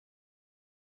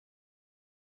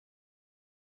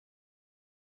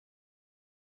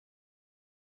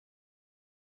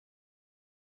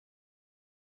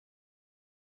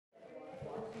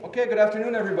Okay, good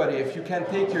afternoon, everybody. If you can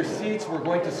take your seats, we're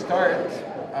going to start.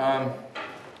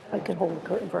 I can hold the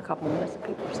curtain for a couple of minutes if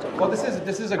people are still Well,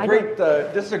 this is a great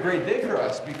day for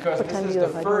us because this is the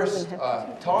first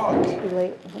talk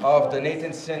of the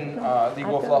Nathanson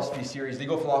Legal Philosophy series,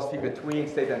 Legal Philosophy Between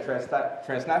State and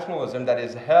Transnationalism, that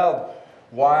is held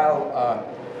while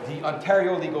the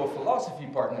Ontario Legal Philosophy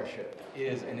Partnership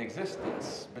is in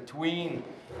existence between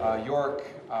the York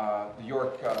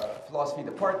Philosophy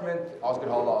Department, Osgoode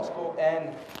Hall Law School,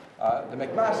 and the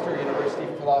McMaster University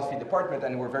Philosophy Department,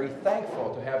 and we're very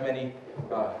thankful to have many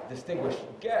distinguished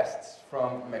guests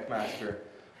from McMaster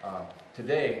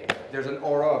today. There's an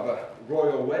aura of a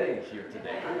royal wedding here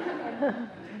today.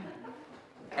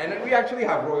 And we actually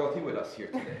have royalty with us here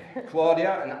today.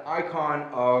 Claudia, an icon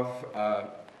of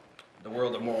the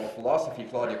world of moral philosophy,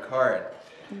 Claudia Card.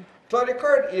 Claudia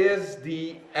Card is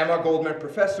the Emma Goldman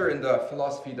Professor in the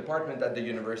Philosophy Department at the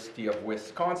University of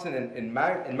Wisconsin in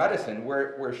Madison,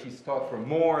 where she's taught for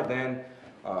more than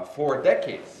 4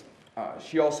 decades.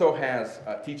 She also has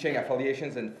teaching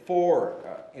affiliations in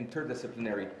 4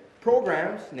 interdisciplinary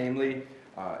programs, namely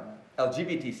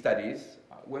LGBT studies,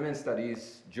 women's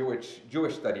studies, Jewish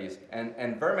studies, and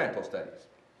environmental studies.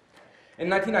 In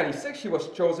 1996, she was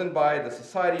chosen by the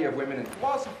Society of Women in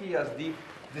Philosophy as the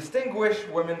Distinguished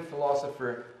Women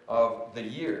Philosopher of the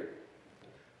Year.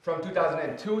 From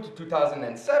 2002 to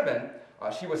 2007,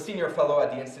 she was Senior Fellow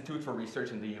at the Institute for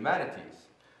Research in the Humanities.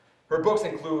 Her books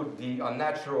include The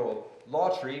Unnatural Law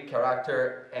Tree,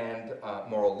 Character and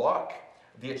Moral Luck,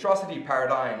 The Atrocity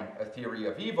Paradigm, A Theory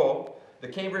of Evil, The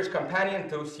Cambridge Companion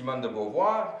to Simone de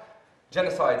Beauvoir,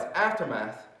 Genocide's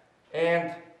Aftermath,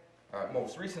 and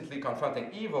most recently, Confronting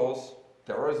Evils,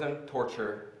 Terrorism,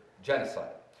 Torture,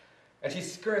 Genocide. And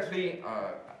she's currently,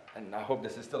 and I hope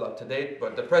this is still up to date,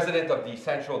 but the president of the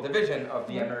Central Division of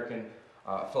the American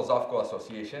Philosophical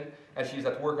Association, and she's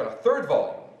at work on a 3rd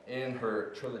volume in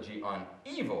her trilogy on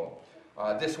evil,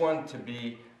 this one to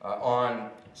be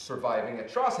on surviving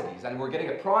atrocities. And we're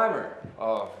getting a primer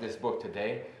of this book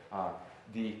today,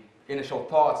 the initial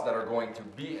thoughts that are going to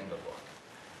be in the book.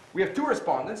 We have 2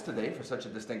 respondents today for such a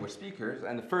distinguished speakers,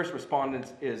 and the first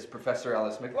respondent is Professor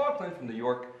Alice McLaughlin from the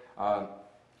York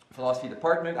Philosophy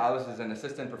Department. Alice is an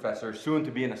assistant professor, soon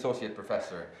to be an associate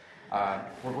professor.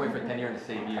 We're going for tenure in the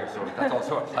same year, so that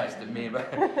also applies to me,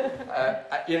 but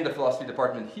in the philosophy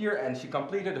department here, and she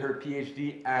completed her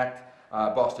PhD at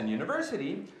Boston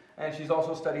University, and she's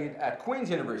also studied at Queen's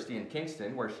University in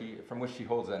Kingston, from which she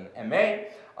holds an MA,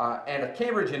 and at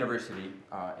Cambridge University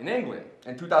in England.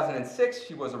 In 2006,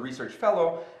 she was a research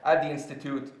fellow at the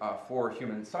Institute for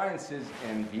Human Sciences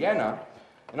in Vienna,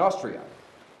 in Austria.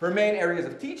 Her main areas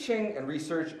of teaching and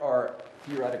research are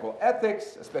theoretical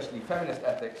ethics, especially feminist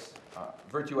ethics,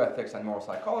 virtue ethics and moral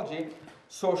psychology,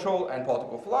 social and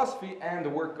political philosophy, and the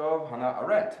work of Hannah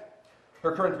Arendt.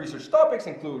 Her current research topics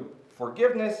include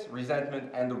forgiveness,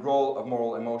 resentment, and the role of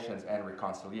moral emotions and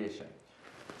reconciliation.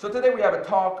 So today we have a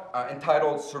talk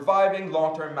entitled Surviving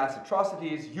Long-Term Mass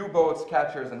Atrocities, U-Boats,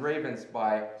 Catchers, and Ravens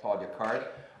by Claudia Card.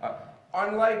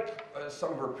 Unlike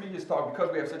some of her previous talk,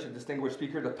 because we have such a distinguished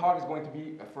speaker, the talk is going to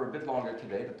be for a bit longer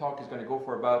today. The talk is going to go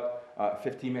for about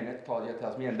 15 minutes, Claudia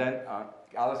tells me, and then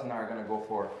Alice and I are going to go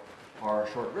for our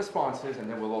short responses, and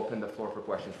then we'll open the floor for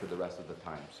questions for the rest of the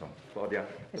time. So, Claudia,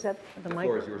 is that the mic?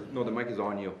 Floor is yours. No, the mic is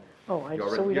on you. Oh,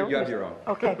 you have your own.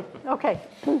 Okay, okay.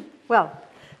 Well,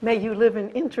 may you live in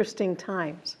interesting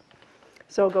times.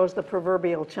 So goes the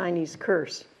proverbial Chinese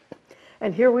curse.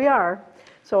 And here we are.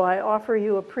 So I offer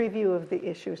you a preview of the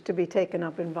issues to be taken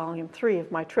up in Volume 3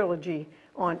 of my trilogy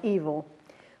on evil.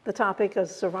 The topic is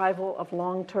survival of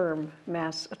long-term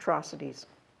mass atrocities.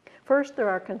 First, there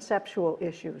are conceptual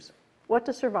issues. What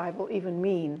does survival even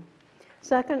mean?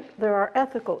 Second, there are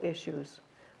ethical issues.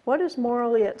 What is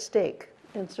morally at stake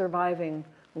in surviving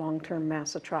long-term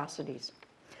mass atrocities?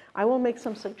 I will make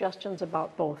some suggestions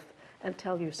about both and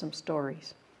tell you some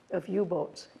stories of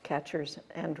U-boats, catchers,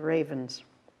 and ravens.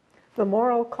 The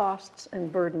moral costs and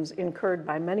burdens incurred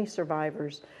by many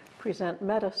survivors present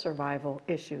meta-survival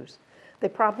issues. They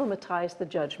problematize the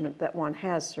judgment that one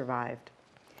has survived.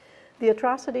 The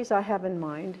atrocities I have in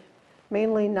mind,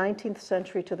 mainly 19th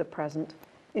century to the present,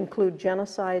 include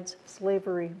genocides,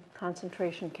 slavery,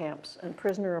 concentration camps, and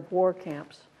prisoner of war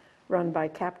camps run by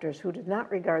captors who did not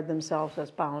regard themselves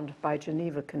as bound by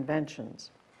Geneva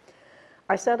Conventions.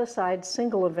 I set aside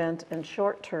single event and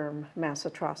short-term mass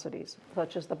atrocities,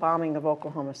 such as the bombing of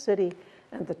Oklahoma City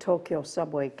and the Tokyo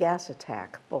subway gas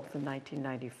attack, both in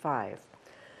 1995.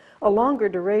 A longer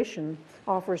duration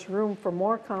offers room for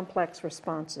more complex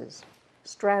responses,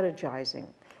 strategizing,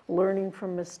 learning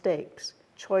from mistakes,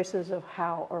 choices of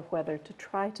how or whether to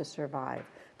try to survive,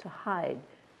 to hide,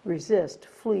 resist,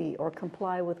 flee, or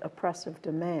comply with oppressive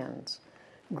demands.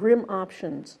 Grim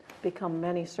options become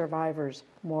many survivors'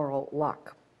 moral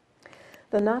luck.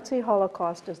 The Nazi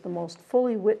Holocaust is the most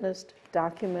fully witnessed,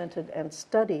 documented, and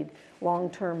studied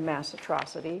long-term mass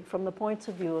atrocity from the points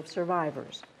of view of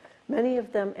survivors, many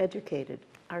of them educated,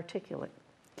 articulate,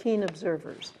 keen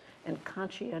observers, and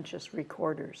conscientious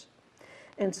recorders.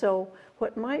 And so,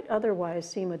 what might otherwise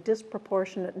seem a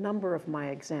disproportionate number of my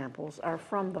examples are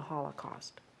from the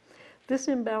Holocaust. This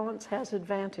imbalance has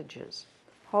advantages.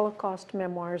 Holocaust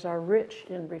memoirs are rich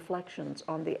in reflections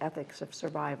on the ethics of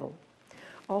survival.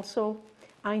 Also,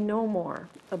 I know more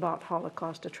about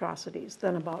Holocaust atrocities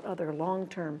than about other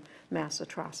long-term mass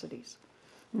atrocities.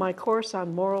 My course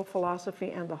on moral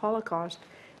philosophy and the Holocaust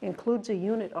includes a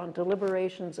unit on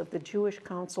deliberations of the Jewish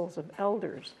Councils of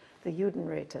Elders, the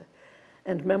Judenräte,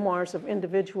 and memoirs of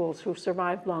individuals who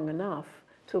survived long enough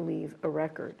to leave a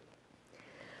record.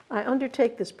 I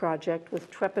undertake this project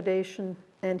with trepidation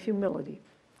and humility.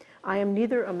 I am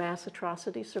neither a mass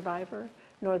atrocity survivor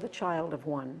nor the child of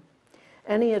one.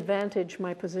 Any advantage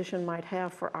my position might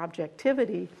have for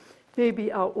objectivity may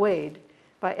be outweighed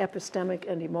by epistemic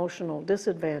and emotional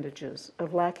disadvantages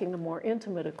of lacking a more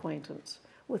intimate acquaintance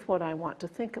with what I want to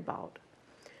think about.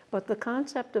 But the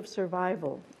concept of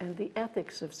survival and the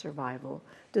ethics of survival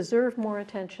deserve more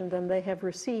attention than they have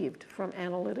received from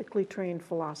analytically trained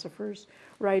philosophers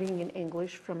writing in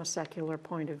English from a secular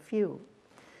point of view.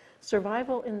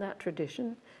 Survival in that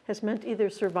tradition has meant either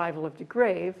survival of the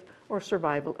grave or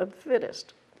survival of the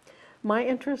fittest. My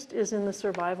interest is in the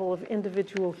survival of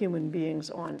individual human beings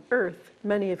on Earth,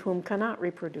 many of whom cannot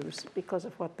reproduce because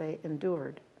of what they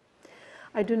endured.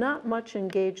 I do not much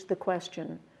engage the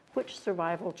question, which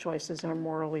survival choices are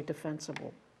morally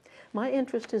defensible? My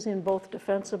interest is in both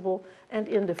defensible and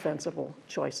indefensible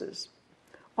choices.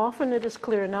 Often it is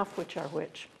clear enough which are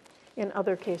which. In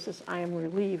other cases, I am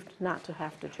relieved not to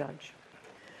have to judge.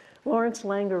 Lawrence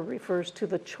Langer refers to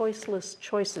the choiceless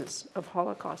choices of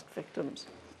Holocaust victims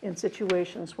in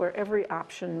situations where every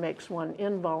option makes one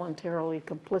involuntarily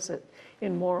complicit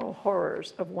in moral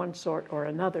horrors of one sort or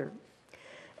another.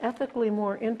 Ethically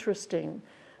more interesting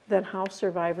than how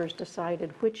survivors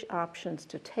decided which options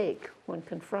to take when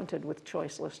confronted with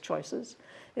choiceless choices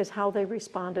is how they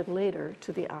responded later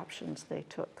to the options they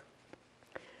took.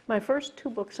 My first two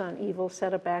books on evil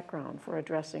set a background for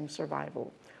addressing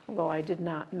survival, although I did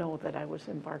not know that I was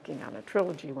embarking on a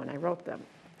trilogy when I wrote them.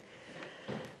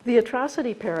 The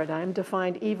atrocity paradigm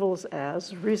defined evils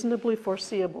as reasonably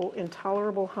foreseeable,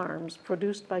 intolerable harms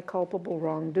produced by culpable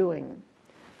wrongdoing.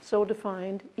 So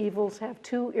defined, evils have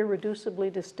two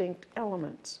irreducibly distinct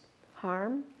elements,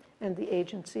 harm and the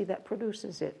agency that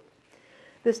produces it.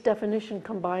 This definition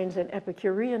combines an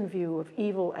Epicurean view of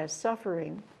evil as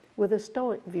suffering with a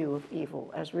Stoic view of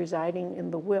evil as residing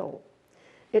in the will.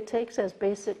 It takes as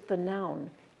basic the noun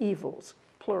evils,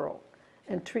 plural,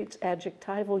 and treats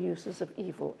adjectival uses of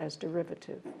evil as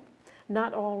derivative.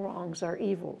 Not all wrongs are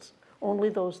evils, only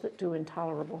those that do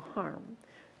intolerable harm,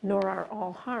 nor are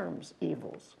all harms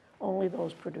evils, only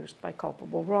those produced by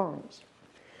culpable wrongs.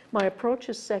 My approach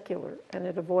is secular, and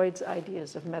it avoids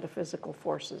ideas of metaphysical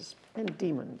forces and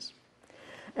demons.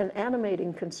 An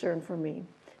animating concern for me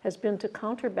has been to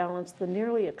counterbalance the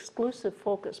nearly exclusive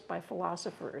focus by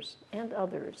philosophers and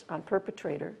others on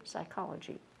perpetrator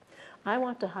psychology. I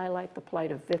want to highlight the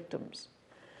plight of victims.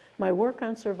 My work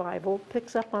on survival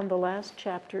picks up on the last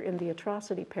chapter in the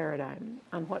atrocity paradigm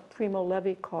on what Primo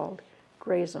Levi called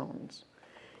gray zones.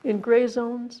 In gray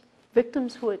zones,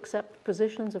 victims who accept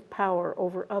positions of power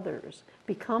over others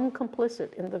become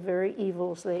complicit in the very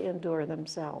evils they endure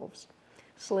themselves.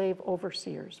 Slave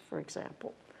overseers, for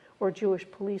example, or Jewish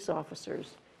police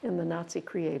officers in the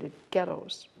Nazi-created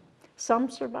ghettos. Some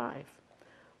survive,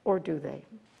 or do they?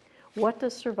 What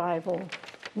does survival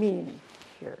mean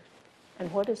here?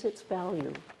 And what is its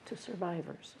value to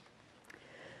survivors?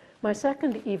 My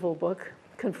second evil book,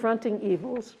 Confronting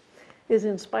Evils, is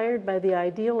inspired by the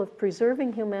ideal of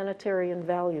preserving humanitarian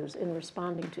values in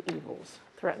responding to evils,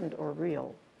 threatened or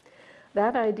real.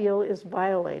 That ideal is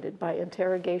violated by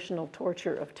interrogational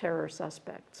torture of terror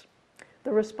suspects.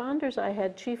 The responders I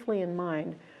had chiefly in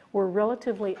mind were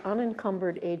relatively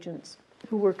unencumbered agents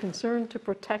who were concerned to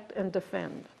protect and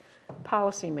defend,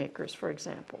 policymakers, for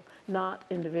example, not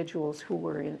individuals who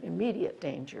were in immediate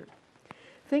danger.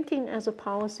 Thinking as a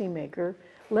policymaker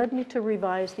led me to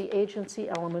revise the agency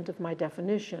element of my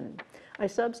definition. I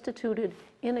substituted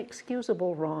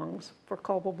inexcusable wrongs for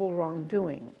culpable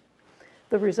wrongdoing.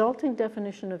 The resulting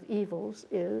definition of evils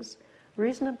is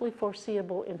reasonably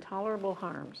foreseeable, intolerable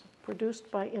harms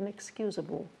produced by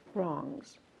inexcusable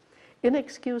wrongs.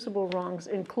 Inexcusable wrongs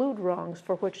include wrongs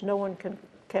for which no one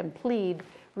can plead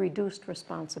reduced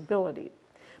responsibility.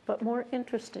 But more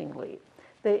interestingly,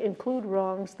 they include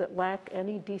wrongs that lack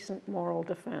any decent moral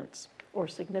defense or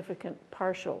significant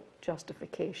partial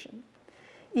justification.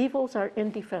 Evils are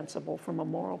indefensible from a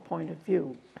moral point of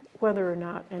view, whether or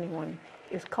not anyone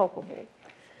is culpable.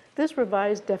 This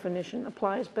revised definition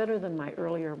applies better than my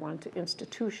earlier one to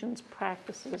institutions,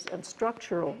 practices, and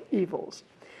structural evils.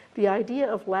 The idea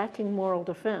of lacking moral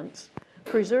defense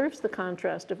preserves the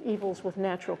contrast of evils with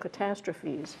natural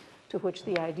catastrophes, to which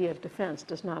the idea of defense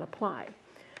does not apply,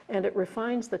 and it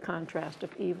refines the contrast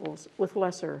of evils with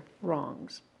lesser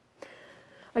wrongs.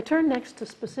 I turn next to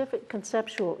specific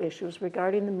conceptual issues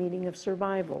regarding the meaning of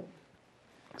survival.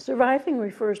 Surviving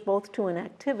refers both to an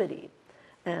activity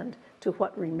and to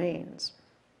what remains.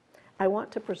 I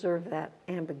want to preserve that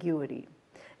ambiguity.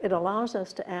 It allows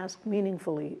us to ask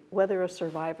meaningfully whether a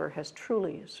survivor has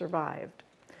truly survived.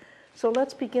 So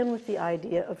let's begin with the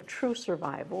idea of true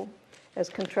survival as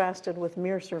contrasted with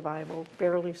mere survival,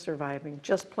 barely surviving,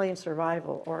 just plain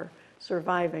survival, or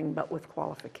surviving but with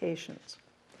qualifications.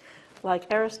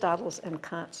 Like Aristotle's and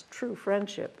Kant's true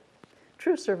friendship,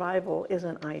 true survival is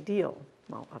an ideal,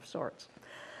 well, of sorts.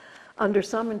 Under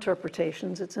some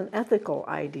interpretations, it's an ethical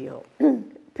ideal.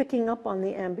 Picking up on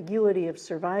the ambiguity of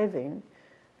surviving,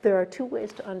 there are two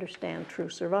ways to understand true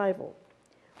survival.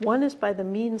 One is by the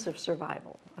means of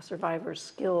survival, a survivor's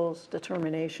skills,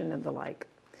 determination, and the like.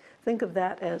 Think of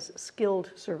that as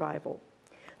skilled survival.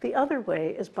 The other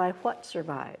way is by what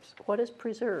survives, what is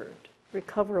preserved,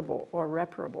 recoverable, or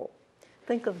reparable.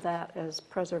 Think of that as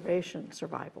preservation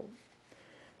survival.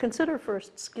 Consider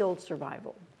first skilled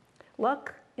survival.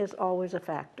 Luck is always a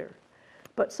factor,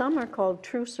 but some are called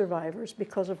true survivors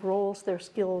because of roles their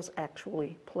skills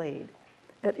actually played.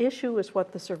 At issue is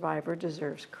what the survivor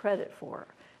deserves credit for,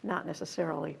 not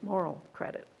necessarily moral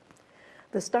credit.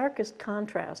 The starkest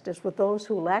contrast is with those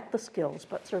who lack the skills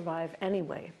but survive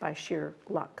anyway by sheer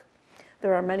luck.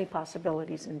 There are many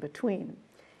possibilities in between.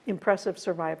 Impressive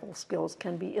survival skills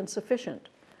can be insufficient,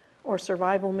 or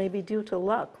survival may be due to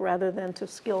luck rather than to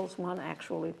skills one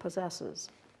actually possesses.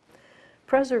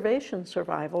 Preservation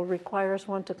survival requires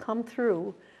one to come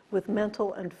through with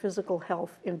mental and physical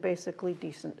health in basically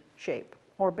decent shape,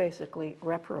 or basically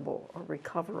reparable or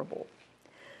recoverable.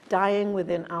 Dying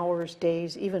within hours,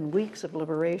 days, even weeks of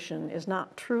liberation is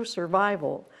not true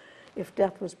survival if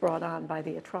death was brought on by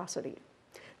the atrocity,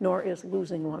 nor is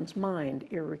losing one's mind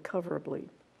irrecoverably.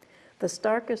 The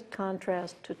starkest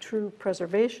contrast to true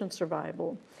preservation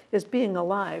survival is being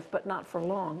alive, but not for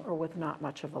long or with not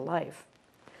much of a life.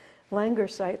 Langer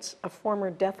cites a former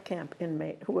death camp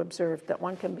inmate who observed that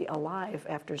one can be alive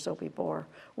after Sobibor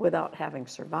without having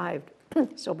survived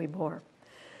Sobibor.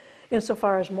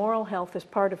 Insofar as moral health is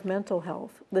part of mental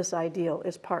health, this ideal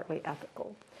is partly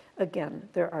ethical. Again,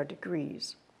 there are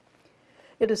degrees.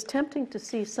 It is tempting to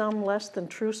see some less than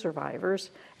true survivors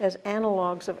as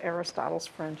analogues of Aristotle's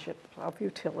friendship of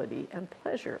utility and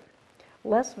pleasure.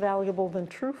 Less valuable than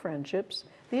true friendships,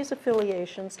 these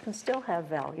affiliations can still have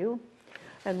value,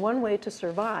 and one way to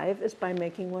survive is by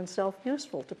making oneself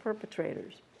useful to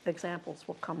perpetrators. Examples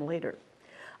will come later.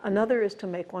 Another is to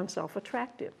make oneself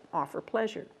attractive, offer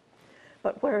pleasure.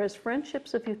 But whereas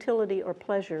friendships of utility or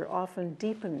pleasure often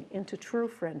deepen into true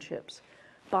friendships,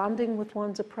 bonding with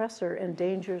one's oppressor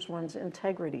endangers one's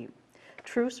integrity.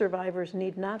 True survivors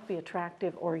need not be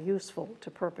attractive or useful to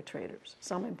perpetrators.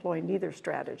 Some employ neither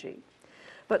strategy.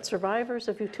 But survivors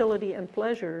of utility and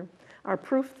pleasure are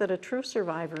proof that a true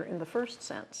survivor in the first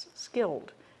sense,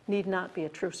 skilled, need not be a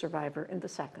true survivor in the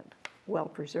second, well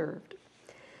preserved.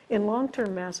 In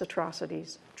long-term mass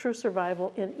atrocities, true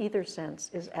survival in either sense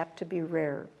is apt to be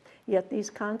rare, yet these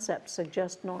concepts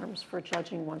suggest norms for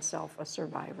judging oneself a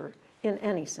survivor in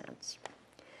any sense.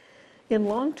 In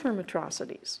long-term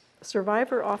atrocities,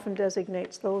 survivor often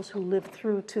designates those who live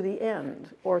through to the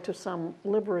end or to some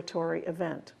liberatory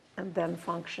event and then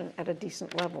function at a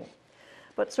decent level.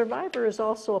 But survivor is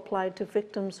also applied to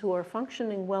victims who are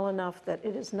functioning well enough that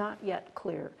it is not yet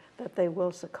clear that they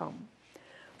will succumb.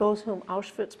 Those whom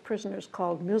Auschwitz prisoners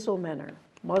called Muselmänner,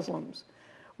 Muslims,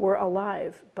 were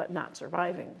alive but not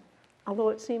surviving, although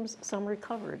it seems some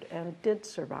recovered and did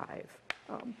survive.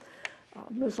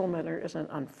 Muselmänner is an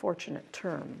unfortunate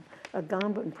term.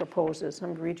 Agamben proposes, I'm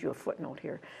going to read you a footnote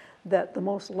here, that the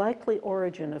most likely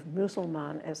origin of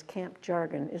Musulman as camp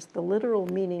jargon is the literal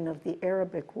meaning of the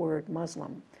Arabic word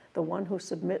Muslim, the one who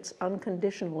submits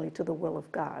unconditionally to the will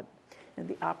of God. And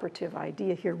the operative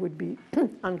idea here would be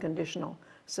unconditional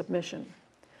submission.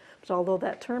 So although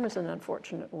that term is an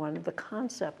unfortunate one, the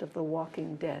concept of the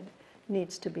walking dead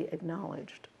needs to be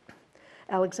acknowledged.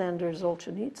 Alexander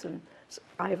Solzhenitsyn,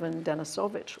 Ivan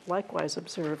Denisovich likewise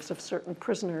observes of certain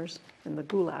prisoners in the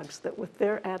gulags that with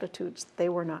their attitudes, they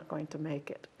were not going to make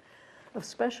it. Of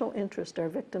special interest are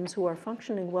victims who are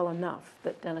functioning well enough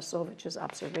that Denisovich's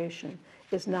observation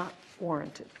is not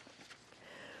warranted.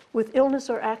 With illness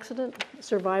or accident,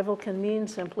 survival can mean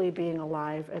simply being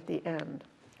alive at the end.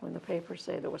 When the papers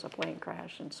say there was a plane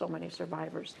crash and so many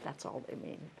survivors, that's all they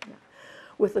mean. Yeah.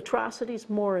 With atrocities,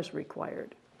 more is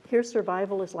required. Here,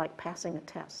 survival is like passing a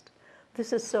test.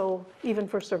 This is so even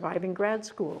for surviving grad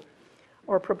school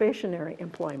or probationary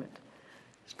employment.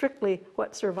 Strictly,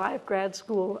 what survive grad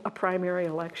school, a primary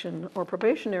election, or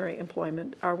probationary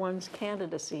employment are one's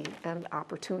candidacy and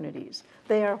opportunities.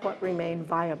 They are what remain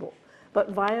viable.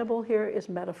 But viable here is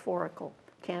metaphorical.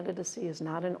 Candidacy is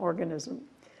not an organism.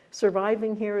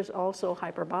 Surviving here is also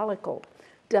hyperbolical.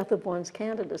 Death of one's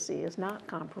candidacy is not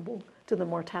comparable to the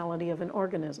mortality of an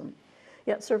organism.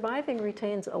 Yet surviving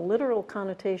retains a literal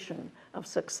connotation of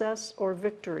success or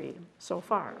victory so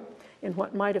far in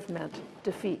what might have meant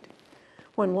defeat.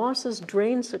 When losses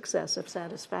drain success of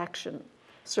satisfaction,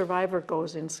 survivor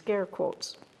goes in scare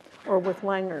quotes. Or with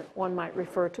Langer, one might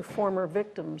refer to former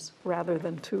victims rather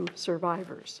than to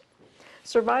survivors.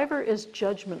 Survivor is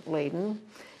judgment-laden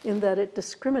in that it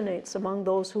discriminates among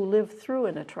those who lived through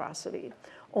an atrocity.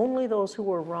 Only those who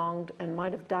were wronged and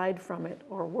might have died from it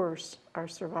or worse are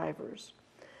survivors.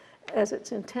 As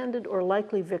its intended or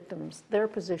likely victims, their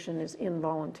position is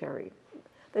involuntary.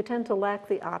 They tend to lack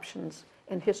the options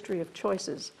and history of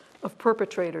choices of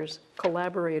perpetrators,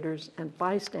 collaborators, and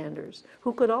bystanders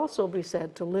who could also be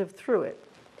said to live through it.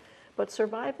 But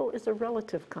survival is a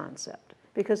relative concept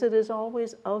because it is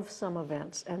always of some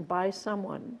events and by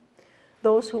someone.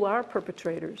 Those who are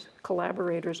perpetrators,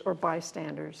 collaborators, or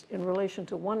bystanders in relation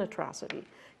to one atrocity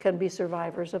can be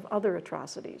survivors of other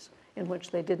atrocities in which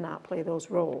they did not play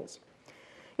those roles.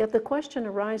 Yet the question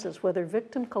arises whether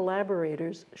victim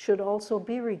collaborators should also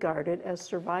be regarded as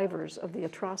survivors of the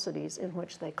atrocities in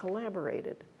which they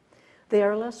collaborated. They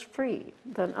are less free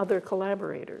than other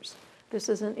collaborators. This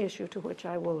is an issue to which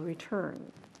I will return.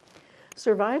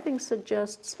 Surviving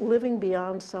suggests living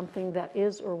beyond something that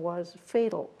is or was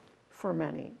fatal for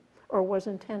many, or was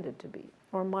intended to be,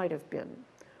 or might have been,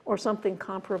 or something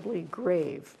comparably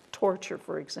grave, torture,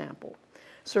 for example.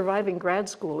 Surviving grad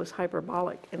school is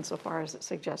hyperbolic insofar as it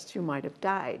suggests you might have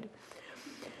died.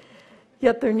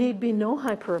 Yet there need be no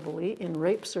hyperbole in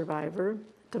rape survivor,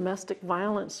 domestic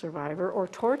violence survivor, or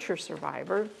torture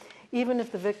survivor, even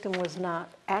if the victim was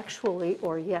not actually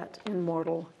or yet in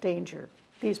mortal danger.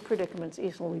 These predicaments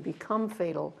easily become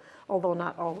fatal, although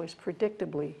not always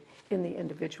predictably in the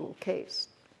individual case.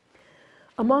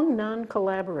 Among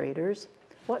non-collaborators,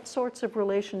 what sorts of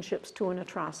relationships to an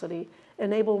atrocity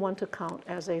enable one to count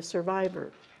as a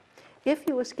survivor? If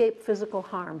you escape physical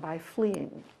harm by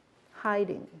fleeing,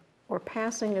 hiding, or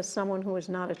passing as someone who is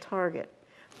not a target,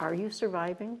 are you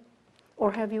surviving?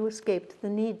 Or have you escaped the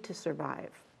need to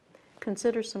survive?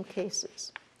 Consider some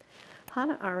cases.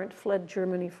 Hannah Arendt fled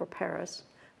Germany for Paris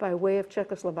by way of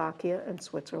Czechoslovakia and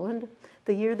Switzerland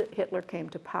the year that Hitler came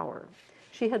to power.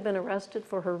 She had been arrested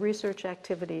for her research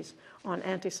activities on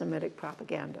anti-Semitic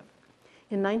propaganda.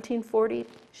 In 1940,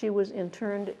 she was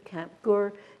interned at Camp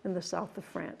Gurs in the south of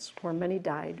France, where many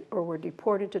died or were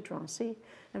deported to Drancy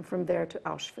and from there to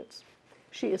Auschwitz.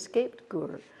 She escaped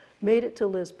Gurs, made it to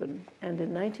Lisbon, and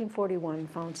in 1941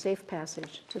 found safe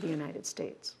passage to the United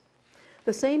States.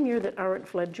 The same year that Arendt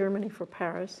fled Germany for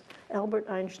Paris, Albert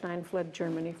Einstein fled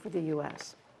Germany for the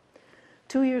US.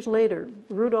 2 years later,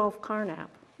 Rudolf Carnap,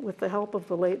 with the help of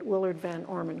the late Willard Van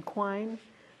Orman Quine,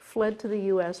 fled to the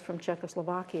US from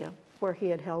Czechoslovakia, where he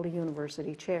had held a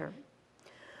university chair.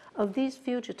 Of these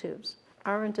fugitives,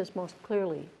 Arendt is most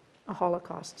clearly a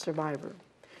Holocaust survivor.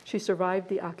 She survived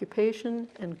the occupation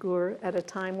and Gurs at a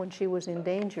time when she was in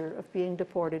danger of being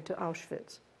deported to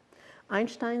Auschwitz.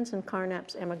 Einstein's and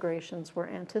Carnap's emigrations were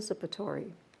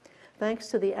anticipatory. Thanks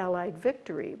to the Allied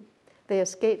victory, they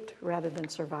escaped rather than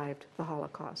survived the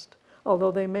Holocaust,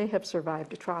 although they may have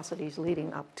survived atrocities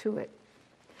leading up to it.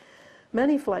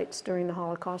 Many flights during the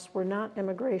Holocaust were not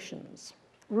emigrations.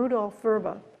 Rudolf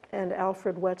Verba and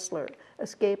Alfred Wetzler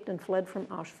escaped and fled from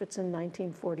Auschwitz in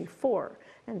 1944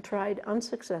 and tried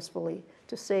unsuccessfully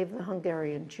to save the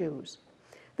Hungarian Jews.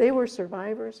 They were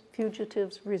survivors,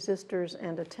 fugitives, resistors,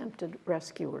 and attempted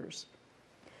rescuers.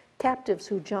 Captives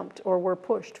who jumped or were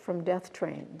pushed from death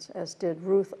trains, as did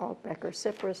Ruth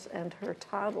Altbecker-Cypris and her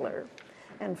toddler,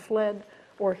 and fled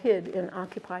or hid in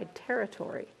occupied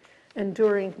territory,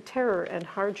 enduring terror and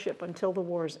hardship until the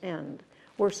war's end,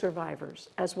 were survivors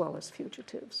as well as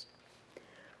fugitives.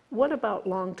 What about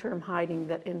long-term hiding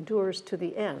that endures to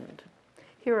the end?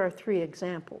 Here are 3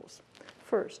 examples.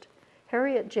 First,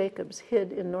 Harriet Jacobs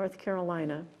hid in North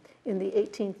Carolina in the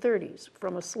 1830s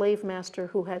from a slave master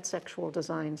who had sexual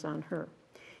designs on her.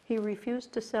 He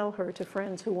refused to sell her to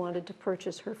friends who wanted to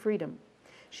purchase her freedom.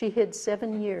 She hid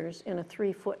 7 years in a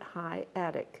 3-foot-high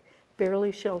attic,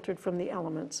 barely sheltered from the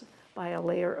elements by a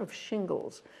layer of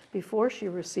shingles, before she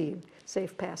received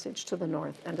safe passage to the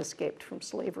north and escaped from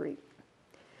slavery.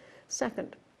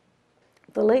 Second,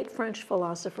 the late French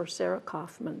philosopher Sarah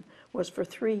Kaufmann was for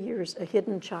 3 years a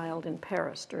hidden child in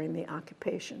Paris during the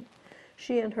occupation.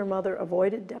 She and her mother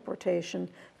avoided deportation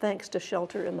thanks to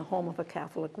shelter in the home of a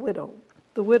Catholic widow.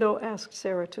 The widow asked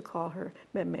Sarah to call her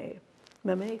Mémé.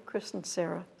 Mémé christened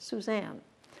Sarah Suzanne.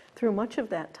 Through much of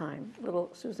that time, little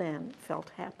Suzanne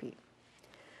felt happy.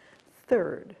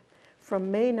 Third, from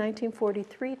May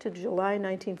 1943 to July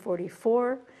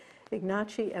 1944,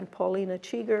 Ignacy and Paulina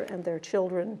Cheeger and their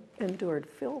children endured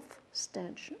filth,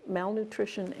 stench,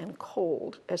 malnutrition, and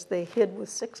cold as they hid with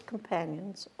 6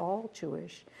 companions, all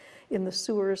Jewish, in the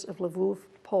sewers of Lwów,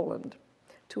 Poland,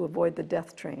 to avoid the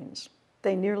death trains.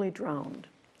 They nearly drowned.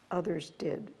 Others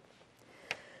did.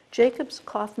 Jacobs,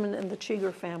 Kaufman, and the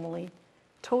Cheeger family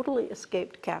totally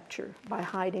escaped capture by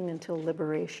hiding until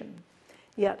liberation.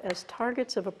 Yet, as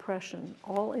targets of oppression,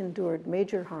 all endured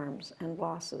major harms and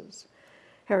losses.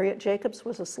 Harriet Jacobs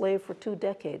was a slave for 2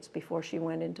 decades before she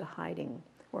went into hiding,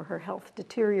 where her health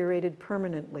deteriorated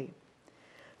permanently.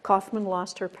 Kaufman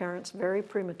lost her parents very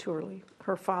prematurely,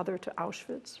 her father to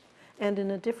Auschwitz, and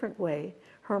in a different way,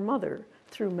 her mother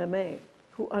through Mémé,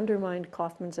 who undermined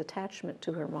Kaufman's attachment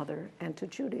to her mother and to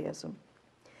Judaism.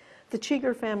 The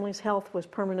Cheeger family's health was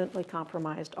permanently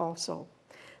compromised also.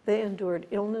 They endured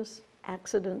illness,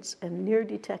 accidents, and near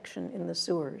detection in the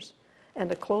sewers, and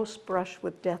a close brush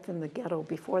with death in the ghetto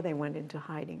before they went into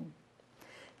hiding.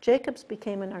 Jacobs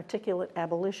became an articulate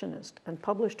abolitionist and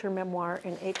published her memoir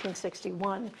in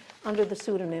 1861 under the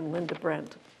pseudonym Linda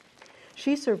Brent.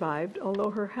 She survived,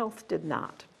 although her health did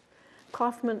not.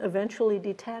 Kaufman eventually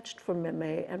detached from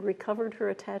Mémé and recovered her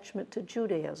attachment to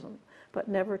Judaism, but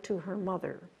never to her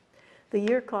mother. The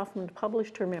year Kaufman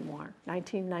published her memoir,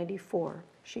 1994,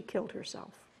 she killed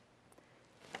herself.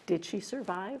 Did she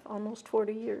survive almost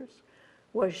 40 years?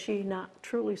 Was she not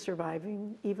truly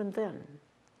surviving even then?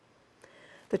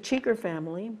 The Cheeger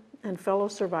family and fellow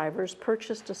survivors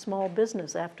purchased a small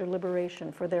business after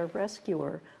liberation for their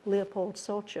rescuer, Leopold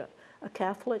Socha, a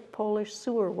Catholic Polish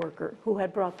sewer worker who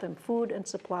had brought them food and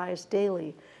supplies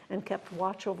daily and kept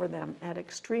watch over them at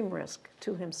extreme risk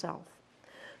to himself.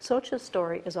 Socha's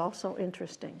story is also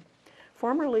interesting.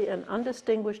 Formerly an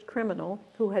undistinguished criminal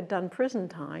who had done prison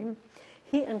time,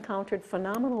 he encountered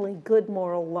phenomenally good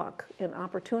moral luck in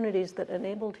opportunities that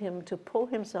enabled him to pull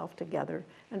himself together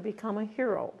and become a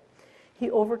hero.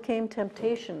 He overcame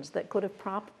temptations that could have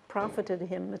profited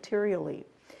him materially.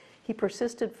 He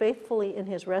persisted faithfully in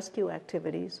his rescue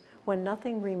activities when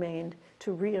nothing remained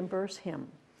to reimburse him.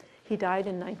 He died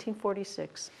in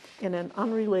 1946 in an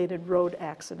unrelated road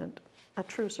accident, a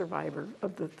true survivor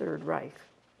of the Third Reich.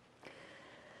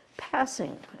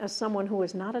 Passing as someone who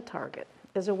is not a target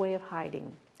is a way of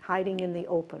hiding in the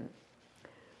open.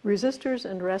 Resistors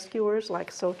and rescuers like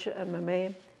Socha and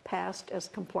Mémé passed as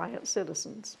compliant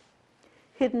citizens.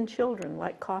 Hidden children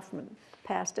like Kaufman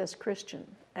passed as Christian,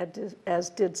 as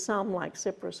did some like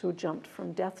Cyprus who jumped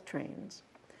from death trains.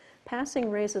 Passing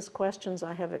raises questions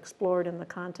I have explored in the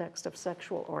context of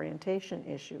sexual orientation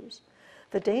issues.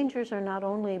 The dangers are not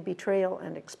only betrayal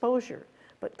and exposure,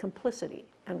 but complicity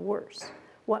and worse.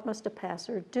 What must a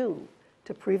passer do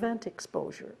to prevent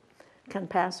exposure? Can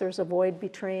passers avoid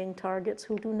betraying targets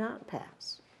who do not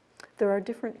pass? There are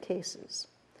different cases.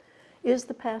 Is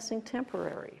the passing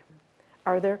temporary?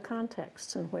 Are there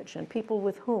contexts in which and people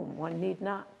with whom one need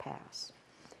not pass?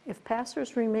 If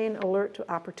passers remain alert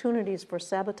to opportunities for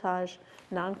sabotage,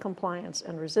 noncompliance,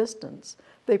 and resistance,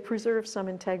 they preserve some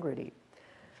integrity.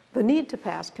 The need to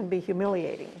pass can be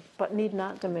humiliating, but need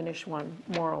not diminish one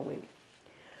morally.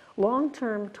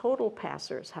 Long-term total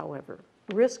passers, however,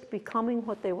 risk becoming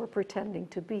what they were pretending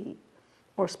to be,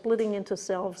 or splitting into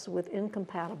selves with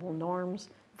incompatible norms,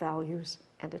 values,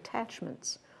 and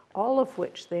attachments, all of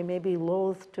which they may be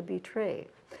loath to betray.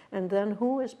 And then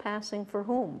who is passing for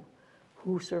whom?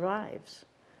 Who survives?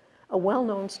 A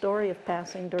well-known story of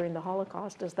passing during the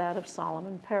Holocaust is that of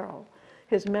Solomon Perel.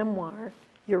 His memoir,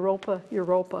 Europa,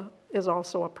 Europa, is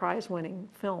also a prize-winning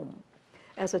film.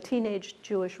 As a teenage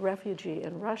Jewish refugee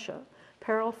in Russia,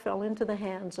 Perel fell into the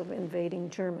hands of invading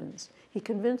Germans. He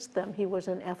convinced them he was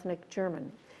an ethnic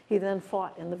German. He then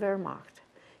fought in the Wehrmacht.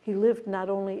 He lived not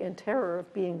only in terror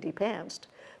of being depantsed,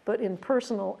 but in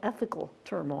personal ethical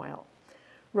turmoil.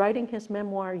 Writing his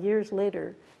memoir years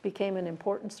later became an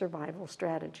important survival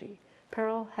strategy.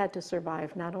 Perel had to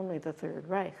survive not only the Third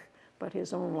Reich, but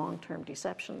his own long-term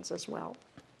deceptions as well.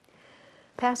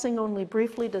 Passing only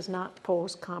briefly does not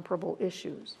pose comparable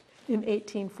issues. In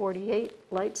 1848,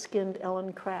 light-skinned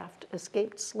Ellen Craft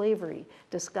escaped slavery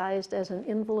disguised as an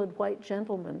invalid white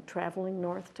gentleman traveling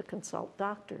north to consult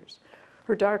doctors.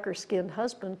 Her darker-skinned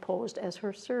husband posed as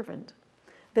her servant.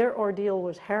 Their ordeal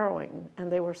was harrowing,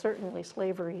 and they were certainly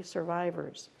slavery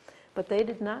survivors. But they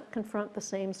did not confront the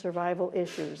same survival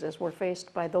issues as were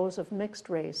faced by those of mixed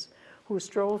race who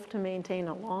strove to maintain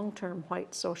a long-term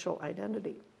white social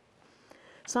identity.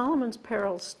 Solomon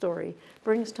Perel's story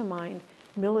brings to mind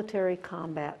military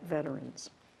combat veterans.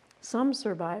 Some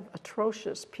survive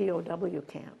atrocious POW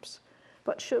camps,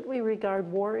 but should we regard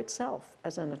war itself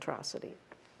as an atrocity?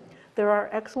 There are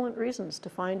excellent reasons to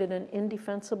find it an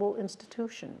indefensible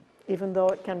institution, even though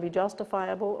it can be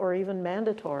justifiable or even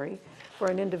mandatory for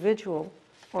an individual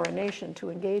or a nation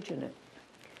to engage in it.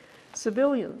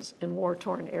 Civilians in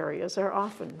war-torn areas are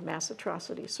often mass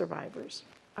atrocity survivors.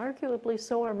 Arguably,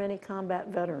 so are many combat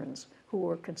veterans who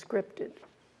were conscripted,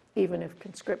 even if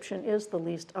conscription is the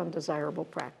least undesirable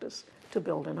practice to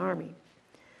build an army.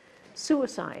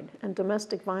 Suicide and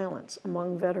domestic violence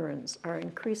among veterans are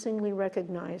increasingly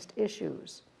recognized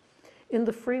issues. In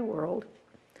the free world,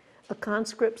 a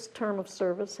conscript's term of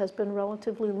service has been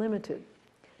relatively limited,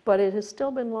 but it has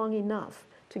still been long enough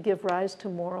to give rise to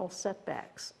moral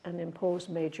setbacks and impose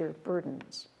major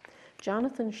burdens.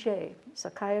 Jonathan Shea,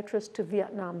 psychiatrist to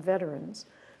Vietnam veterans,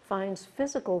 finds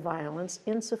physical violence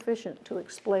insufficient to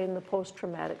explain the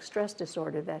post-traumatic stress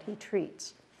disorder that he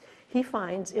treats. He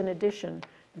finds, in addition,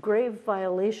 grave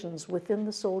violations within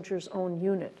the soldier's own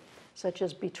unit, such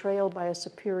as betrayal by a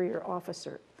superior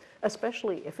officer,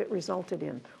 especially if it resulted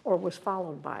in, or was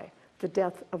followed by, the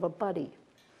death of a buddy,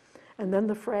 and then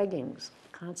the fraggings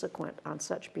consequent on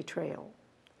such betrayal.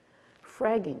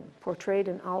 Fragging, portrayed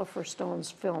in Oliver Stone's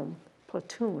film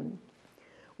Platoon,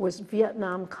 was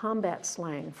Vietnam combat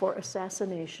slang for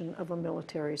assassination of a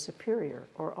military superior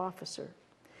or officer.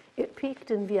 It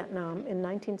peaked in Vietnam in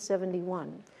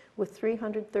 1971 with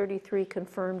 333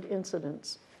 confirmed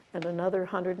incidents and another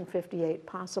 158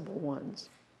 possible ones.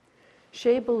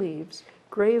 Shea believes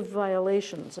grave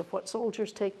violations of what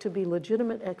soldiers take to be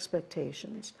legitimate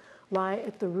expectations lie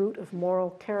at the root of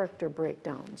moral character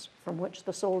breakdowns from which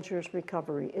the soldier's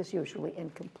recovery is usually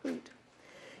incomplete.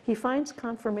 He finds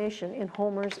confirmation in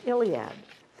Homer's Iliad.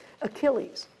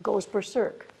 Achilles goes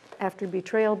berserk after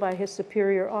betrayal by his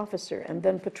superior officer and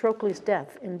then Patroclus'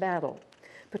 death in battle.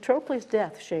 Patroclus'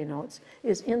 death, Shea notes,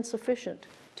 is insufficient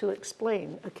to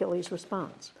explain Achilles'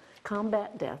 response.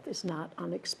 Combat death is not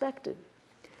unexpected.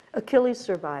 Achilles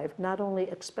survived not only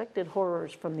expected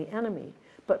horrors from the enemy,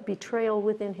 but betrayal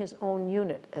within his own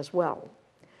unit as well.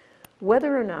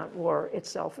 Whether or not war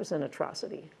itself is an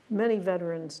atrocity, many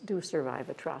veterans do survive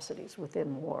atrocities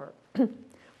within war.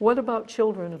 What about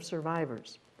children of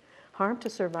survivors? Harm to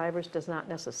survivors does not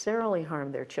necessarily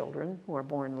harm their children who are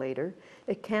born later.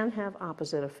 It can have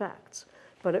opposite effects,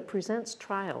 but it presents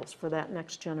trials for that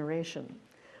next generation.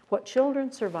 What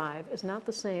children survive is not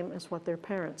the same as what their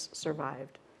parents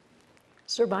survived.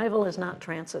 Survival is not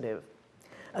transitive.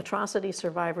 Atrocity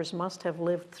survivors must have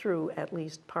lived through at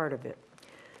least part of it.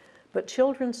 But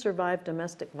children survive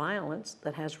domestic violence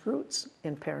that has roots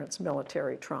in parents'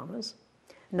 military traumas.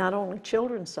 Not only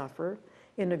children suffer.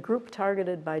 In a group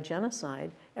targeted by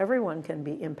genocide, everyone can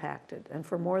be impacted, and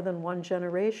for more than one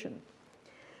generation.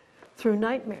 Through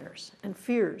nightmares and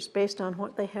fears based on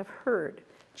what they have heard,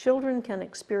 children can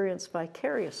experience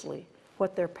vicariously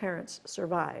what their parents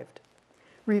survived.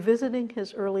 Revisiting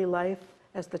his early life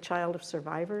as the child of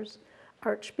survivors,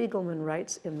 Art Spiegelman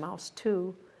writes in Maus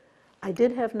 2, "I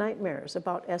did have nightmares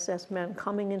about SS men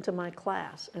coming into my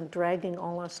class and dragging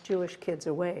all us Jewish kids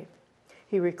away."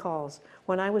 He recalls,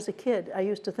 "When I was a kid, I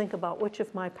used to think about which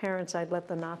of my parents I'd let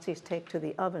the Nazis take to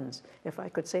the ovens if I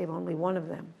could save only one of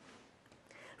them."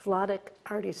 Vladek,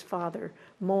 Artie's father,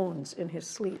 moans in his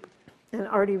sleep. And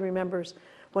Artie remembers,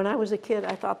 "When I was a kid,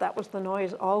 I thought that was the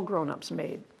noise all grown-ups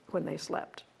made when they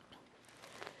slept."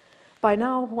 By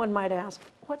now, one might ask,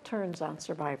 what turns on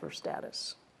survivor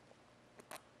status?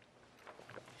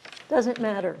 Does it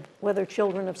matter whether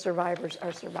children of survivors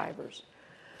are survivors,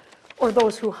 or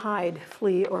those who hide,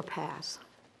 flee, or pass?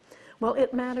 Well,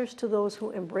 it matters to those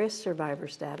who embrace survivor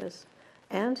status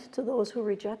and to those who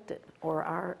reject it or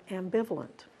are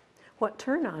ambivalent. What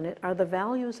turn on it are the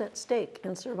values at stake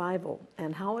in survival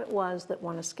and how it was that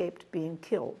one escaped being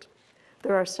killed.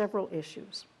 There are several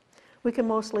issues. We can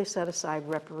mostly set aside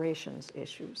reparations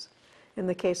issues. In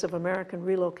the case of American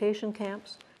relocation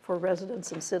camps, for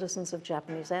residents and citizens of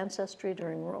Japanese ancestry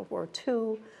during World War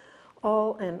II,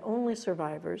 all and only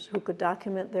survivors who could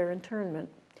document their internment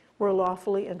were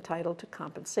lawfully entitled to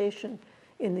compensation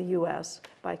in the U.S.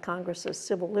 by Congress's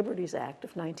Civil Liberties Act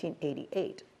of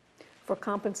 1988. For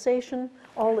compensation,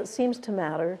 all that seems to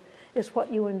matter is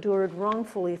what you endured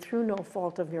wrongfully through no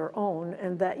fault of your own,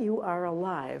 and that you are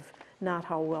alive, not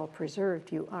how well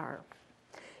preserved you are.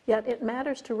 Yet it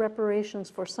matters to reparations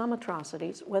for some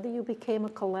atrocities whether you became a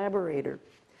collaborator.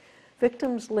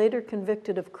 Victims later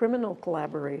convicted of criminal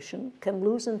collaboration can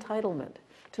lose entitlement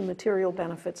to material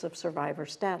benefits of survivor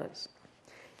status.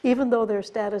 Even though their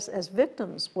status as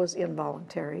victims was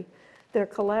involuntary, their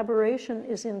collaboration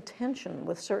is in tension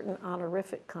with certain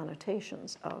honorific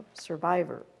connotations of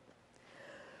survivor.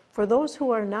 For those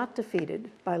who are not defeated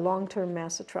by long-term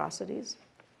mass atrocities,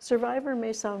 survivor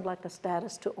may sound like a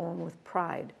status to own with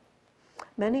pride.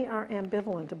 Many are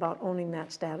ambivalent about owning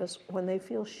that status when they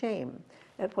feel shame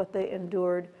at what they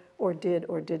endured or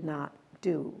did not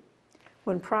do.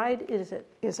 When pride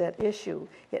is at issue,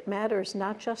 it matters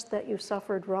not just that you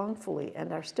suffered wrongfully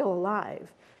and are still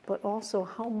alive, but also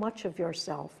how much of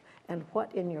yourself and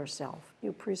what in yourself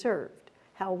you preserved,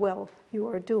 how well you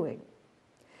are doing.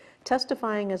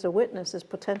 Testifying as a witness is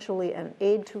potentially an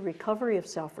aid to recovery of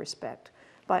self-respect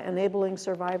by enabling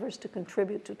survivors to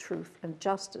contribute to truth and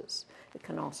justice. It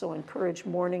can also encourage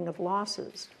mourning of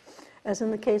losses. As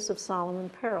in the case of Solomon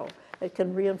Perel, it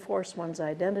can reinforce one's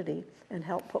identity and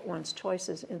help put one's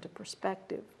choices into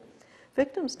perspective.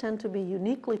 Victims tend to be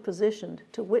uniquely positioned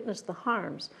to witness the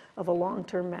harms of a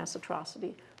long-term mass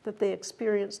atrocity that they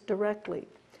experience directly.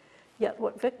 Yet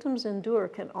what victims endure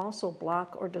can also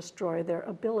block or destroy their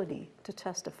ability to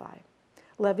testify.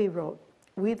 Levy wrote,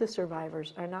 "We, the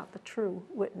survivors, are not the true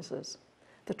witnesses.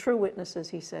 The true witnesses,"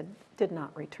 he said, "did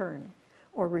not return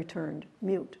or returned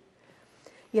mute."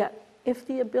 Yet, if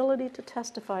the ability to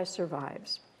testify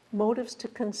survives, motives to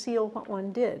conceal what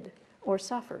one did or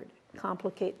suffered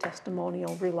complicate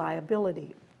testimonial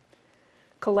reliability.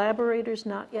 Collaborators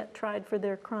not yet tried for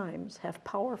their crimes have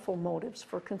powerful motives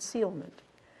for concealment.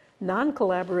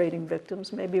 Non-collaborating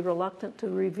victims may be reluctant to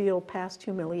reveal past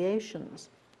humiliations.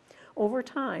 Over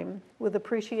time, with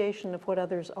appreciation of what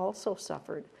others also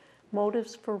suffered,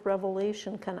 motives for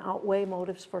revelation can outweigh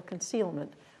motives for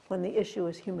concealment when the issue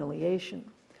is humiliation.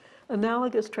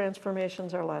 Analogous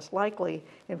transformations are less likely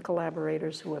in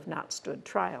collaborators who have not stood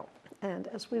trial, and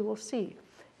as we will see,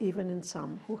 even in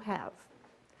some who have.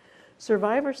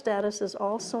 Survivor status is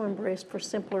also embraced for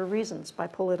simpler reasons by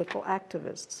political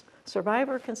activists.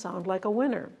 Survivor can sound like a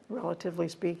winner, relatively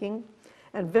speaking,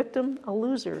 and victim a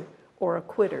loser or a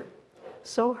quitter.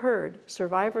 So heard,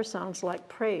 survivor sounds like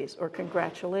praise or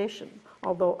congratulation,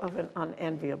 although of an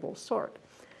unenviable sort,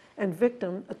 and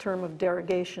victim a term of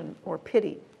derogation or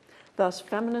pity. Thus,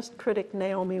 feminist critic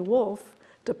Naomi Wolf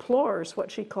deplores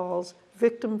what she calls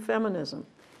victim feminism,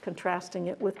 contrasting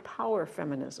it with power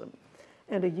feminism.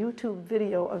 And a YouTube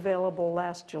video available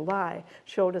last July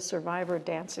showed a survivor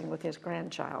dancing with his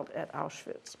grandchild at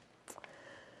Auschwitz.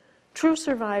 True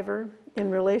survivor, in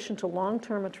relation to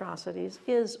long-term atrocities,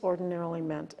 is ordinarily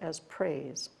meant as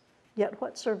praise. Yet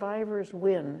what survivors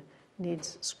win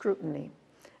needs scrutiny,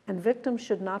 and victims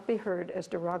should not be heard as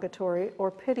derogatory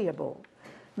or pitiable.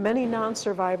 Many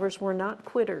non-survivors were not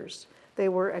quitters. They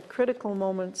were at critical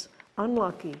moments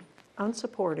unlucky,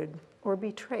 unsupported, or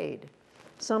betrayed.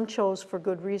 Some chose for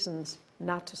good reasons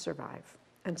not to survive.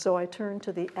 And so I turn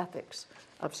to the ethics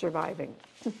of surviving.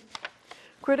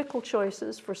 Critical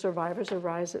choices for survivors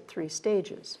arise at 3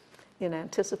 stages: in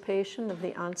anticipation of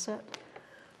the onset,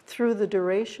 through the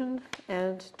duration,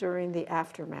 and during the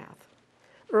aftermath.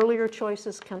 Earlier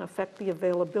choices can affect the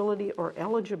availability or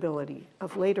eligibility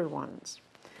of later ones.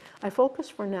 I focus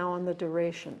for now on the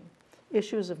duration,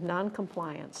 issues of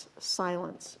noncompliance,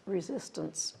 silence,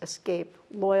 resistance, escape,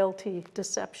 loyalty,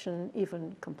 deception,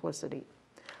 even complicity.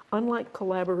 Unlike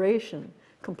collaboration,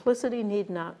 complicity need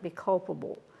not be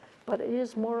culpable, but it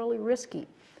is morally risky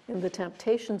in the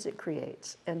temptations it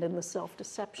creates and in the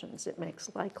self-deceptions it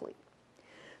makes likely.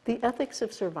 The ethics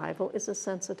of survival is a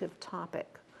sensitive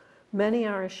topic. Many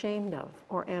are ashamed of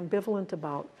or ambivalent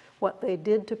about what they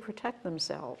did to protect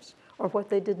themselves or what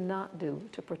they did not do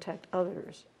to protect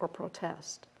others or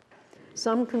protest.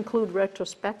 Some conclude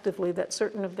retrospectively that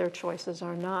certain of their choices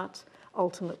are not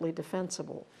ultimately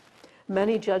defensible.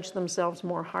 Many judge themselves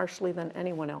more harshly than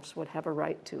anyone else would have a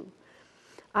right to.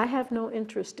 I have no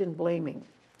interest in blaming,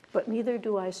 but neither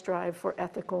do I strive for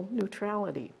ethical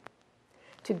neutrality.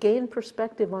 To gain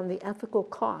perspective on the ethical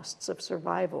costs of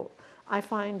survival, I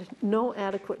find no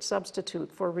adequate substitute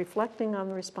for reflecting on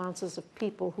the responses of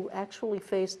people who actually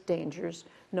faced dangers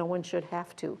no one should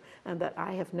have to, and that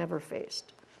I have never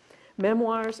faced.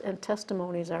 Memoirs and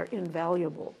testimonies are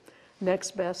invaluable.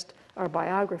 Next best are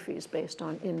biographies based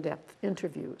on in-depth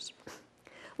interviews.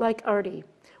 Like Artie,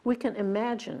 we can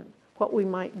imagine what we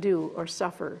might do or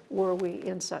suffer were we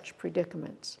in such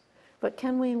predicaments. But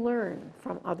can we learn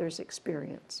from others'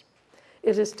 experience?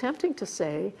 It is tempting to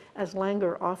say, as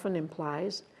Langer often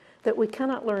implies, that we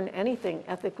cannot learn anything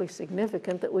ethically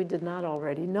significant that we did not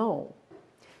already know.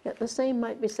 Yet the same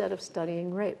might be said of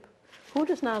studying rape. Who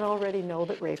does not already know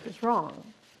that rape is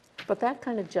wrong? But that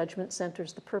kind of judgment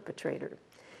centers the perpetrator.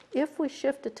 If we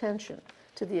shift attention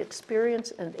to the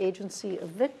experience and agency of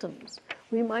victims,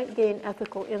 we might gain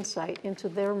ethical insight into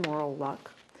their moral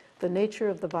luck, the nature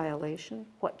of the violation,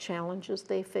 what challenges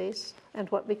they face, and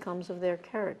what becomes of their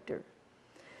character.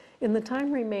 In the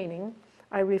time remaining,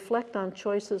 I reflect on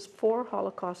choices 4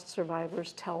 Holocaust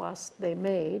survivors tell us they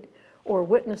made, or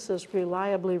witnesses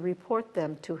reliably report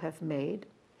them to have made.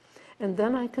 And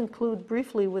then I conclude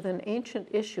briefly with an ancient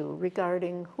issue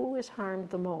regarding who is harmed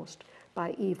the most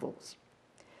by evils.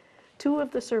 2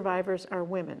 of the survivors are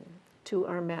women, 2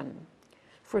 are men.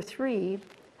 For 3,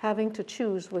 having to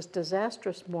choose was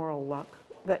disastrous moral luck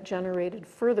that generated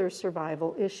further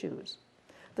survival issues.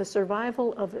 The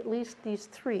survival of at least these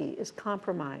 3 is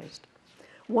compromised.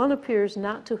 One appears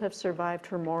not to have survived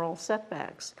her moral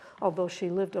setbacks, although she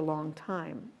lived a long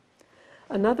time.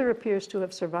 Another appears to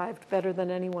have survived better than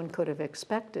anyone could have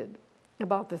expected.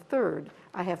 About the 3rd,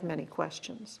 I have many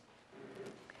questions.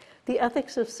 The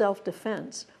ethics of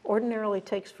self-defense ordinarily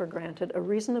takes for granted a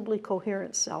reasonably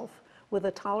coherent self with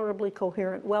a tolerably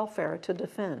coherent welfare to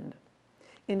defend.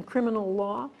 In criminal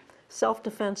law,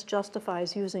 self-defense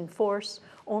justifies using force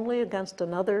only against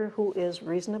another who is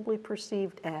reasonably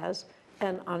perceived as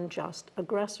an unjust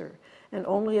aggressor, and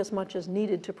only as much as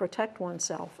needed to protect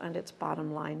oneself and its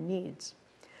bottom line needs.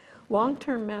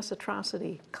 Long-term mass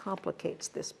atrocity complicates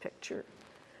this picture.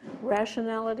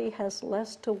 Rationality has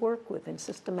less to work with in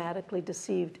systematically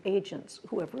deceived agents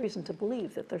who have reason to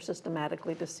believe that they're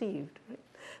systematically deceived.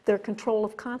 Their control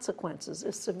of consequences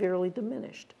is severely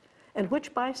diminished. And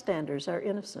which bystanders are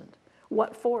innocent?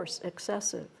 What force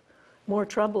excessive? More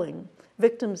troubling,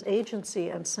 victims' agency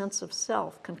and sense of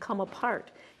self can come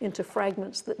apart into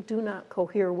fragments that do not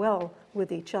cohere well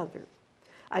with each other.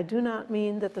 I do not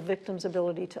mean that the victim's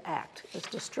ability to act is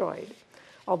destroyed.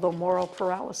 Although moral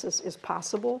paralysis is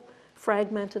possible,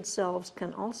 fragmented selves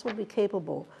can also be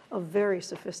capable of very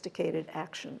sophisticated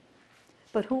action.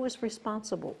 But who is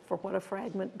responsible for what a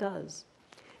fragment does?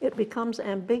 It becomes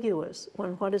ambiguous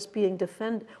when what is being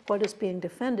defended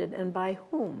and by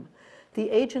whom. The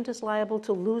agent is liable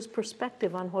to lose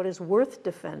perspective on what is worth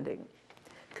defending.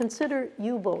 Consider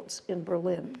U-boats in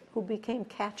Berlin, who became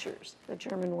catchers. The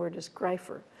German word is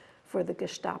Greifer for the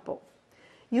Gestapo.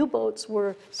 U-boats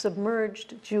were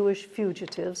submerged Jewish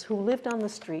fugitives who lived on the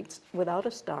streets without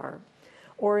a star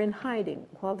or in hiding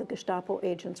while the Gestapo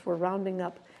agents were rounding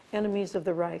up enemies of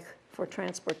the Reich for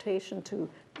transportation to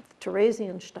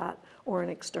Theresienstadt or an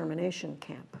extermination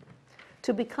camp.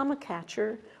 To become a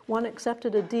catcher, one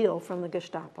accepted a deal from the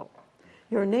Gestapo.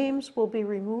 Your names will be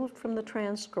removed from the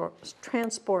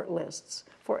transport lists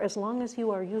for as long as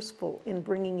you are useful in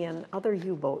bringing in other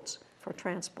U-boats for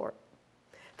transport.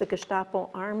 The Gestapo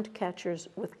armed catchers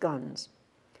with guns.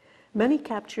 Many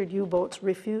captured U-boats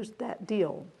refused that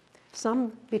deal.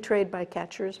 Some betrayed by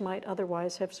catchers might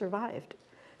otherwise have survived.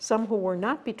 Some who were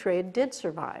not betrayed did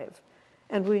survive.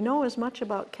 And we know as much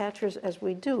about catchers as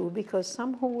we do because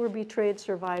some who were betrayed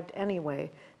survived anyway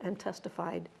and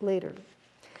testified later.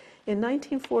 In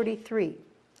 1943,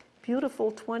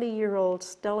 beautiful 20-year-old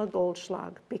Stella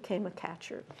Goldschlag became a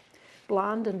catcher.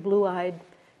 Blonde and blue-eyed,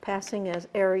 passing as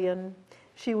Aryan,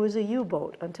 she was a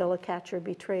U-boat until a catcher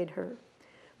betrayed her.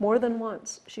 More than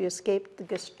once, she escaped the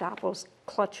Gestapo's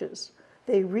clutches.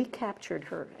 They recaptured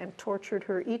her and tortured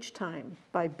her each time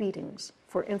by beatings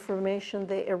for information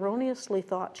they erroneously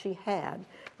thought she had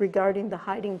regarding the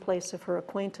hiding place of her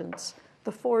acquaintance,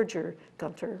 the forger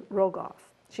Gunter Rogoff.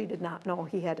 She did not know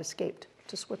he had escaped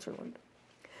to Switzerland.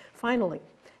 Finally,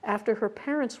 after her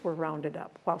parents were rounded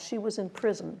up while she was in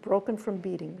prison, broken from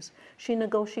beatings, she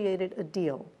negotiated a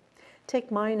deal.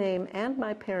 Take my name and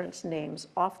my parents' names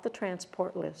off the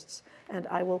transport lists, and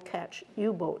I will catch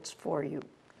U-boats for you.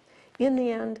 In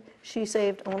the end, she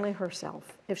saved only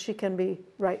herself, if she can be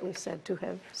rightly said to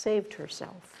have saved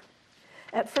herself.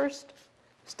 At first,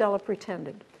 Stella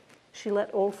pretended. She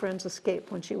let old friends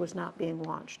escape when she was not being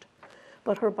watched.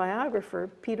 But her biographer,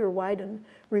 Peter Wyden,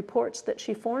 reports that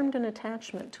she formed an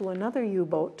attachment to another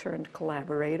U-boat turned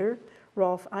collaborator,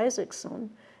 Rolf Isaacson,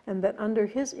 and that under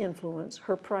his influence,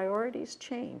 her priorities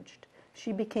changed.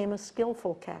 She became a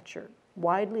skillful catcher,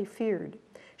 widely feared.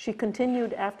 She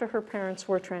continued after her parents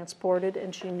were transported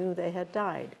and she knew they had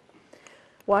died.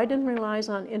 Wyden relies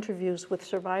on interviews with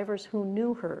survivors who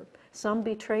knew her, some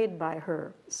betrayed by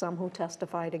her, some who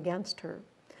testified against her.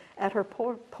 At her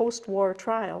post-war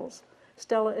trials,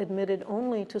 Stella admitted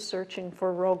only to searching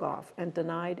for Rogoff and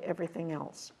denied everything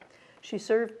else. She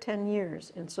served 10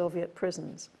 years in Soviet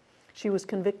prisons. She was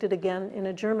convicted again in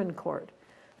a German court.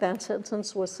 That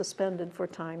sentence was suspended for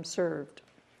time served.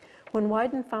 When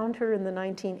Wyden found her in the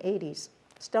 1980s,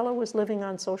 Stella was living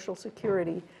on Social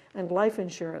Security and life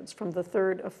insurance from the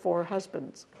third of 4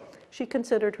 husbands. She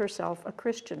considered herself a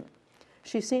Christian.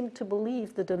 She seemed to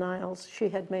believe the denials she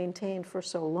had maintained for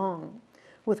so long.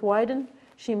 With Wyden,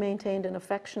 she maintained an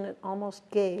affectionate, almost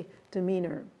gay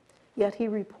demeanor. Yet he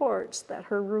reports that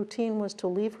her routine was to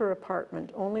leave her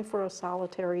apartment only for a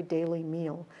solitary daily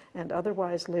meal and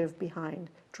otherwise live behind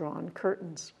drawn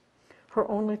curtains. Her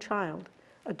only child,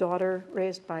 a daughter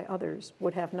raised by others,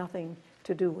 would have nothing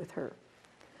to do with her.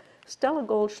 Stella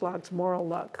Goldschlag's moral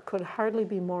luck could hardly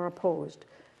be more opposed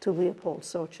to Leopold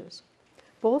Socha's.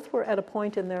 Both were at a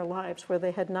point in their lives where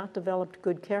they had not developed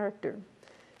good character.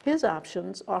 His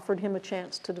options offered him a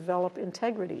chance to develop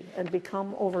integrity and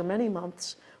become, over many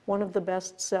months, one of the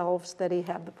best selves that he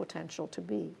had the potential to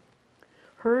be.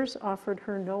 Hers offered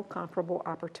her no comparable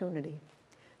opportunity,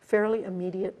 fairly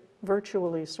immediate,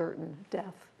 virtually certain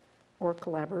death or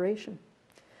collaboration.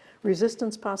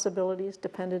 Resistance possibilities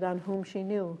depended on whom she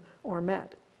knew or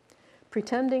met.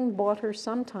 Pretending bought her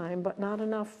some time, but not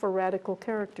enough for radical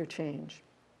character change.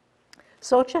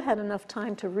 Socha had enough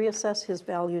time to reassess his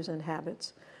values and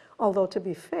habits, although to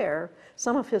be fair,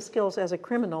 some of his skills as a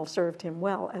criminal served him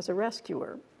well as a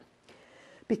rescuer.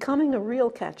 Becoming a real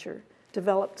catcher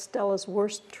developed Stella's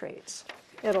worst traits.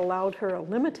 It allowed her a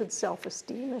limited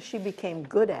self-esteem as she became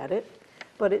good at it,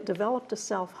 but it developed a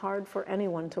self hard for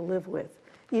anyone to live with.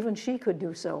 Even she could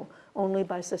do so only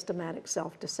by systematic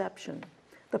self-deception.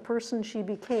 The person she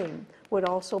became would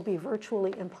also be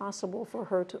virtually impossible for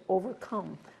her to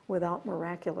overcome without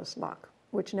miraculous luck,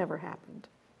 which never happened.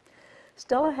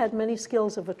 Stella had many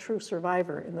skills of a true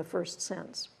survivor in the first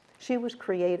sense. She was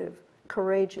creative,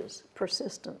 courageous,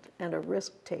 persistent, and a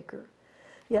risk taker.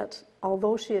 Yet,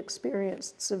 although she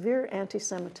experienced severe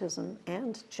anti-Semitism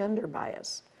and gender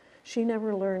bias, she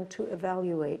never learned to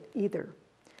evaluate either.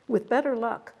 With better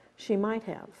luck, she might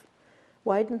have.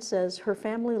 Wyden says her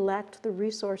family lacked the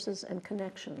resources and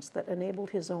connections that enabled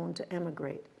his own to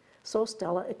emigrate, so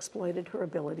Stella exploited her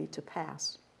ability to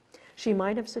pass. She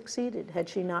might have succeeded had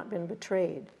she not been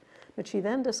betrayed, but she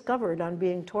then discovered on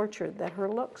being tortured that her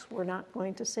looks were not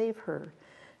going to save her.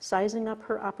 Sizing up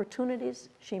her opportunities,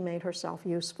 she made herself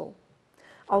useful.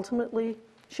 Ultimately,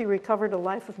 she recovered a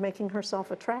life of making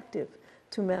herself attractive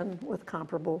to men with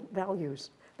comparable values.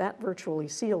 That virtually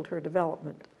sealed her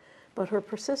development. But her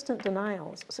persistent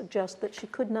denials suggest that she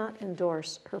could not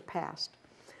endorse her past.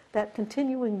 That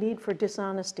continuing need for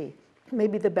dishonesty may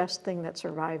be the best thing that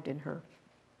survived in her.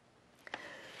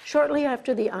 Shortly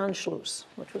after the Anschluss,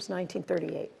 which was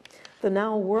 1938, the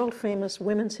now world-famous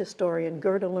women's historian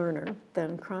Gerda Lerner,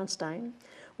 then Kronstein,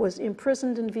 was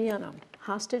imprisoned in Vienna,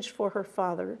 hostage for her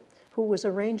father, who was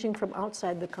arranging from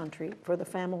outside the country for the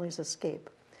family's escape.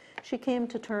 She came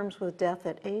to terms with death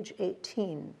at age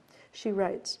 18. She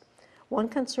writes, "One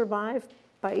can survive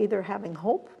by either having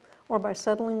hope or by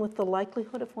settling with the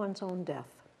likelihood of one's own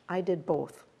death. I did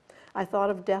both. I thought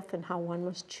of death and how one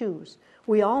must choose.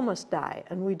 We all must die,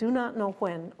 and we do not know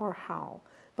when or how,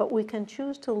 but we can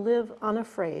choose to live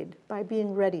unafraid by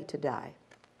being ready to die."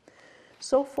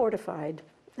 So fortified,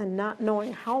 and not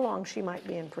knowing how long she might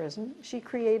be in prison, she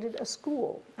created a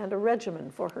school and a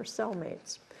regimen for her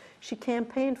cellmates. She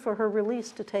campaigned for her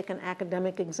release to take an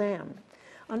academic exam.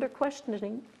 Under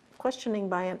questioning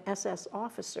by an SS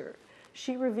officer,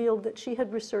 she revealed that she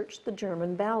had researched the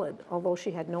German ballad, although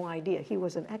she had no idea he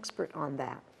was an expert on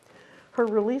that. Her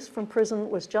release from prison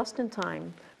was just in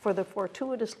time for the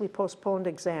fortuitously postponed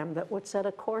exam that would set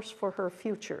a course for her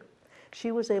future.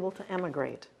 She was able to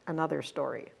emigrate, another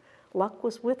story. Luck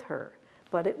was with her,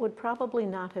 but it would probably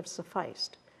not have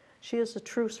sufficed. She is a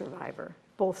true survivor,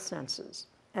 both senses.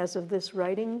 As of this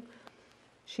writing,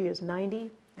 she is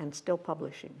 90 and still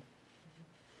publishing.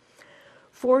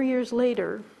 4 years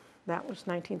later, that was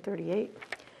 1938,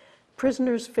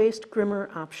 prisoners faced grimmer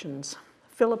options.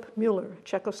 Philip Müller,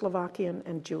 Czechoslovakian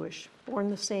and Jewish, born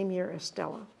the same year as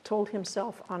Stella, told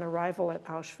himself on arrival at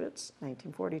Auschwitz,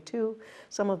 1942,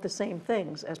 some of the same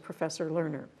things as Professor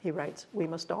Lerner. He writes, "We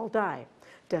must all die.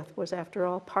 Death was, after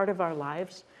all, part of our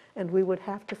lives, and we would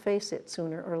have to face it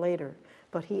sooner or later.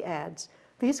 But he adds,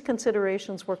 these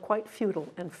considerations were quite futile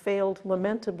and failed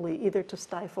lamentably either to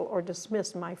stifle or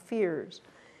dismiss my fears.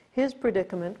 His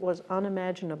predicament was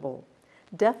unimaginable.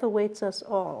 Death awaits us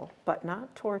all, but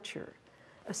not torture.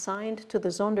 Assigned to the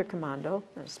Sonderkommando,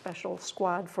 a special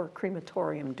squad for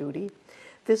crematorium duty,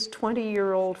 this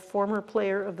 20-year-old former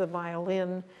player of the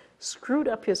violin screwed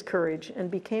up his courage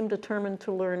and became determined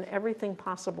to learn everything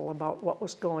possible about what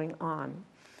was going on.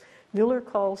 Müller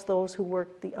calls those who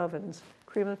worked the ovens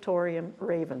crematorium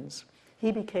ravens.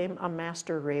 He became a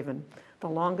master raven, the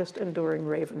longest enduring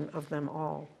raven of them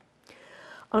all.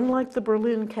 Unlike the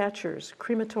Berlin catchers,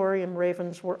 crematorium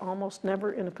ravens were almost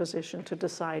never in a position to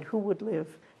decide who would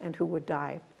live and who would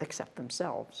die, except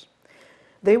themselves.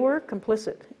 They were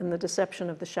complicit in the deception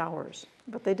of the showers,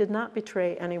 but they did not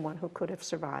betray anyone who could have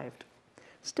survived.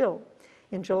 Still,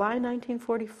 in July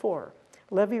 1944,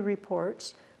 Levy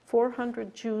reports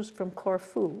 400 Jews from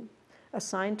Corfu,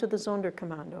 assigned to the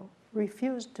Sonderkommando,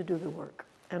 refused to do the work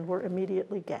and were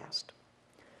immediately gassed.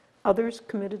 Others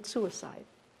committed suicide.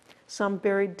 Some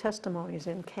buried testimonies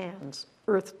in cans,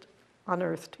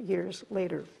 unearthed years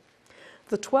later.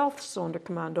 The 12th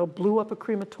Sonderkommando blew up a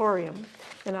crematorium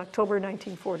in October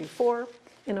 1944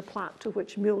 in a plot to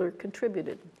which Müller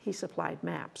contributed. He supplied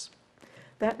maps.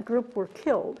 That group were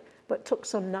killed, but took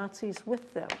some Nazis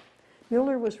with them.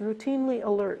 Müller was routinely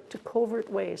alert to covert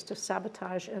ways to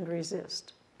sabotage and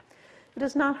resist. It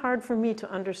is not hard for me to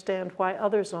understand why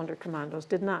other Sonderkommandos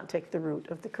did not take the route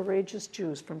of the courageous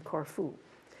Jews from Corfu.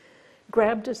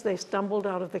 Grabbed as they stumbled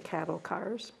out of the cattle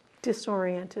cars,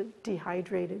 disoriented,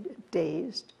 dehydrated,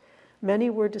 dazed, many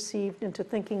were deceived into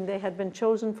thinking they had been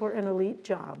chosen for an elite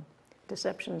job,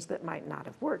 deceptions that might not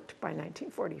have worked by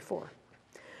 1944.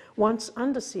 Once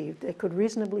undeceived, they could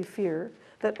reasonably fear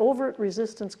that overt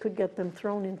resistance could get them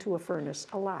thrown into a furnace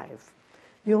alive.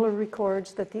 Müller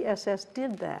records that the SS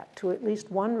did that to at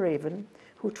least one raven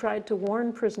who tried to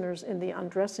warn prisoners in the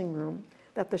undressing room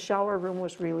that the shower room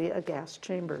was really a gas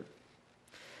chamber.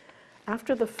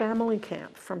 After the family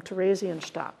camp from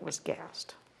Theresienstadt was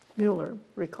gassed, Müller,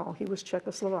 recall he was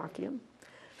Czechoslovakian,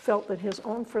 felt that his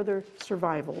own further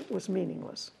survival was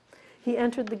meaningless. He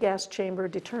entered the gas chamber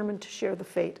determined to share the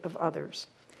fate of others.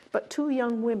 But two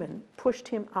young women pushed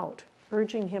him out,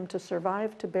 urging him to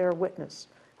survive to bear witness,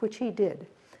 which he did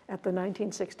at the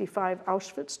 1965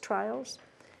 Auschwitz trials,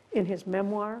 in his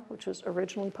memoir, which was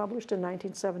originally published in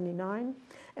 1979,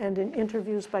 and in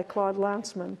interviews by Claude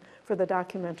Lanzmann for the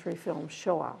documentary film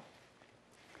Shoah.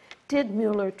 Did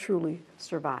Müller truly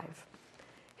survive?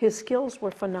 His skills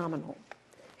were phenomenal.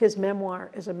 His memoir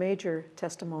is a major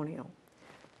testimonial.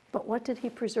 But what did he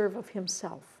preserve of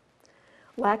himself?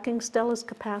 Lacking Stella's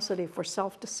capacity for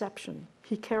self-deception,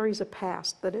 he carries a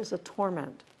past that is a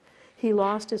torment. He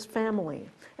lost his family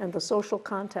and the social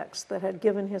context that had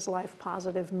given his life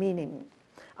positive meaning.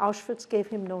 Auschwitz gave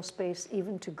him no space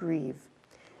even to grieve.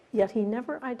 Yet he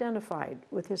never identified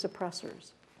with his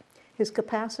oppressors. His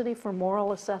capacity for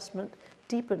moral assessment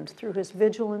deepened through his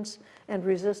vigilance and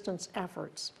resistance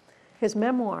efforts. His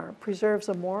memoir preserves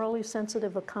a morally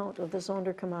sensitive account of the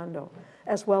Sonderkommando,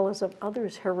 as well as of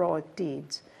others' heroic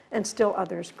deeds, and still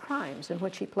others' crimes in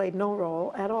which he played no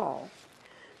role at all.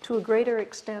 To a greater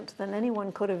extent than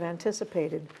anyone could have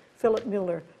anticipated, Philipp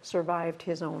Müller survived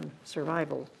his own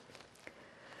survival.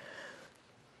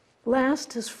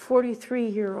 Last is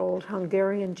 43-year-old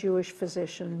Hungarian Jewish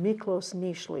physician Miklos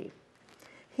Nischli.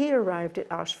 He arrived at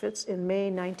Auschwitz in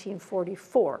May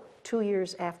 1944, 2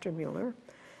 years after Müller,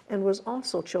 and was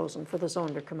also chosen for the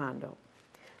Sonderkommando.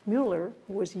 Müller,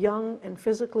 who was young and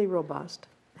physically robust,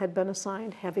 had been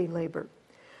assigned heavy labor.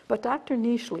 But Dr.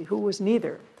 Nischli, who was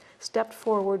neither, stepped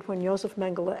forward when Josef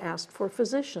Mengele asked for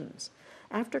physicians.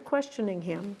 After questioning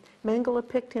him, Mengele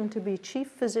picked him to be chief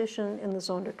physician in the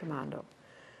Sonderkommando.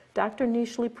 Dr.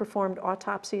 Nischli performed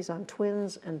autopsies on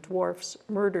twins and dwarfs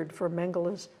murdered for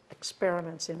Mengele's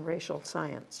experiments in racial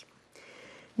science.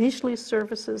 Nischli's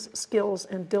services, skills,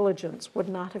 and diligence would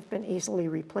not have been easily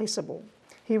replaceable.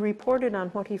 He reported on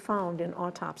what he found in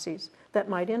autopsies that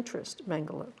might interest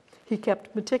Mengele. He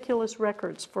kept meticulous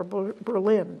records for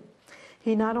Berlin.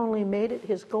 He not only made it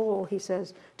his goal, he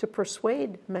says, to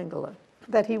persuade Mengele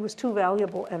that he was too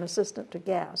valuable an assistant to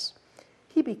gas.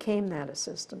 He became that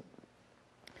assistant.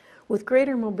 With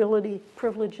greater mobility,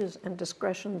 privileges, and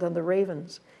discretion than the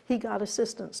Ravens, he got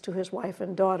assistance to his wife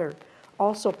and daughter,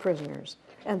 also prisoners,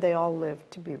 and they all lived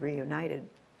to be reunited.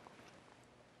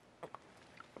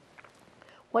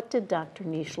 What did Dr.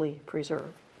 Nischli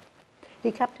preserve?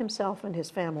 He kept himself and his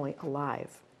family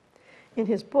alive. In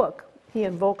his book, He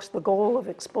invokes the goal of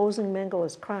exposing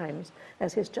Mengele's crimes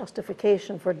as his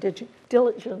justification for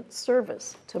diligent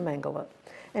service to Mengele,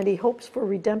 and he hopes for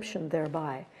redemption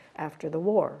thereby after the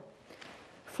war.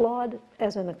 Flawed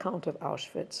as an account of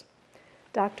Auschwitz,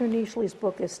 Dr. Nieschli's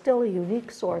book is still a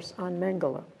unique source on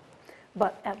Mengele.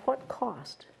 But at what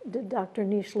cost did Dr.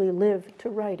 Nieschli live to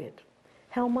write it?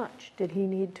 How much did he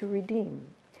need to redeem?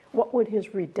 What would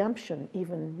his redemption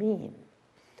even mean?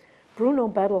 Bruno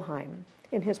Bettelheim,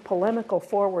 in his polemical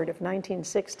foreword of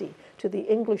 1960 to the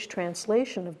English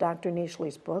translation of Dr.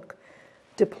 Nieschli's book,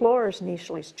 deplores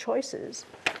Nieschli's choices,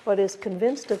 but is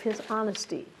convinced of his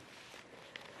honesty.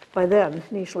 By then,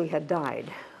 Nieschli had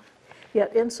died.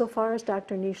 Yet insofar as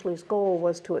Dr. Nieschli's goal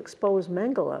was to expose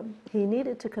Mengele, he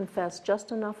needed to confess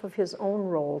just enough of his own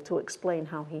role to explain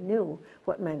how he knew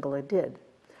what Mengele did.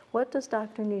 What does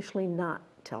Dr. Nieschli not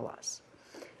tell us?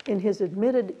 In his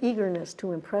admitted eagerness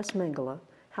to impress Mengele,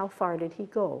 how far did he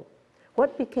go?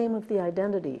 What became of the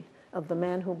identity of the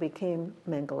man who became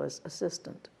Mengele's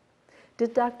assistant?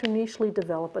 Did Dr. Nieschli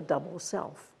develop a double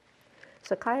self?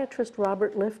 Psychiatrist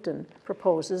Robert Lifton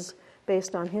proposes,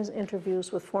 based on his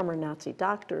interviews with former Nazi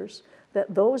doctors,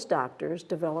 that those doctors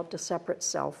developed a separate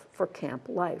self for camp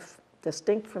life,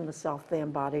 distinct from the self they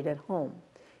embodied at home,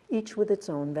 each with its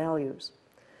own values.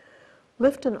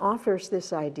 Lifton offers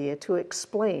this idea to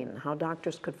explain how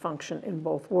doctors could function in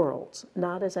both worlds,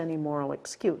 not as any moral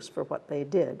excuse for what they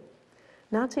did.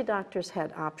 Nazi doctors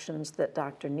had options that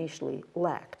Dr. Nieschli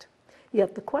lacked.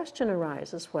 Yet the question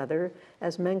arises whether,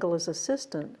 as Mengele's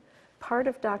assistant, part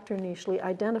of Dr. Nieschli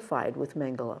identified with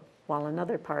Mengele, while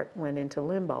another part went into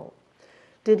limbo.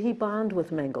 Did he bond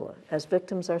with Mengele, as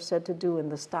victims are said to do in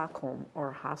the Stockholm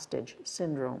or hostage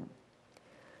syndrome?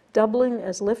 Doubling,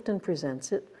 as Lifton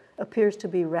presents it, appears to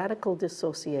be radical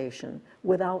dissociation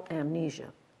without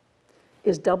amnesia.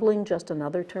 Is doubling just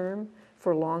another term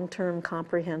for long-term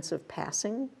comprehensive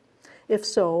passing? If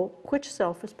so, which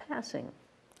self is passing?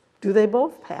 Do they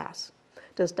both pass?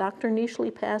 Does Dr.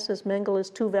 Nieschli pass as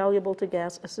Mengele's too valuable to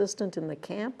gas assistant in the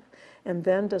camp? And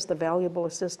then does the valuable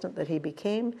assistant that he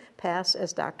became pass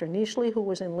as Dr. Nieschli, who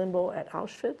was in limbo at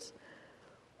Auschwitz?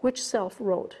 Which self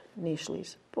wrote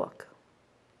Nieschli's book?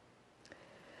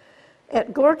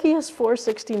 At Gorgias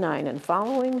 469 and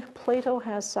following, Plato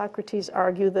has Socrates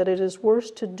argue that it is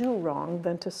worse to do wrong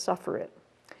than to suffer it.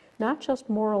 Not just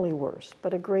morally worse,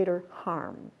 but a greater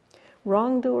harm.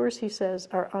 Wrongdoers, he says,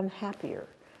 are unhappier,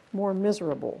 more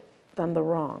miserable than the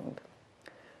wronged.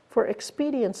 For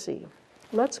expediency,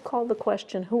 let's call the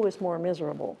question, who is more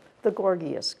miserable, the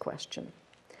Gorgias question.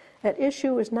 At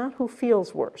issue is not who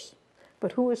feels worse,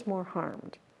 but who is more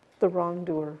harmed, the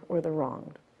wrongdoer or the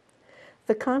wronged.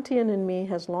 The Kantian in me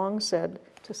has long said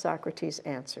to Socrates'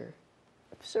 answer,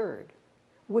 absurd,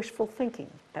 wishful thinking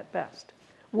at best.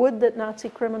 Would that Nazi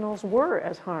criminals were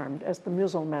as harmed as the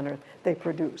Muselmänner they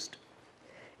produced.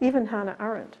 Even Hannah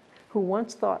Arendt, who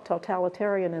once thought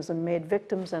totalitarianism made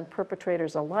victims and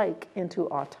perpetrators alike into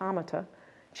automata,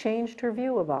 changed her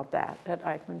view about that at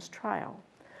Eichmann's trial.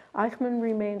 Eichmann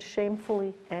remained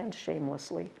shamefully and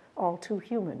shamelessly all too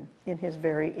human in his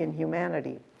very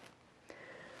inhumanity.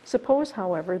 Suppose,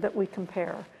 however, that we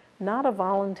compare not a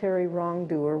voluntary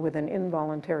wrongdoer with an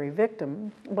involuntary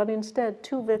victim, but instead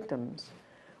two victims,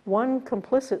 one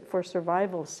complicit for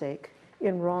survival's sake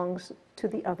in wrongs to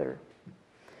the other.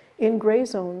 In gray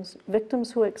zones,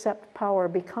 victims who accept power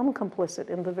become complicit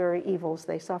in the very evils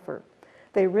they suffer.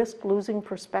 They risk losing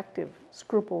perspective,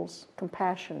 scruples,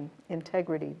 compassion,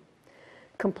 integrity.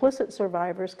 Complicit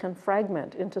survivors can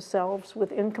fragment into selves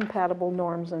with incompatible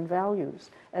norms and values,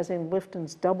 as in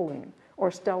Lifton's doubling or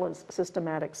Stella's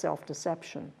systematic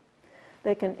self-deception.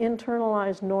 They can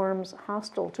internalize norms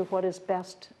hostile to what is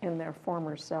best in their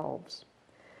former selves.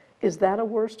 Is that a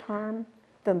worse harm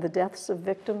than the deaths of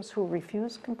victims who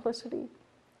refuse complicity?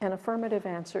 An affirmative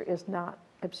answer is not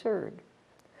absurd.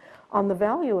 On the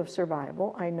value of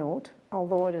survival, I note,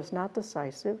 although it is not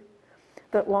decisive,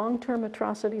 that long-term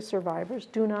atrocity survivors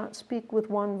do not speak with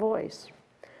one voice.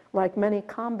 Like many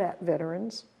combat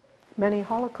veterans, many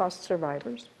Holocaust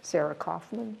survivors, Sarah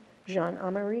Kaufman, Jean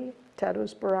Amery,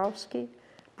 Tadeusz Borowski,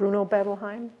 Bruno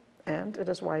Bettelheim, and, it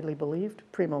is widely believed,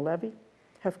 Primo Levi,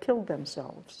 have killed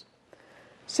themselves.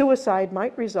 Suicide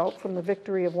might result from the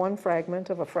victory of one fragment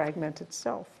of a fragmented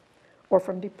self, or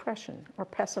from depression or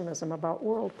pessimism about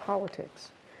world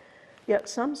politics. Yet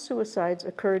some suicides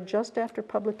occurred just after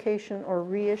publication or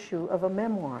reissue of a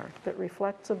memoir that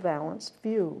reflects a balanced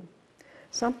view.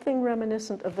 Something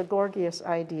reminiscent of the Gorgias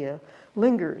idea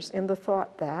lingers in the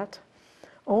thought that,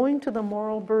 owing to the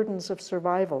moral burdens of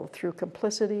survival through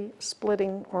complicity,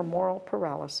 splitting, or moral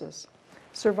paralysis,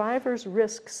 survivors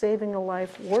risk saving a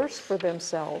life worse for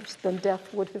themselves than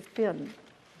death would have been.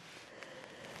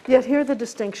 Yet here the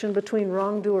distinction between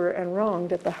wrongdoer and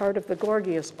wronged at the heart of the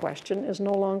Gorgias question is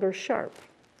no longer sharp.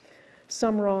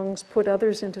 Some wrongs put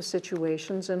others into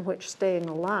situations in which staying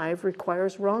alive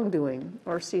requires wrongdoing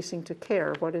or ceasing to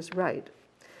care what is right.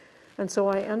 And so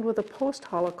I end with a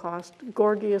post-Holocaust,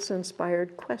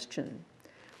 Gorgias-inspired question.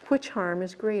 Which harm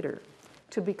is greater?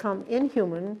 To become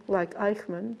inhuman, like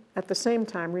Eichmann, at the same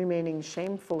time remaining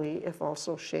shamefully, if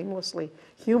also shamelessly,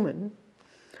 human,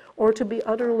 or to be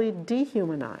utterly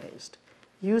dehumanized,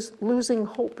 losing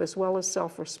hope as well as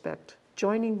self-respect,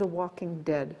 joining the walking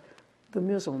dead, the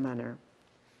Muselmänner.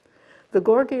 The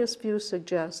Gorgias view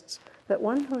suggests that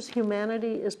one whose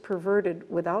humanity is perverted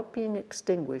without being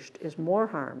extinguished is more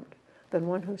harmed than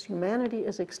one whose humanity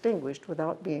is extinguished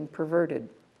without being perverted.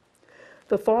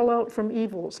 The fallout from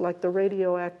evils, like the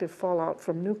radioactive fallout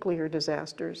from nuclear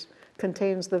disasters,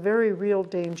 contains the very real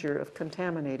danger of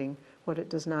contaminating what it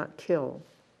does not kill.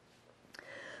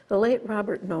 The late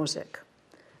Robert Nozick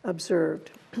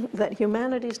observed that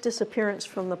humanity's disappearance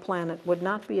from the planet would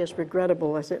not be as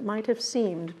regrettable as it might have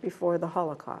seemed before the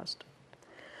Holocaust.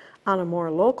 On a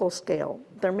more local scale,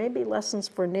 there may be lessons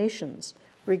for nations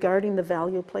regarding the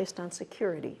value placed on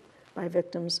security by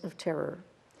victims of terror.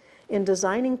 In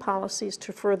designing policies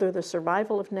to further the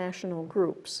survival of national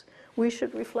groups, we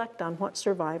should reflect on what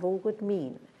survival would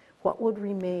mean, what would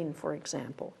remain, for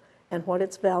example, and what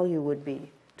its value would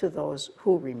be to those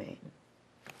who remain.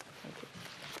 Thank you.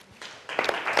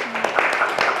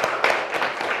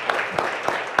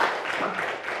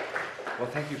 Well,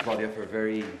 thank you, Claudia, for a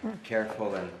very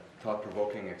careful and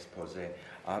thought-provoking expose.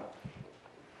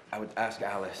 I would ask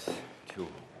Alice to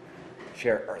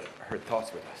share her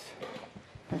thoughts with us.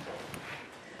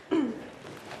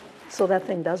 So that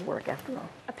thing does work after all.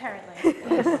 Apparently,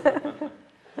 yes.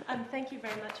 Thank you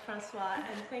very much, François,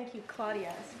 and thank you,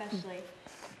 Claudia, especially.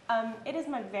 It is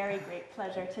my very great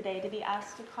pleasure today to be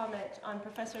asked to comment on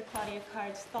Professor Claudia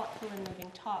Card's thoughtful and moving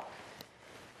talk.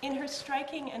 In her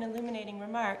striking and illuminating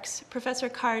remarks, Professor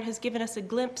Card has given us a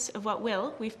glimpse of what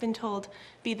will, we've been told,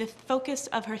 be the focus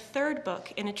of her third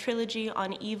book in a trilogy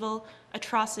on evil,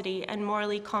 atrocity, and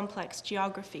morally complex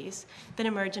geographies that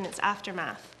emerge in its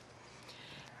aftermath.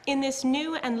 In this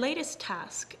new and latest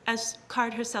task, as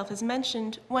Card herself has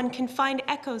mentioned, one can find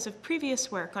echoes of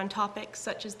previous work on topics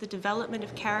such as the development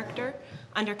of character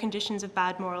under conditions of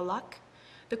bad moral luck,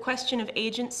 the question of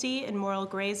agency in moral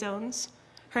gray zones,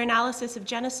 her analysis of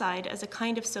genocide as a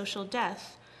kind of social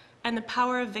death, and the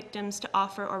power of victims to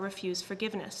offer or refuse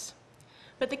forgiveness.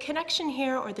 But the connection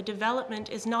here, or the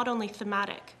development, is not only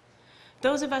thematic.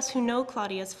 Those of us who know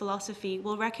Claudia's philosophy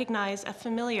will recognize a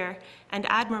familiar and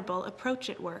admirable approach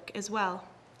at work as well.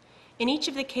 In each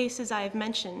of the cases I have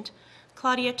mentioned,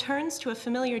 Claudia turns to a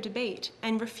familiar debate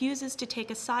and refuses to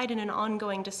take a side in an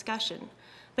ongoing discussion,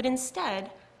 but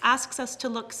instead asks us to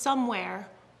look somewhere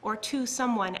or to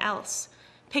someone else,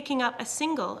 picking up a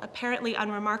single, apparently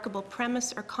unremarkable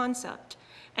premise or concept,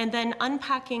 and then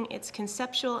unpacking its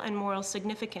conceptual and moral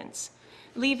significance,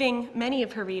 leaving many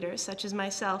of her readers, such as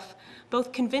myself,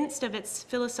 both convinced of its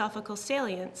philosophical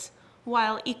salience,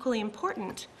 while equally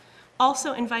important,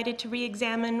 also invited to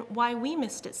re-examine why we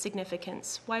missed its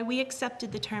significance, why we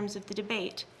accepted the terms of the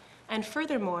debate, and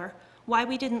furthermore, why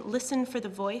we didn't listen for the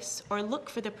voice or look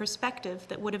for the perspective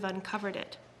that would have uncovered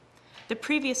it. The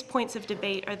previous points of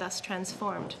debate are thus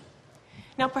transformed.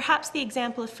 Now, perhaps the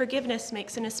example of forgiveness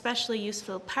makes an especially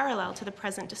useful parallel to the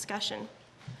present discussion.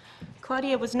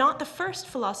 Claudia was not the first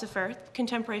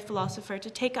contemporary philosopher, to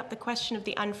take up the question of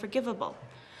the unforgivable.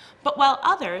 But while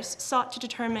others sought to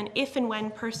determine if and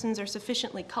when persons are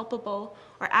sufficiently culpable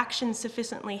or actions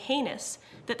sufficiently heinous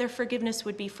that their forgiveness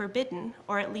would be forbidden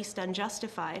or at least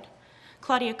unjustified,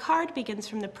 Claudia Card begins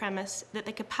from the premise that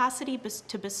the capacity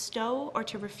to bestow or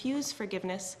to refuse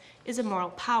forgiveness is a moral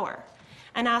power,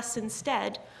 and asks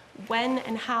instead when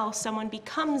and how someone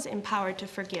becomes empowered to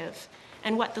forgive,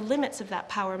 and what the limits of that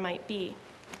power might be.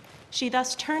 She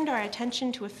thus turned our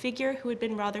attention to a figure who had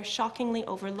been rather shockingly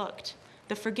overlooked,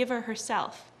 the forgiver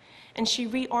herself, and she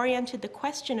reoriented the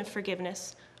question of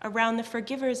forgiveness around the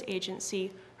forgiver's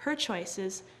agency, her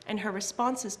choices, and her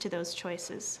responses to those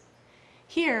choices.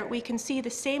 Here, we can see the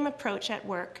same approach at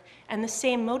work and the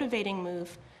same motivating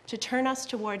move to turn us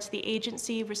towards the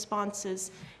agency,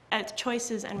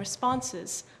 choices, and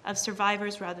responses of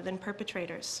survivors rather than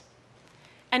perpetrators.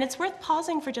 And it's worth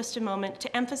pausing for just a moment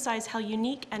to emphasize how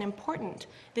unique and important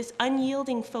this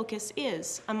unyielding focus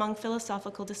is among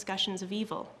philosophical discussions of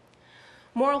evil.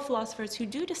 Moral philosophers who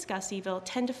do discuss evil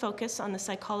tend to focus on the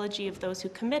psychology of those who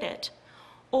commit it,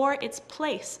 or its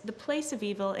place, the place of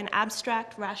evil in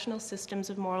abstract, rational systems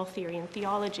of moral theory and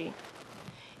theology.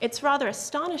 It's rather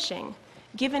astonishing,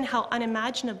 given how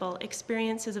unimaginable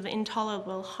experiences of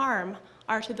intolerable harm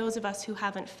are to those of us who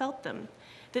haven't felt them,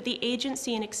 that the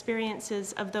agency and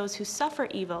experiences of those who suffer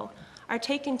evil are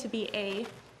taken to be A,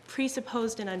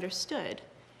 presupposed and understood,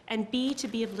 and B, to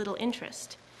be of little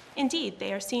interest. Indeed,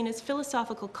 they are seen as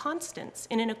philosophical constants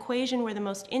in an equation where the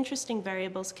most interesting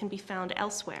variables can be found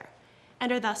elsewhere,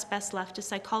 and are thus best left to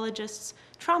psychologists,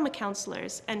 trauma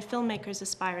counselors, and filmmakers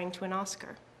aspiring to an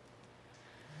Oscar.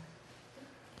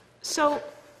 So,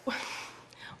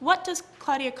 what does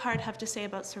Claudia Card have to say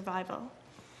about survival?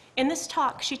 In this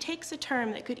talk, she takes a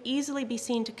term that could easily be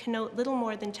seen to connote little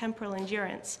more than temporal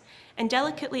endurance and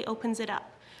delicately opens it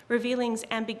up, revealing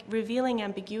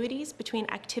ambiguities between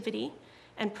activity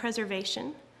and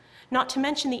preservation, not to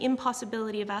mention the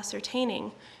impossibility of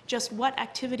ascertaining just what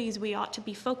activities we ought to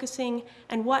be focusing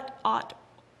and what ought,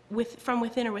 from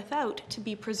within or without, to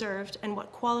be preserved and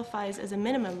what qualifies as a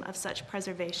minimum of such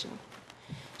preservation.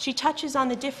 She touches on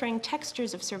the differing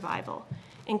textures of survival,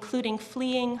 including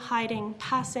fleeing, hiding,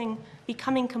 passing,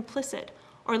 becoming complicit,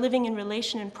 or living in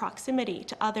relation and proximity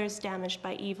to others damaged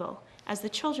by evil, as the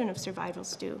children of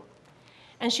survivals do.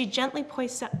 And she gently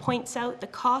points out the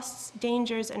costs,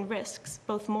 dangers, and risks,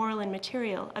 both moral and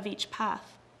material, of each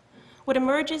path. What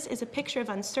emerges is a picture of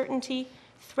uncertainty,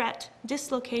 threat,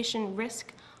 dislocation,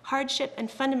 risk, hardship,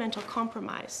 and fundamental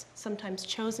compromise, sometimes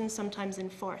chosen, sometimes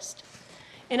enforced.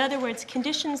 In other words,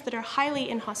 conditions that are highly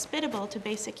inhospitable to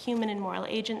basic human and moral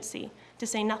agency, to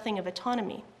say nothing of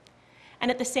autonomy.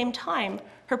 And at the same time,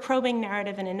 her probing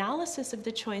narrative and analysis of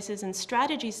the choices and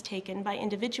strategies taken by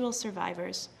individual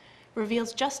survivors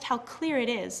reveals just how clear it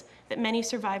is that many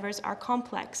survivors are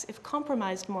complex, if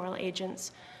compromised, moral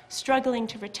agents, struggling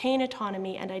to retain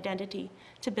autonomy and identity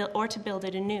to build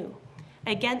it anew,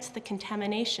 against the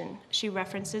contamination she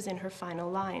references in her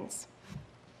final lines.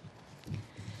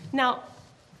 Now,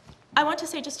 I want to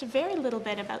say just a very little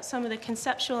bit about some of the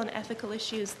conceptual and ethical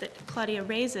issues that Claudia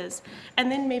raises, and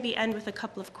then maybe end with a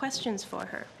couple of questions for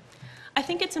her. I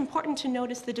think it's important to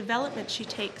notice the development she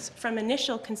takes from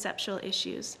initial conceptual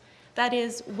issues, that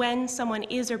is, when someone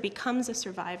is or becomes a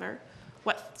survivor,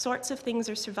 what sorts of things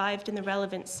are survived in the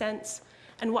relevant sense,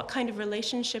 and what kind of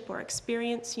relationship or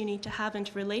experience you need to have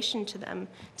into relation to them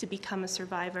to become a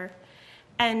survivor,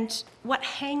 and what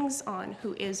hangs on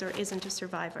who is or isn't a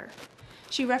survivor.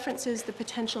 She references the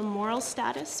potential moral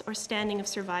status or standing of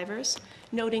survivors,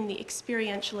 noting the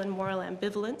experiential and moral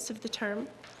ambivalence of the term,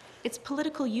 its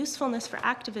political usefulness for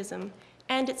activism,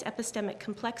 and its epistemic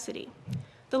complexity.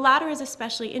 The latter is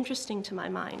especially interesting to my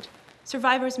mind.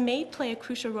 Survivors may play a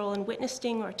crucial role in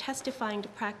witnessing or testifying to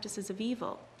practices of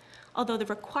evil, although the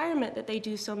requirement that they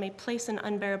do so may place an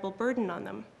unbearable burden on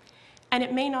them, and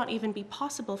it may not even be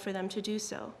possible for them to do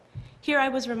so. Here I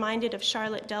was reminded of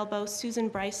Charlotte Delbo, Susan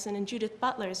Bryson, and Judith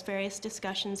Butler's various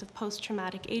discussions of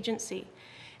post-traumatic agency,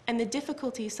 and the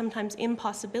difficulty, sometimes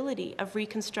impossibility, of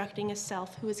reconstructing a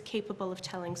self who is capable of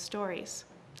telling stories.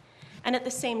 And at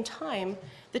the same time,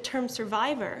 the term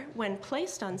survivor, when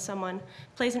placed on someone,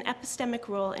 plays an epistemic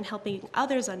role in helping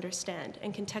others understand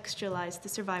and contextualize the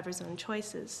survivor's own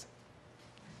choices.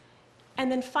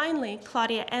 And then finally,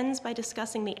 Claudia ends by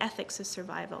discussing the ethics of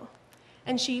survival.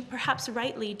 And she, perhaps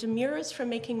rightly, demurs from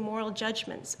making moral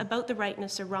judgments about the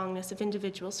rightness or wrongness of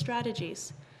individual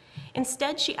strategies.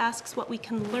 Instead, she asks what we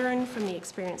can learn from the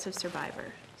experience of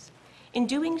survivors. In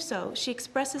doing so, she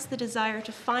expresses the desire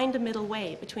to find a middle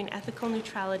way between ethical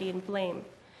neutrality and blame,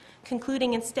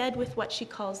 concluding instead with what she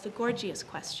calls the Gorgias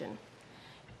question: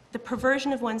 the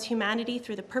perversion of one's humanity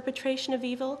through the perpetration of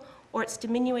evil, or its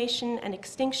diminution and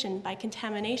extinction by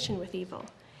contamination with evil.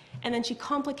 And then she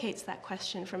complicates that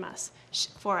question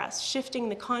for us, shifting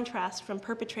the contrast from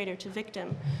perpetrator to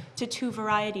victim to two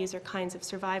varieties or kinds of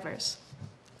survivors.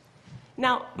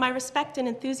 Now, my respect and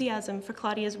enthusiasm for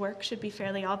Claudia's work should be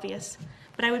fairly obvious,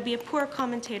 but I would be a poor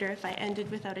commentator if I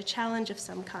ended without a challenge of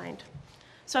some kind.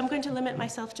 So I'm going to limit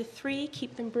myself to 3,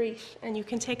 keep them brief, and you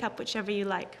can take up whichever you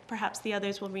like. Perhaps the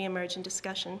others will reemerge in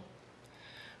discussion.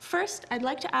 First, I'd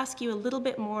like to ask you a little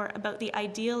bit more about the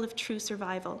ideal of true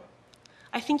survival.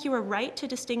 I think you are right to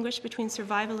distinguish between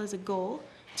survival as a goal,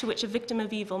 to which a victim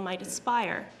of evil might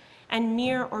aspire, and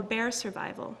mere or bare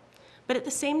survival. But at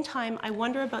the same time, I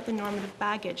wonder about the normative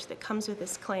baggage that comes with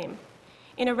this claim.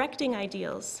 In erecting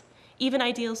ideals, even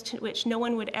ideals to which no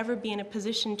one would ever be in a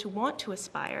position to want to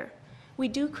aspire, we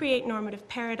do create normative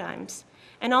paradigms,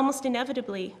 and almost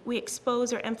inevitably, we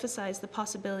expose or emphasize the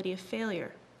possibility of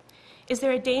failure. Is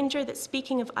there a danger that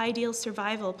speaking of ideal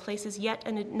survival places yet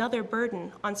another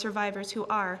burden on survivors who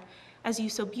are, as you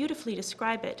so beautifully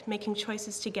describe it, making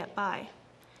choices to get by?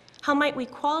 How might we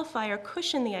qualify or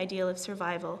cushion the ideal of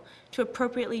survival to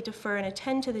appropriately defer and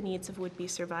attend to the needs of would-be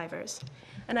survivors?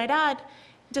 And I'd add,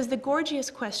 does the gorgeous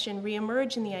question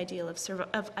reemerge in the ideal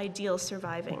of ideal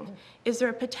surviving? Is there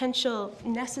a potential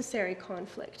necessary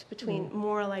conflict between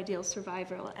moral ideal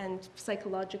survival and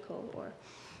psychological or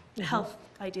health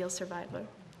ideal survival?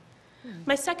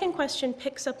 My second question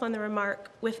picks up on the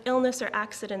remark, with illness or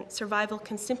accident, survival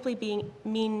can simply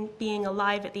mean being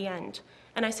alive at the end.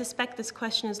 And I suspect this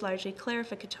question is largely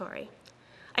clarificatory.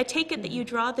 I take it that you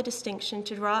draw the distinction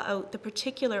to draw out the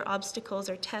particular obstacles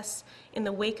or tests in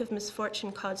the wake of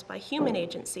misfortune caused by human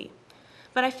agency.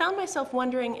 But I found myself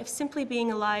wondering if simply being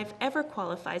alive ever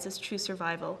qualifies as true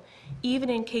survival, even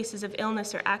in cases of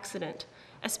illness or accident,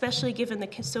 especially given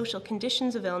the social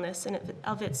conditions of illness and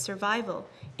of its survival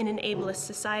in an ableist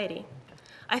society.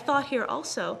 I thought here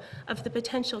also of the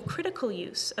potential critical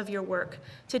use of your work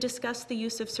to discuss the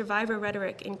use of survivor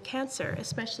rhetoric in cancer,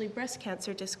 especially breast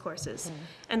cancer discourses,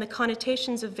 and the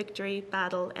connotations of victory,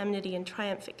 battle, enmity, and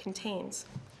triumph it contains.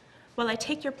 While I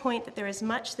take your point that there is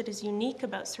much that is unique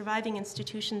about surviving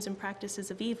institutions and practices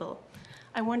of evil,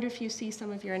 I wonder if you see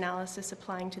some of your analysis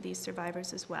applying to these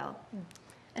survivors as well.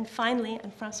 And finally,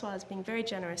 and François is being very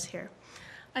generous here,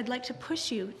 I'd like to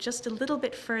push you just a little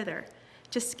bit further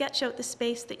to sketch out the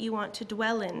space that you want to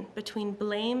dwell in between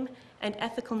blame and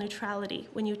ethical neutrality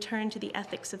when you turn to the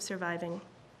ethics of surviving.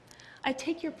 I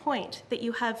take your point that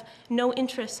you have no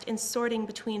interest in sorting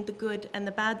between the good and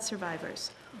the bad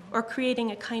survivors, or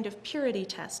creating a kind of purity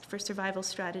test for survival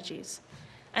strategies.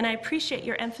 And I appreciate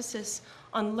your emphasis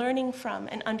on learning from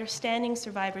and understanding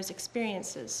survivors'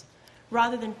 experiences,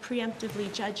 rather than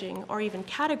preemptively judging or even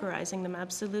categorizing them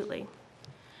absolutely.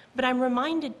 But I'm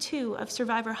reminded, too, of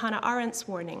survivor Hannah Arendt's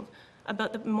warning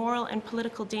about the moral and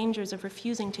political dangers of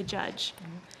refusing to judge.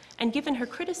 And given her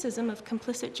criticism of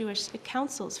complicit Jewish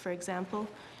councils, for example,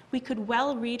 we could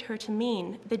well read her to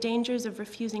mean the dangers of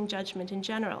refusing judgment in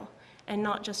general, and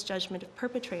not just judgment of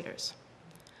perpetrators.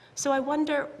 So I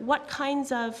wonder what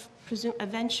kinds of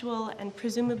eventual and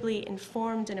presumably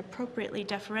informed and appropriately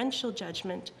deferential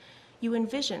judgment you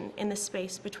envision in the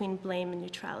space between blame and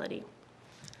neutrality.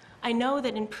 I know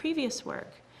that in previous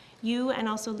work, you and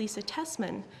also Lisa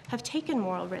Tessman have taken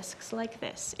moral risks like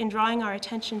this in drawing our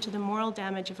attention to the moral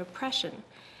damage of oppression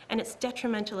and its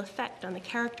detrimental effect on the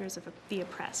characters of the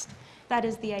oppressed. That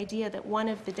is, the idea that one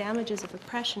of the damages of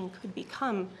oppression could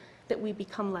become that we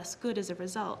become less good as a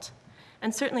result.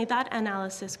 And certainly that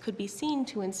analysis could be seen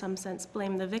to, in some sense,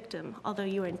 blame the victim, although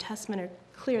you and Tessman are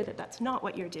clear that that's not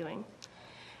what you're doing.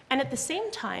 And at the same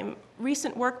time,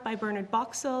 recent work by Bernard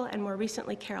Boxall and more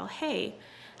recently Carol Hay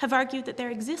have argued that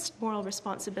there exist moral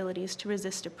responsibilities to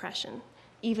resist oppression,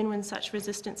 even when such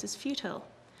resistance is futile.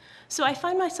 So I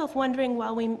find myself wondering,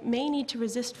 while we may need to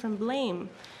resist from blame,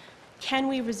 can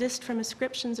we resist from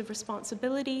ascriptions of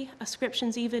responsibility,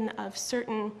 ascriptions even of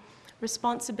certain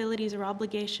responsibilities or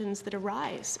obligations that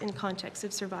arise in contexts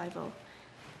of survival?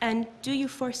 And do you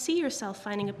foresee yourself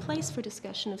finding a place for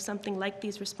discussion of something like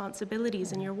these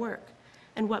responsibilities in your work?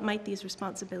 And what might these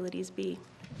responsibilities be?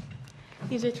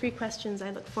 These are 3 questions. I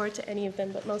look forward to any of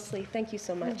them, but mostly thank you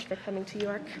so much for coming to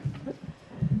York.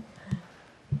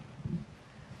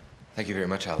 Thank you very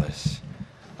much, Alice.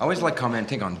 I always like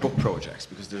commenting on book projects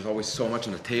because there's always so much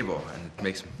on the table, and it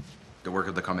makes the work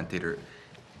of the commentator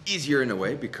easier in a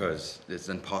way because it's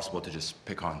impossible to just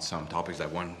pick on some topics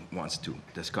that one wants to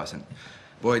discuss. And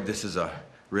boy, this is a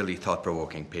really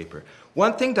thought-provoking paper.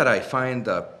 One thing that I find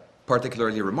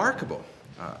particularly remarkable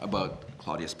about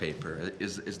Claudia's paper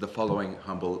is the following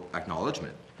humble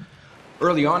acknowledgement.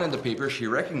 Early on in the paper, she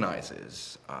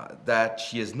recognizes that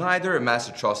she is neither a mass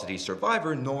atrocity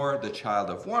survivor nor the child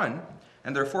of one,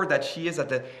 and therefore that she is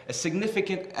at a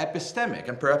significant epistemic,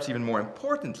 and perhaps even more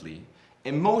importantly,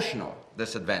 emotional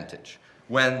disadvantage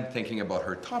when thinking about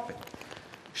her topic.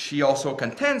 She also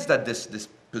contends that this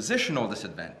positional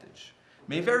disadvantage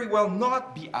may very well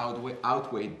not be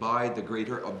outweighed by the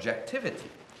greater objectivity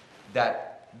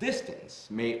that distance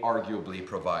may arguably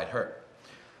provide her.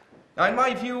 Now, in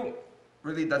my view,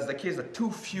 really that's the case that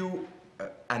too few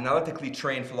analytically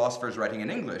trained philosophers writing in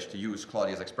English, to use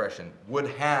Claudia's expression, would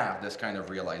have this kind of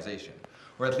realization,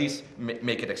 or at least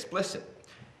make it explicit,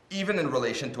 even in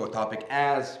relation to a topic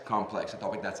as complex, a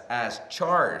topic that's as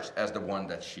charged as the one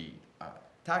that she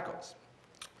tackles.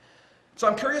 So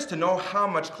I'm curious to know how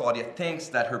much Claudia thinks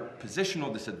that her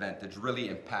positional disadvantage really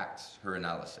impacts her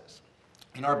analysis.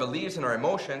 In our beliefs and our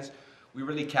emotions, we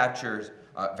really capture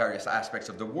various aspects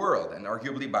of the world, and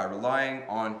arguably by relying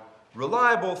on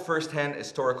reliable first-hand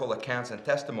historical accounts and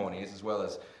testimonies, as well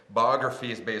as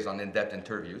biography is based on in-depth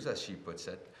interviews, as she puts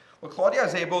it, well, Claudia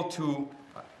is able to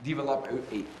develop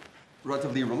a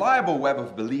relatively reliable web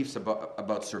of beliefs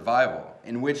about survival,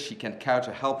 in which she can couch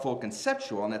a helpful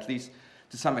conceptual and at least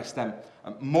to some extent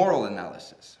moral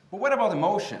analysis. But what about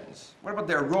emotions? What about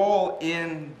their role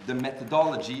in the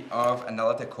methodology of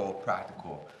analytical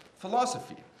practical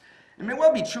philosophy? It may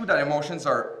well be true that emotions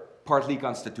are partly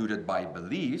constituted by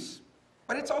beliefs,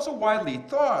 but it's also widely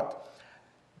thought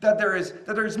that there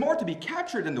is more to be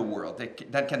captured in the world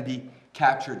that can be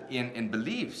captured in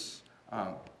beliefs,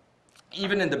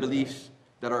 even in the beliefs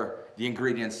that are the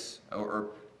ingredients, or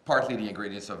partly the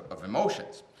ingredients of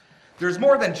emotions. There's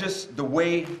more than just the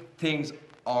way things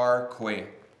are qua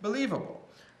believable.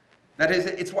 That is,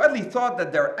 it's widely thought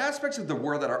that there are aspects of the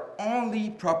world that are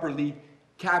only properly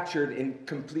captured in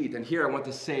complete, and here I want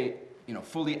to say,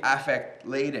 fully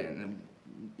affect-laden and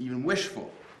even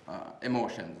wishful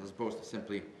emotions, as opposed to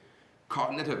simply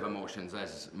cognitive emotions,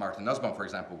 as Martin Nussbaum, for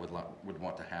example, would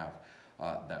want to have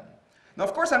them. Now,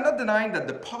 of course, I'm not denying that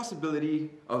the possibility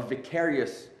of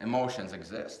vicarious emotions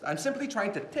exists. I'm simply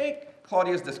trying to take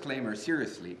Claudia's disclaimer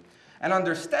seriously and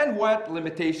understand what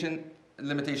limitations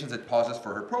it poses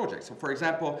for her project. So, for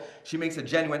example, she makes a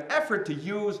genuine effort to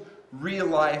use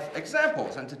real-life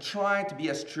examples and to try to be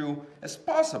as true as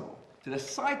possible to the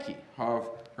psyche of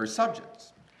her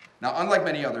subjects. Now, unlike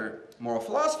many other moral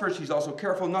philosophers, she's also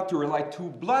careful not to rely too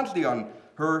bluntly on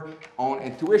her own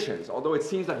intuitions, although it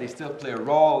seems that they still play a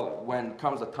role when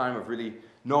comes a time of really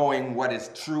knowing what is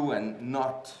true and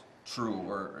not true,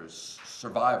 or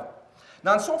survival.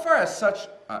 Now, insofar as such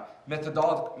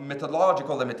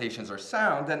methodological limitations are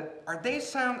sound, then are they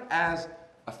sound as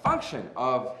a function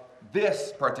of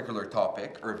this particular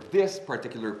topic, or this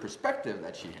particular perspective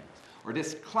that she has, or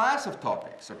this class of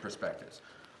topics or perspectives?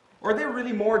 Or are there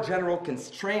really more general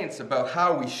constraints about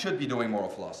how we should be doing moral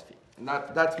philosophy? And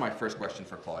that's my first question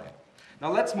for Claudia.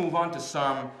 Now let's move on to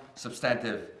some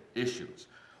substantive issues.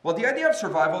 Well, the idea of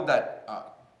survival that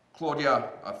Claudia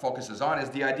focuses on is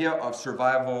the idea of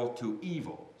survival to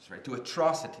evils, right, to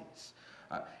atrocities.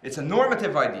 It's a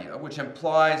normative idea which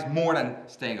implies more than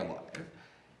staying alive.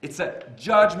 It's a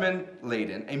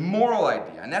judgment-laden, a moral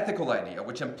idea, an ethical idea,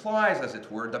 which implies, as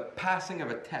it were, the passing of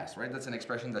a test, right? That's an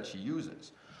expression that she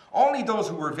uses. Only those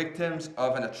who were victims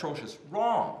of an atrocious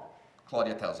wrong,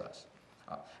 Claudia tells us,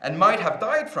 and might have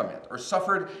died from it, or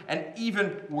suffered an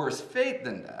even worse fate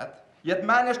than that, yet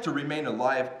managed to remain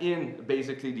alive in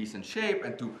basically decent shape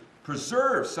and to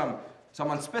preserve some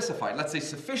unspecified, let's say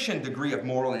sufficient degree of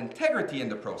moral integrity in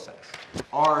the process,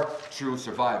 are true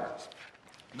survivors.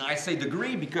 Now I say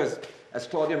degree because, as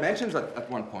Claudia mentions at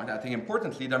one point, I think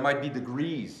importantly, there might be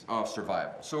degrees of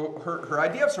survival. So her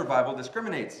idea of survival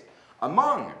discriminates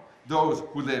among those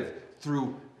who live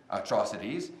through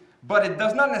atrocities, but it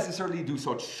does not necessarily do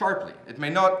so sharply. It may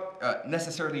not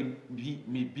necessarily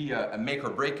be a make or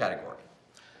break category.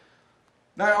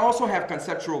 Now I also have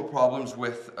conceptual problems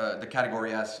with the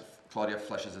category as Claudia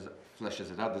fleshes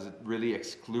it out. Does it really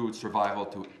exclude survival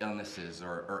to illnesses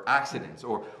or accidents,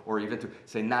 or even to,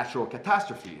 say, natural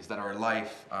catastrophes that are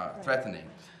life-threatening?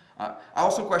 I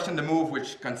also question the move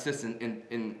which consists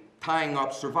in tying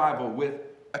up survival with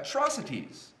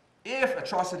atrocities, if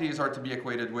atrocities are to be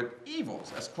equated with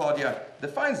evils, as Claudia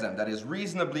defines them, that is,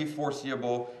 reasonably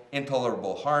foreseeable,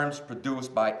 intolerable harms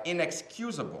produced by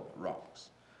inexcusable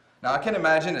wrongs. Now, I can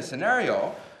imagine a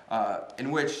scenario in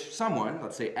which someone,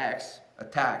 let's say X,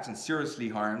 attacks and seriously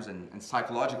harms and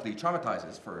psychologically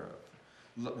traumatizes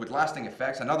with lasting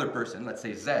effects another person, let's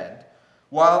say Z,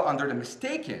 while under the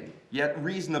mistaken yet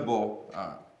reasonable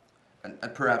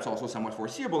and perhaps also somewhat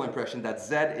foreseeable impression that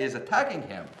Z is attacking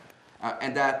him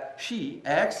and that she,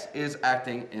 X, is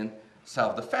acting in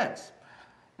self-defense.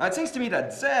 Now it seems to me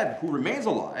that Z, who remains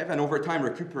alive and over time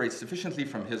recuperates sufficiently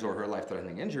from his or her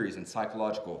life-threatening injuries and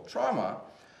psychological trauma,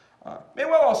 may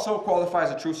well also qualify as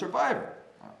a true survivor,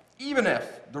 even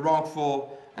if the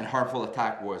wrongful and harmful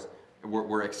attack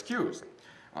were excused.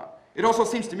 It also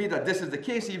seems to me that this is the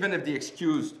case even if the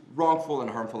excused wrongful and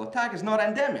harmful attack is not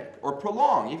endemic or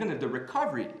prolonged, even if the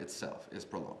recovery itself is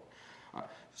prolonged.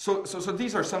 So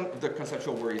these are some of the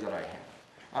conceptual worries that I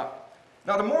have.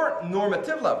 Now, the more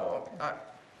normative level,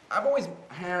 I've always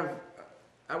had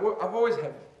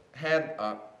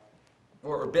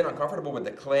or been uncomfortable with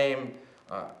the claim,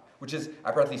 which is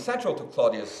apparently central to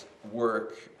Claudia's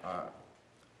work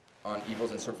on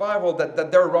evils and survival, that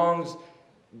there are wrongs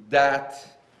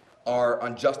that are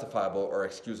unjustifiable or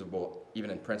excusable, even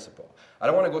in principle. I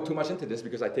don't want to go too much into this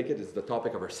because I take it as the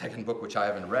topic of her second book, which I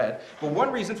haven't read. But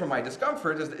one reason for my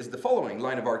discomfort is the following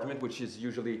line of argument, which is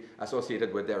usually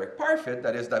associated with Derek Parfit,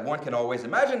 that is that one can always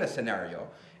imagine a scenario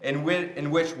in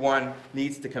which one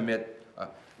needs to commit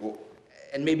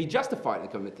and maybe justified in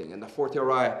committing, and the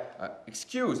fortiori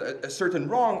excuse a certain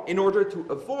wrong in order to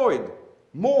avoid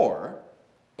more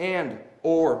and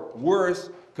or worse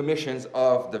commissions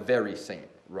of the very same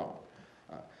wrong.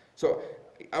 So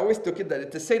I always took it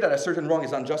that to say that a certain wrong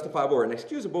is unjustifiable or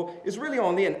inexcusable is really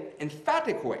only an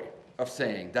emphatic way of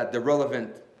saying that the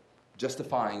relevant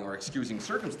justifying or excusing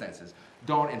circumstances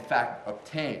don't in fact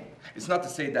obtain. It's not to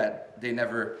say that they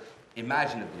never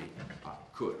imaginably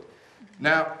could.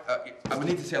 Now, I would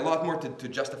need to say a lot more to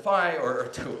justify or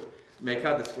to make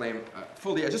out this claim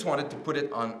fully. I just wanted to put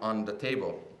it on the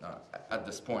table at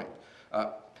this point.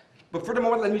 But for the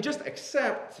moment, let me just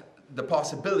accept the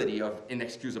possibility of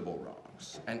inexcusable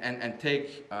wrongs and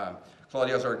take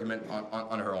Claudia's argument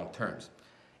on her own terms.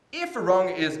 If a wrong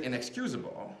is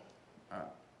inexcusable,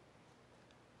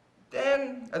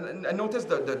 then, and notice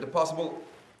the possible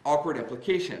awkward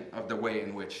implication of the way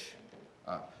in which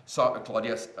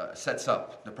Claudia sets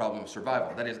up the problem of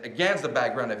survival. That is, against the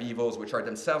background of evils which are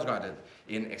themselves grounded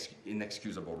in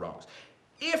inexcusable wrongs.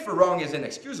 If a wrong is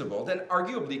inexcusable, then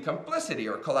arguably complicity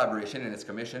or collaboration in its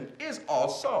commission is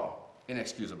also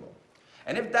inexcusable.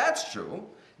 And if that's true,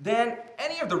 then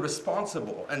any of the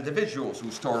responsible individuals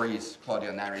whose stories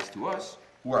Claudia narrates to us,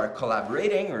 who are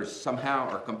collaborating or somehow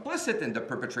are complicit in the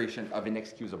perpetration of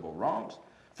inexcusable wrongs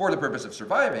for the purpose of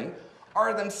surviving,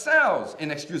 are themselves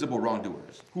inexcusable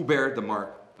wrongdoers who bear the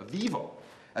mark of evil.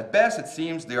 At best, it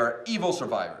seems they are evil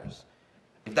survivors,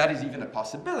 if that is even a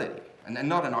possibility, and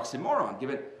not an oxymoron,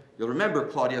 given, you'll remember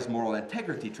Claudia's moral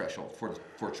integrity threshold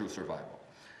for true survival.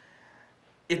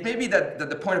 It may be that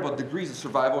the point about degrees of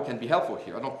survival can be helpful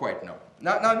here. I don't quite know.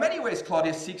 Now in many ways,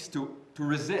 Claudia seeks to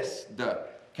resist the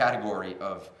category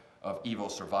of evil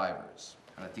survivors.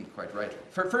 And I think quite rightly.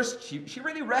 First, she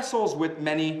really wrestles with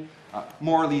many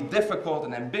morally difficult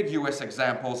and ambiguous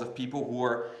examples of people who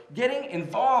are getting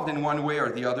involved in one way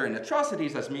or the other in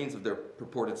atrocities as means of their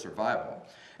purported survival.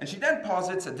 And she then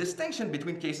posits a distinction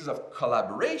between cases of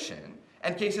collaboration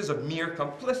and cases of mere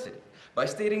complicity by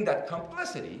stating that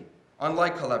complicity,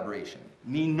 unlike collaboration,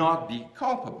 need not be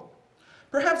culpable.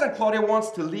 Perhaps then Claudia wants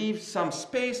to leave some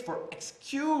space for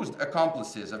excused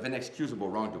accomplices of inexcusable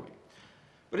wrongdoing.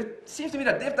 But it seems to me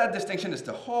that if that distinction is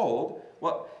to hold,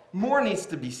 well, more needs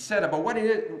to be said about what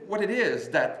it is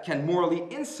that can morally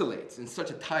insulate in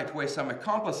such a tight way some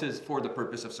accomplices for the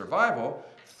purpose of survival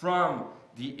from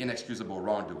the inexcusable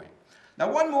wrongdoing.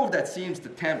 Now, one move that seems to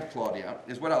tempt Claudia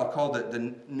is what I'll call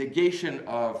the negation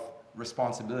of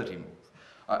responsibility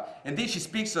move. Indeed, she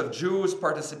speaks of Jews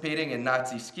participating in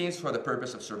Nazi schemes for the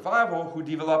purpose of survival who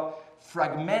develop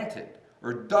fragmented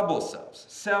or double selves,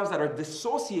 cells that are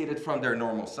dissociated from their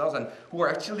normal cells and who are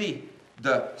actually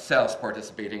the cells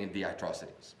participating in the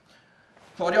atrocities.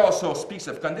 Claudia also speaks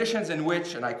of conditions in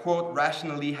which, and I quote,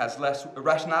 rationality has less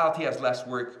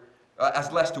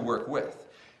to work with.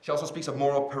 She also speaks of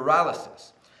moral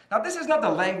paralysis. Now, this is not the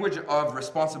language of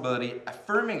responsibility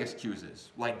affirming excuses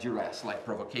like duress, like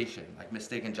provocation, like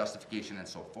mistaken justification, and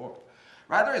so forth.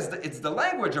 Rather, it's the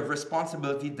language of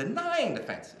responsibility denying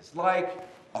defenses, like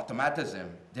automatism,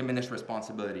 diminished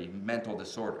responsibility, mental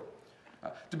disorder.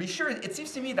 To be sure, it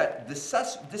seems to me that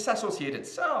disassociated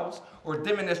selves or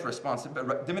diminished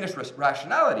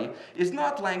rationality is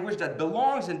not language that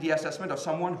belongs in the assessment of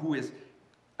someone who is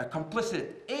a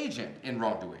complicit agent in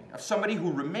wrongdoing, of somebody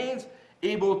who remains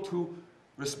able to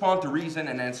respond to reason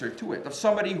and answer to it, of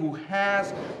somebody who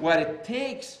has what it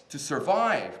takes to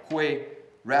survive, qua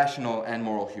rational and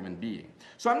moral human being.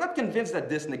 So I'm not convinced that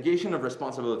this negation of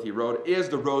responsibility road is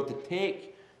the road to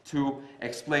take to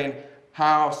explain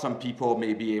how some people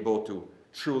may be able to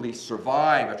truly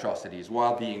survive atrocities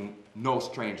while being no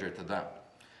stranger to them.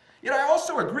 Yet I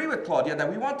also agree with Claudia that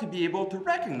we want to be able to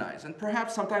recognize and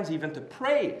perhaps sometimes even to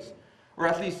praise, or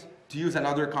at least to use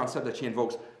another concept that she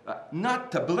invokes,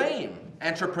 not to blame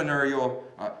entrepreneurial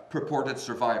purported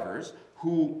survivors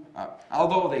who,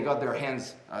 although they got their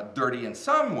hands dirty in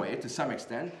some way, to some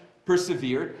extent,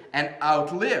 persevered and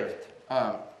outlived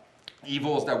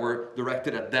evils that were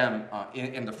directed at them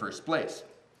in the first place.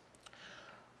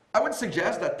 I would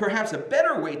suggest that perhaps a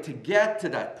better way to get to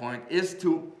that point is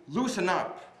to loosen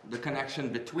up the connection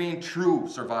between true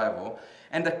survival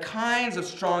and the kinds of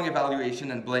strong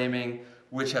evaluation and blaming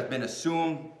which have been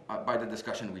assumed by the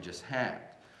discussion we just had.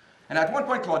 And at one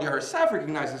point, Claudia herself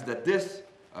recognizes that this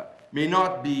may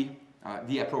not be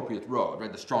the appropriate road,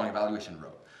 right, the strong evaluation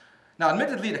road. Now,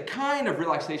 admittedly, the kind of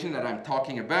relaxation that I'm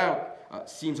talking about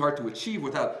seems hard to achieve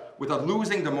without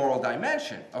losing the moral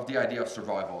dimension of the idea of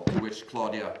survival, to which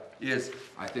Claudia is,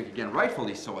 I think, again,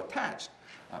 rightfully so attached,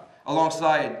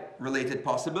 alongside related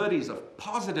possibilities of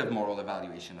positive moral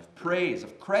evaluation, of praise,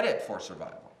 of credit for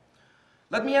survival.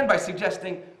 Let me end by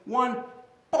suggesting one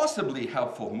possibly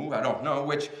helpful move, I don't know,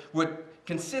 which would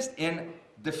consist in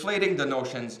deflating the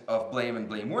notions of blame and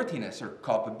blameworthiness or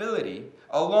culpability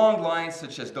along lines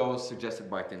such as those suggested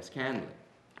by Tim Scanlon.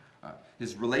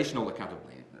 His relational account of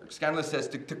blame. Scanlon says,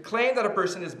 to claim that a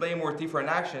person is blameworthy for an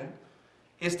action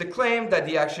is to claim that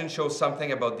the action shows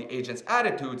something about the agent's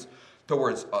attitudes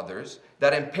towards others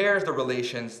that impairs the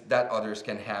relations that others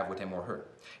can have with him or her.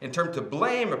 In turn, to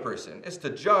blame a person is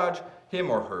to judge him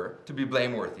or her to be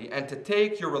blameworthy and to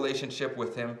take your relationship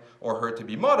with him or her to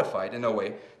be modified in a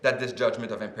way that this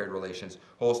judgment of impaired relations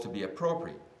holds to be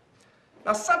appropriate.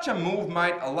 Now, such a move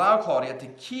might allow Claudia to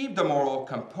keep the moral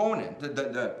component,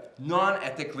 the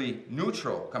non-ethically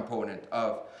neutral component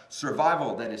of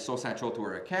survival that is so central to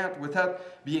her account,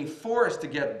 without being forced to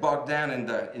get bogged down in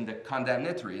the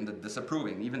condemnatory, in the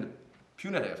disapproving, even the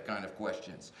punitive kind of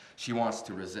questions she wants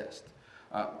to resist.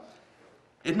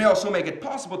 It may also make it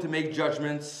possible to make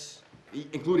judgments,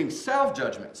 including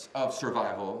self-judgments of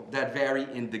survival that vary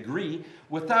in degree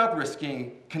without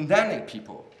risking condemning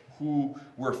people who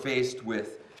were faced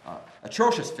with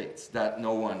atrocious fates that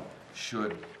no one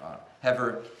should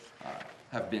ever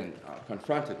have been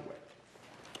confronted with.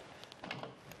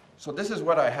 So this is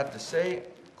what I had to say.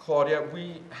 Claudia,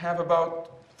 we have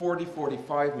about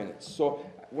 45 minutes. So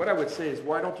what I would say is,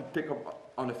 why don't you pick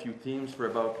up on a few themes for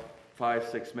about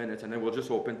 5-6 minutes, and then we'll just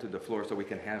open to the floor so we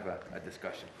can have a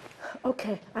discussion.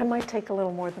 Okay, I might take a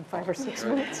little more than 5 or 6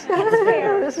 minutes.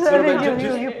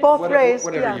 You both raised,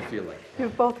 whatever you feel like.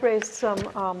 You've both raised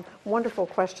some wonderful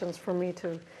questions for me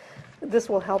to. This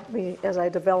will help me as I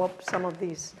develop some of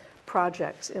these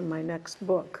projects in my next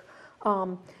book.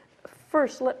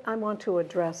 First, I want to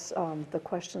address the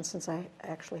questions, since I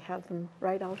actually have them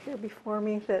right out here before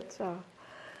me, that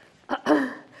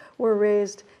were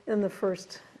raised in the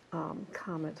first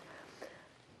comment.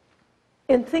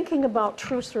 In thinking about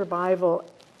true survival,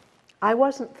 I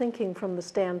wasn't thinking from the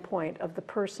standpoint of the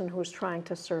person who's trying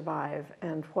to survive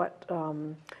and what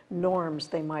norms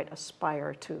they might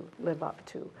aspire to live up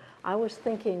to. I was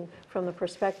thinking from the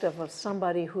perspective of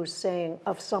somebody who's saying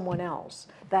of someone else,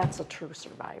 that's a true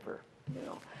survivor. You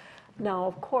know. Now,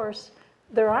 of course,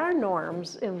 there are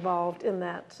norms involved in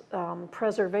that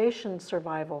preservation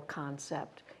survival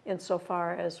concept,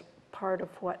 insofar as part of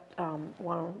what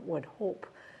one would hope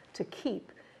to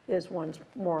keep is one's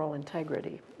moral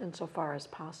integrity, insofar as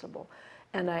possible.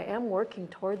 And I am working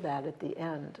toward that at the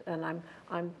end. And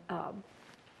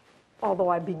although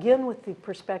I begin with the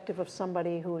perspective of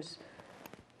somebody who's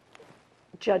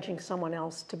judging someone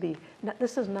else to be,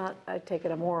 this is not, I take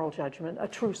it, a moral judgment,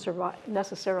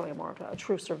 necessarily a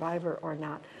true survivor or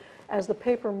not. As the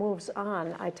paper moves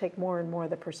on, I take more and more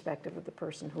the perspective of the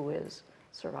person who is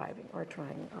surviving or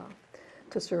trying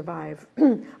to survive.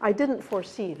 I didn't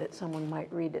foresee that someone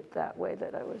might read it that way,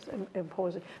 that I was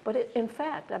imposing. But in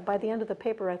fact, by the end of the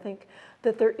paper, I think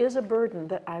that there is a burden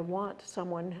that I want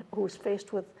someone who's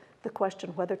faced with the question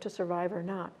whether to survive or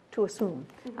not to assume.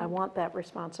 Mm-hmm. I want that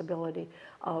responsibility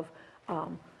of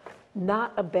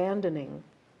not abandoning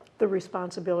the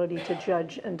responsibility to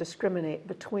judge and discriminate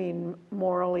between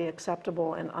morally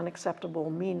acceptable and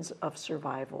unacceptable means of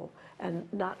survival, and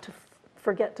not to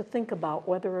forget to think about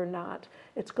whether or not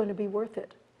it's going to be worth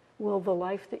it. Will the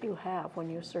life that you have when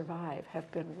you survive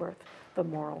have been worth the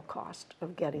moral cost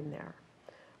of getting there?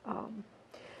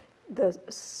 The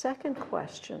second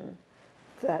question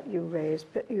that you raised,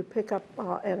 you pick up,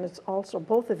 and it's also,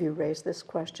 both of you raised this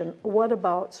question, what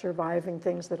about surviving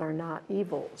things that are not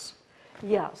evils?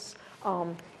 Yes,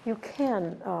 you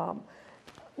can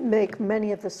make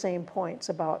many of the same points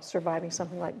about surviving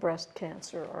something like breast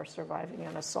cancer or surviving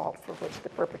an assault for which the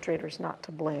perpetrator is not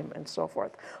to blame and so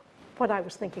forth. What I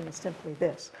was thinking is simply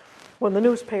this. When the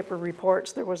newspaper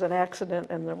reports there was an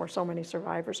accident and there were so many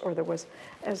survivors, or there was,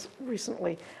 as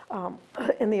recently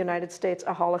in the United States,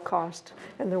 a Holocaust,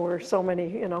 and there were so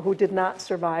many, who did not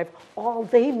survive, all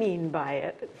they mean by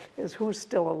it is who's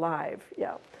still alive,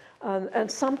 yeah. And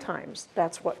sometimes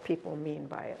that's what people mean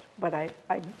by it. But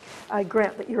I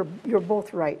grant that you're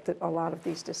both right that a lot of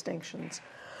these distinctions,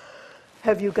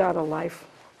 have you got a life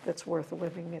that's worth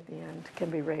living at the end, can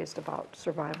be raised about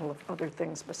survival of other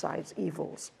things besides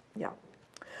evils. Yeah.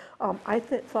 I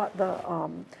thought the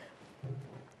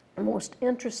most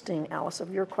interesting, Alice,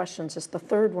 of your questions is the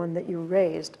third one that you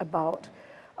raised about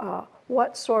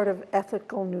what sort of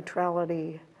ethical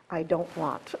neutrality I don't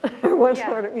want. What Yeah.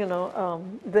 sort of,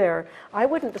 there. I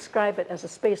wouldn't describe it as a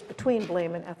space between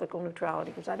blame and ethical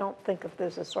neutrality, because I don't think of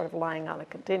this as sort of lying on a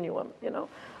continuum,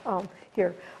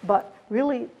 here. But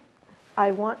really,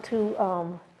 I want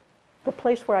to, the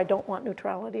place where I don't want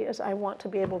neutrality is I want to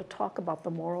be able to talk about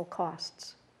the moral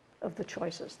costs of the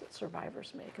choices that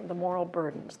survivors make, and the moral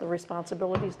burdens, the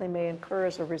responsibilities they may incur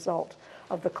as a result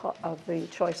of the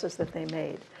choices that they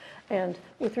made. And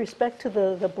with respect to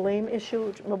the blame issue,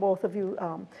 which both of you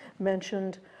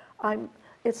mentioned,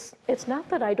 it's not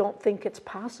that I don't think it's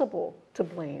possible to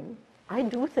blame. I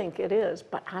do think it is,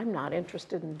 but I'm not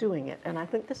interested in doing it. And I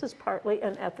think this is partly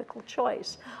an ethical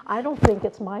choice. I don't think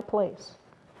it's my place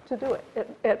to do it.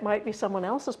 It might be someone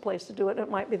else's place to do it. It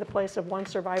might be the place of one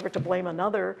survivor to blame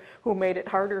another who made it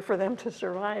harder for them to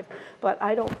survive. But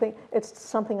I don't think it's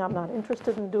something I'm not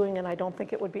interested in doing, and I don't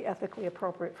think it would be ethically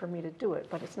appropriate for me to do it.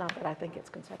 But it's not that I think it's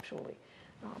conceptually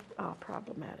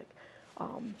problematic.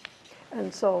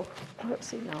 And so, let's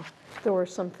see now, there were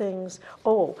some things.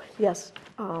 Oh, yes,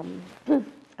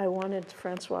 I wanted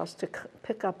François to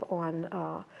pick up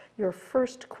on your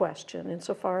first question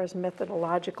insofar as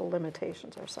methodological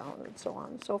limitations are sound and so on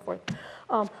and so forth.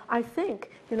 I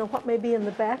think, what may be in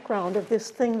the background of this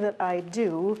thing that I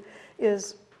do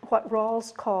is what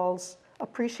Rawls calls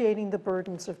appreciating the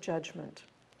burdens of judgment.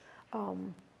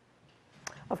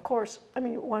 Of course,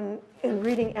 one, in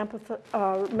reading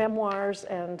memoirs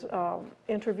and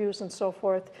interviews and so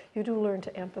forth, you do learn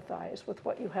to empathize with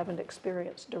what you haven't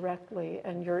experienced directly,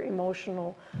 and your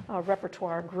emotional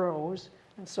repertoire grows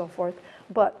and so forth.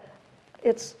 But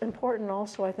it's important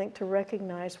also, I think, to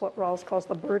recognize what Rawls calls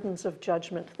the burdens of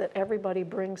judgment, that everybody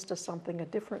brings to something a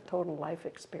different total life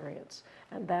experience,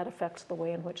 and that affects the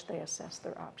way in which they assess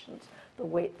their options, the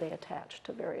weight they attach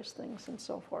to various things and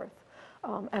so forth.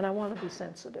 And I want to be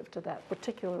sensitive to that,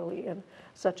 particularly in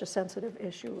such a sensitive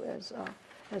issue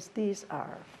as these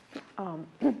are.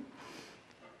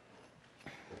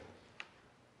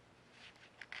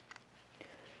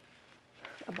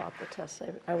 About the tests,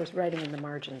 I was writing in the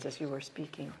margins as you were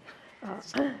speaking.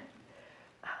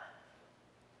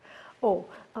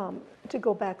 To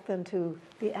go back then to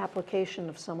the application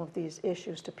of some of these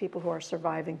issues to people who are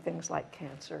surviving things like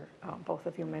cancer. Both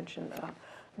of you mentioned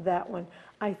that one.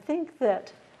 I think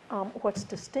that what's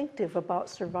distinctive about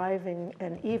surviving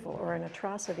an evil or an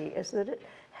atrocity is that it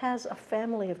has a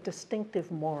family of distinctive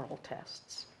moral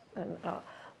tests. And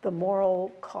the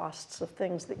moral costs of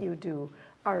things that you do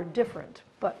are different,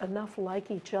 but enough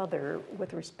like each other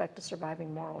with respect to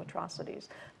surviving moral atrocities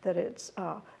that it's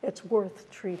worth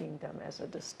treating them as a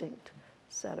distinct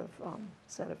set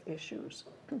of issues.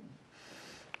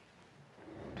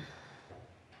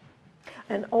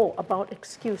 And about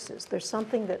excuses. There's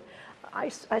something that I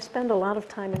spend a lot of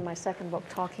time in my second book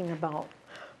talking about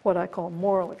what I call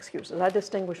moral excuses. I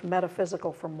distinguish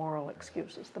metaphysical from moral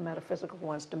excuses. The metaphysical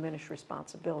ones diminish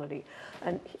responsibility.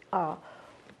 And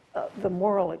the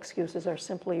moral excuses are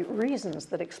simply reasons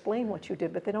that explain what you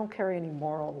did, but they don't carry any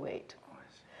moral weight.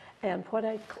 And what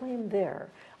I claim there,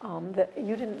 that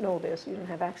you didn't know this, you didn't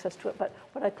have access to it, but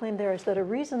what I claim there is that a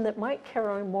reason that might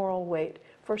carry moral weight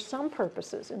for some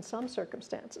purposes, in some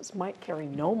circumstances, might carry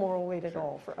no moral weight at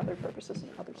all for other purposes in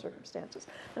other circumstances.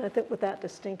 And I think with that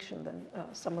distinction, then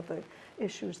some of the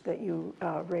issues that you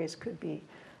raise could be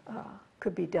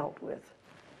dealt with.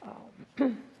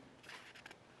 There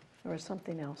was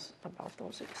something else about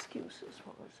those excuses.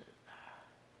 What was it?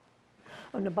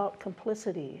 And about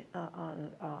complicity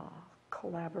on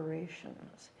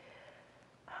collaborations.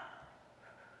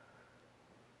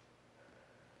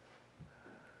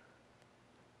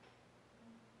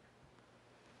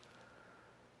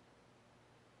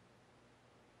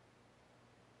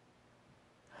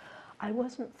 I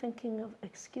wasn't thinking of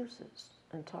excuses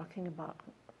and talking about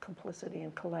complicity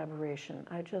and collaboration.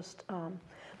 I just,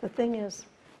 the thing is,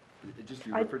 Just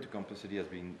you refer to complicity as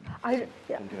being yeah.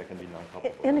 something that can be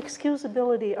non-culpable.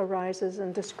 Inexcusability arises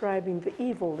in describing the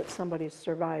evil that somebody is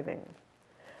surviving.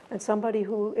 And somebody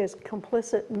who is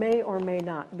complicit may or may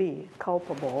not be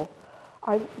culpable.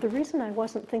 The reason I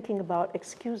wasn't thinking about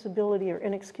excusability or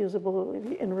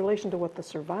inexcusability in relation to what the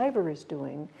survivor is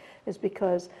doing is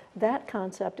because that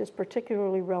concept is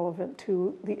particularly relevant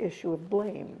to the issue of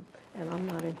blame. And I'm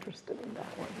not interested in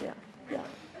that one.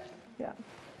 Yeah.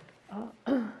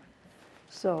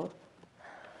 So,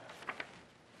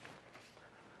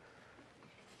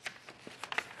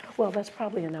 well, that's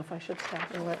probably enough. I should stop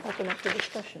and open up the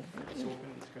discussion. Let's open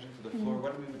the discussion to the floor.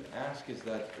 What we would ask is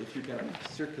that if you can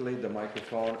circulate the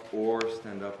microphone or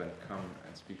stand up and come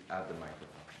and speak at the microphone.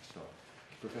 So,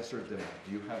 Professor Dimon,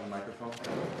 do you have a microphone?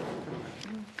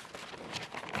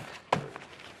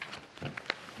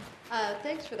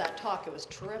 Thanks for that talk. It was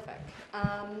terrific.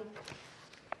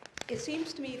 It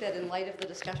seems to me that in light of the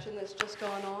discussion that's just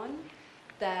gone on,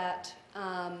 that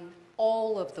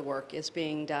all of the work is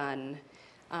being done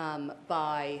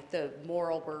by the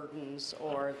moral burdens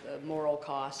or the moral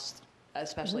costs,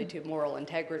 especially to moral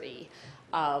integrity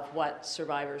of what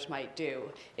survivors might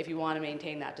do, if you want to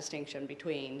maintain that distinction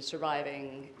between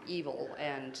surviving evil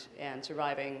and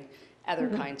surviving other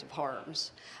kinds of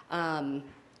harms.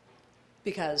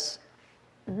 Because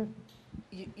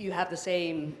you have the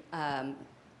same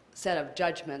set of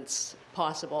judgments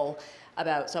possible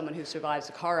about someone who survives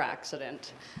a car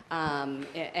accident and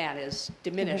is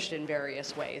diminished in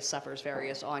various ways, suffers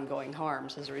various ongoing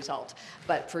harms as a result.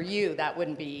 But for you, that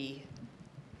wouldn't be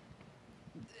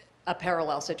a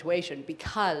parallel situation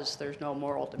because there's no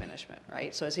moral diminishment,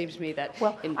 right? So it seems to me that...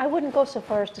 Well, I wouldn't go so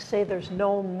far as to say there's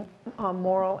no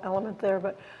moral element there,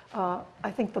 but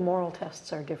I think the moral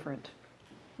tests are different.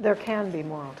 There can be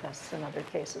moral tests in other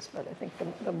cases, but I think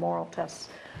the moral tests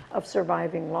of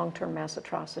surviving long-term mass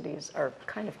atrocities are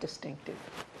kind of distinctive.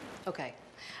 Okay.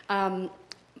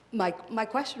 My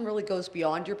question really goes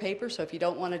beyond your paper, so if you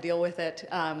don't want to deal with it,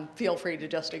 feel free to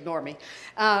just ignore me.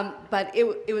 But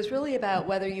it was really about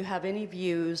whether you have any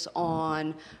views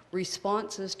on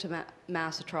responses to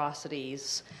mass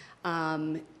atrocities,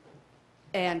 and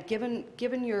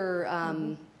given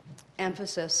your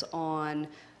emphasis on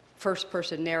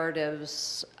first-person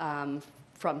narratives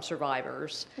from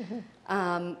survivors,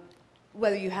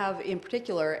 whether you have, in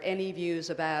particular, any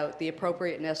views about the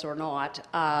appropriateness or not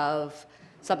of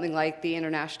something like the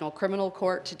International Criminal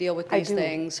Court to deal with these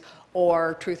things,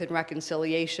 or truth and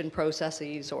reconciliation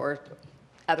processes, or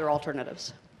other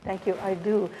alternatives. Thank you, I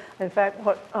do. In fact,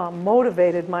 what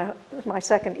motivated my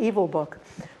second evil book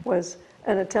was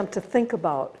an attempt to think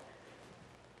about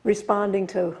responding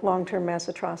to long-term mass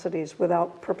atrocities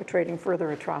without perpetrating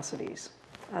further atrocities.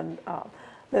 And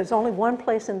there's only one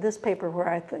place in this paper where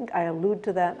I think I allude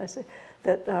to that. I say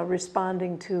that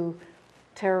responding to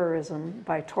terrorism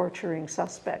by torturing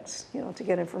suspects, to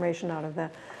get information out of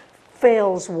that,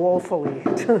 fails woefully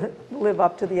to live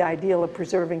up to the ideal of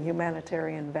preserving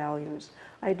humanitarian values.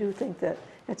 I do think that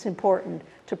it's important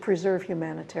to preserve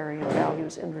humanitarian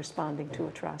values in responding to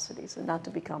atrocities and not to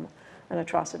become an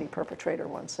atrocity perpetrator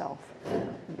oneself.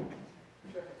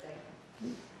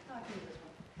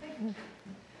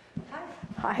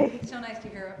 Hi. It's so nice to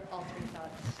hear all three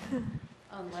thoughts.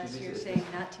 Unless you're saying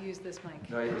not to use this mic.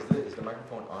 No, is the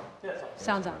microphone on? Yeah,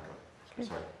 sounds on.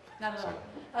 Sorry. Not at all.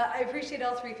 I appreciate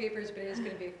all three papers, but it is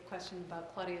going to be a question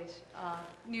about Claudia's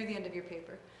near the end of your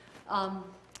paper.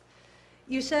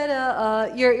 You said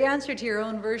your answer to your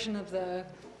own version of the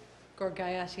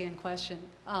Gorgiasian question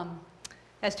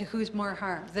as to who's more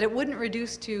harmed, that it wouldn't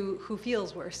reduce to who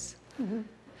feels worse. Mm-hmm.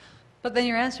 But then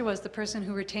your answer was the person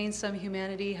who retains some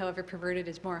humanity, however perverted,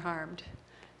 is more harmed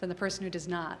than the person who does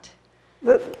not.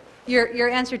 Your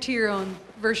answer to your own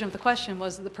version of the question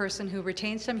was that the person who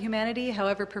retains some humanity,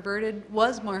 however perverted,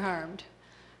 was more harmed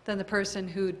than the person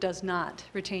who does not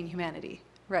retain humanity,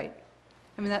 right?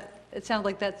 I mean, it sounded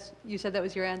like you said that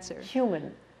was your answer.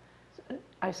 Human.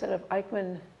 I said of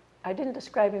Eichmann, I didn't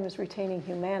describe him as retaining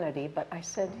humanity, but I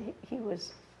said he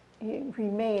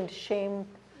remained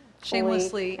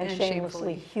shamelessly and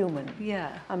shamelessly human.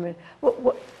 Yeah. I mean,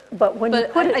 but when you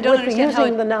put it with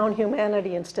using the noun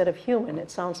humanity instead of human,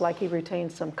 it sounds like he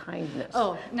retains some kindness.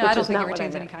 Oh, no, I don't think he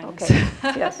retains any kindness. Okay.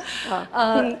 Yes.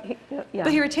 Yeah.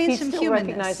 But he retains some humanness. He's still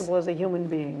recognizable as a human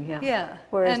being, yeah. Yeah,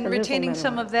 Whereas and retaining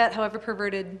some of that, however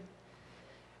perverted,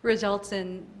 results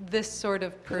in this sort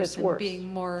of person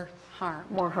being more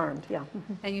harmed. More harmed, yeah.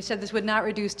 And you said this would not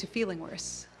reduce to feeling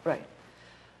worse. Right.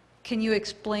 Can you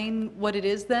explain what it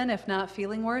is then, if not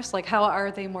feeling worse? Like, how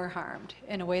are they more harmed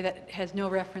in a way that has no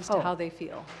reference to how they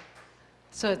feel?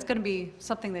 So it's going to be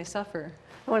something they suffer.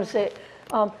 I want to say,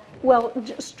 well,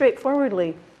 just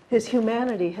straightforwardly, his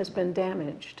humanity has been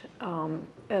damaged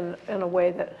in a way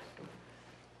that,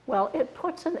 well, it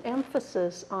puts an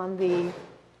emphasis on the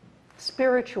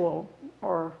spiritual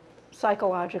or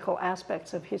psychological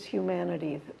aspects of his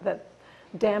humanity, that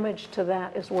damage to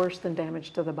that is worse than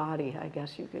damage to the body, I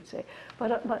guess you could say.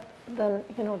 But then,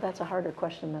 that's a harder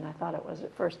question than I thought it was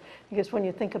at first. Because when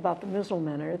you think about the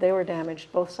Muselmänner, they were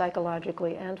damaged both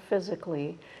psychologically and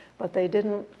physically, but they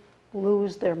didn't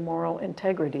lose their moral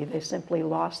integrity. They simply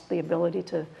lost the ability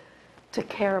to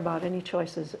care about any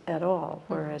choices at all.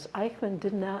 Whereas Eichmann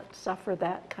did not suffer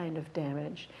that kind of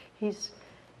damage.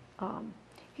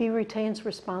 He retains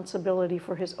responsibility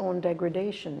for his own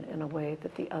degradation in a way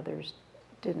that the others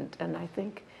didn't. And I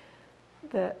think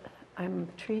that I'm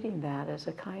treating that as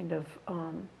a kind of,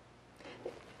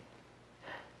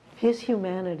 his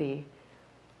humanity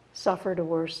suffered a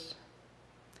worse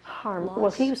harm. Loss.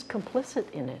 Well, he was complicit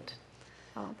in it.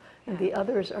 And the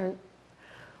others aren't.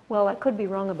 Well, I could be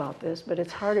wrong about this, but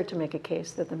it's harder to make a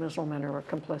case that the Muslim men are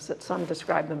complicit. Some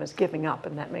describe them as giving up,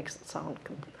 and that makes it sound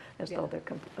as though they're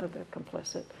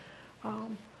complicit.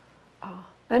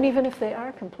 And even if they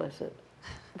are complicit,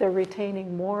 they're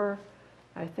retaining more,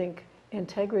 I think,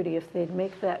 integrity if they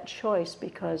make that choice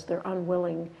because they're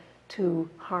unwilling to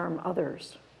harm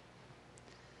others.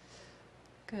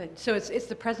 Good. So it's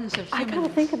the presence of I humans. got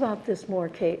to think about this more,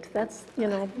 Kate. That's, you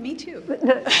know. Me too.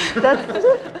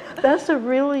 That's a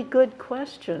really good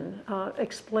question,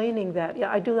 explaining that. Yeah,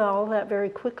 I do all that very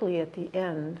quickly at the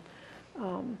end.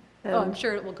 I'm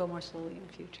sure it will go more slowly in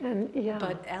the future. And, yeah.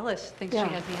 But Alice thinks Yeah.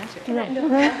 she has the answer.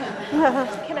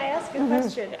 Can I ask a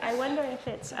question? I wonder if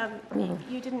it's,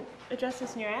 you didn't address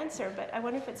this in your answer, but I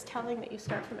wonder if it's telling that you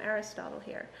start from Aristotle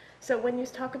here. So when you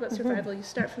talk about survival, you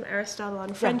start from Aristotle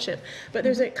on friendship, but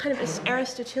there's a kind of this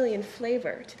Aristotelian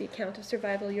flavor to the account of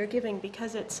survival you're giving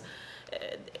because it's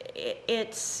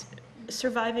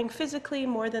surviving physically,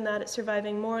 more than that, it's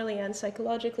surviving morally and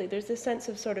psychologically. There's this sense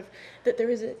of sort of that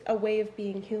there is a way of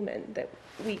being human that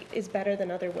is better than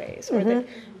other ways, or that,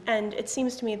 and it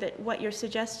seems to me that what you're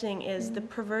suggesting is the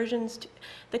perversions,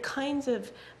 the kinds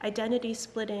of identity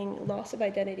splitting, loss of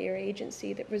identity or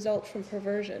agency that result from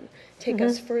perversion take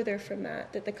us further from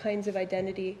that, that the kinds of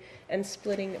identity and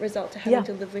splitting that result to having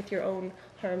to live with your own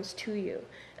harms to you.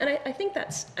 And I think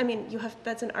that's, I mean,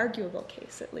 that's an arguable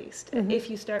case at least, if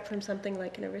you start from something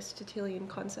like an Aristotelian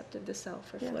concept of the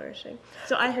self or flourishing.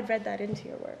 So I had read that into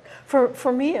your work.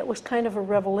 For me, it was kind of a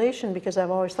revelation because I've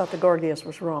always thought the Gorgias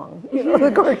was wrong. You know, the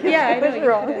Gorgias I know, was you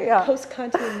wrong. had a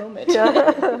post-Kantian moment.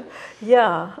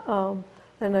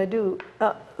 And I do,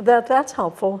 that's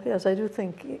helpful. Yes, I do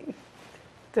think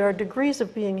there are degrees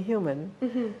of being human.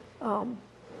 But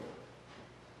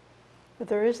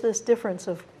there is this difference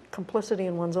of complicity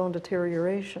in one's own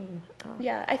deterioration.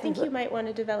 Yeah, I think you might want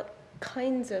to develop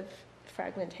kinds of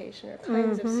fragmentation or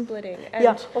kinds of splitting. And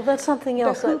well, that's something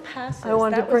else the who that passes, I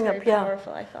wanted to bring that up. was very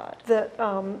powerful, I thought. That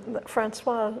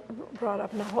François brought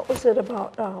up. Now, what was it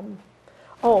about?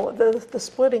 The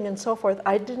splitting and so forth.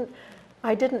 I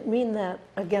didn't mean that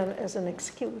again as an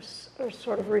excuse or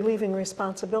sort of relieving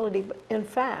responsibility. But in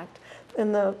fact,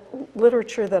 in the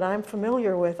literature that I'm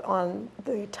familiar with on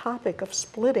the topic of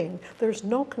splitting, there's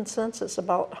no consensus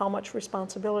about how much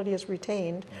responsibility is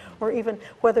retained, or even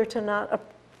whether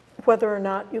or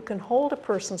not you can hold a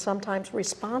person sometimes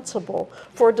responsible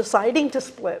for deciding to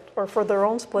split, or for their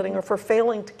own splitting, or for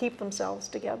failing to keep themselves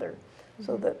together,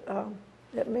 so that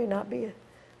it may not be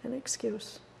an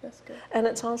excuse. That's good. And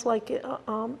it sounds like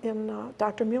in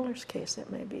Dr. Mueller's case, it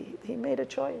may be. He made a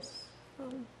choice.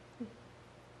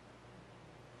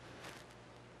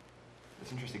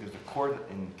 It's interesting because the court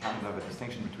in Canada have a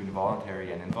distinction between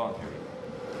voluntary and involuntary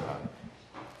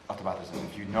automatism.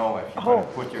 If you try to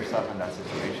put yourself in that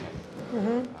situation.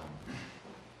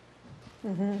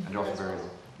 And also very...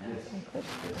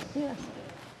 Yes.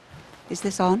 Is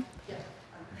this on? Yeah.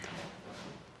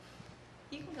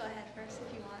 You can go ahead first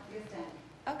if you want.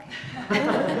 Okay.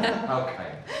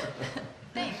 Okay.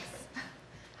 Thanks.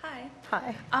 Hi.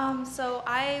 Hi. So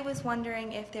I was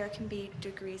wondering if there can be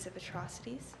degrees of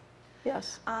atrocities.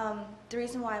 Yes. The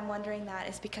reason why I'm wondering that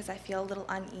is because I feel a little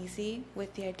uneasy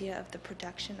with the idea of the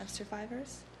production of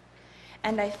survivors.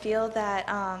 And I feel that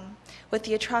with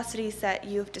the atrocities that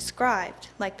you've described,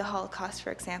 like the Holocaust,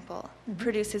 for example,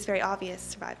 produces very obvious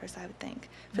survivors, I would think,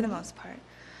 for the most part.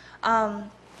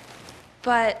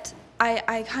 But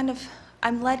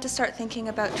I'm led to start thinking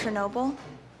about Chernobyl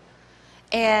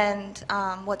and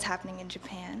what's happening in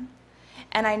Japan.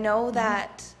 And I know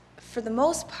that for the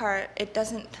most part, it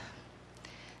doesn't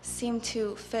seem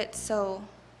to fit so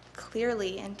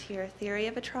clearly into your theory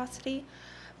of atrocity,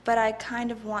 but I kind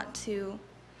of want to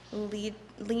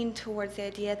lean towards the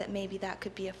idea that maybe that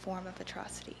could be a form of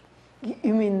atrocity.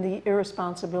 You mean the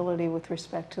irresponsibility with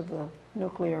respect to the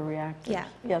nuclear reactors? Yeah.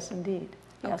 Yes, indeed.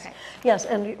 Yes. Okay. Yes,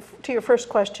 and to your first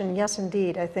question, yes,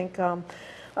 indeed. I think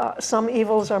some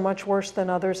evils are much worse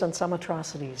than others, and some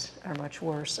atrocities are much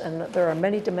worse. And there are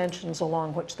many dimensions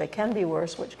along which they can be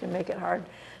worse, which can make it hard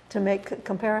to make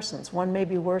comparisons. One may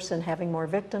be worse in having more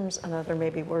victims, another may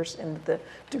be worse in the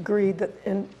degree that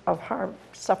of harm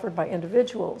suffered by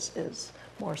individuals is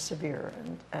more severe,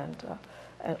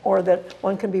 or that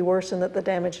one can be worse in that the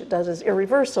damage it does is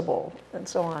irreversible, and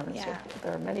so on. And so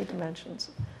there are many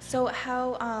dimensions. So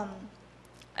how,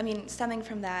 stemming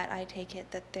from that, I take it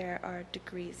that there are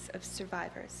degrees of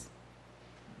survivors.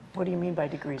 What do you mean by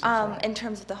degrees of survival? In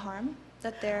terms of the harm?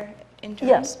 that they're interned?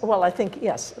 Yes, well, I think,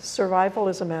 yes, survival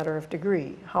is a matter of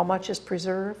degree. How much is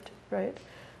preserved, right?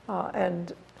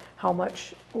 And how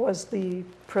much was the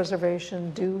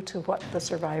preservation due to what the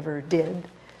survivor did?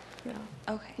 Yeah.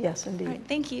 Okay. Yes, indeed. All right,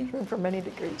 thank you. Room for many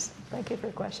degrees. Thank you for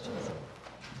your questions.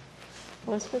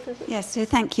 Elizabeth, is it? Yes, so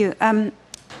thank you. When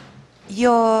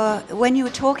you were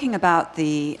talking about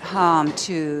the harm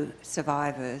to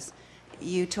survivors,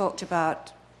 you talked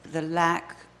about the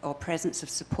lack or presence of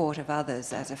support of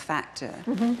others as a factor.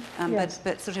 Yes.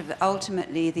 But sort of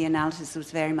ultimately the analysis was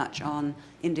very much on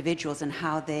individuals and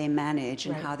how they manage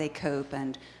and Right. how they cope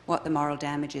and what the moral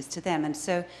damage is to them. And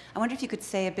so I wonder if you could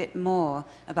say a bit more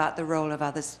about the role of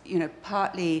others, you know,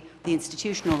 partly the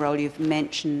institutional role you've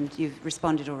mentioned, you've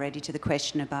responded already to the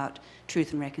question about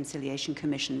truth and reconciliation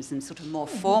commissions and sort of more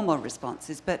formal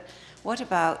responses, but what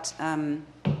about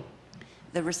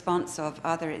the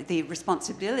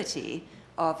responsibility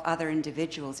of other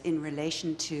individuals in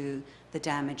relation to the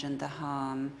damage and the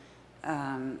harm?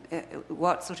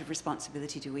 What sort of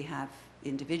responsibility do we have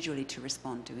individually to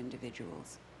respond to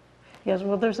individuals? Yes,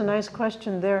 well, there's a nice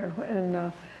question there, and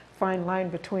a fine line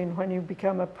between when you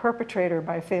become a perpetrator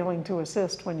by failing to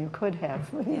assist when you could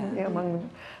have,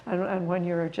 and when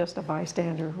you're just a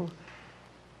bystander who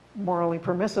morally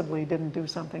permissibly didn't do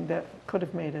something that could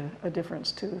have made a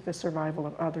difference to the survival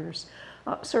of others.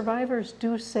 Survivors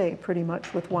do say pretty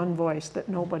much with one voice that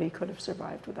nobody could have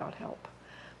survived without help,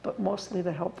 but mostly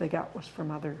the help they got was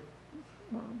from other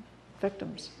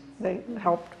victims. They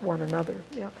helped one another.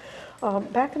 Yeah.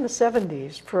 Back in the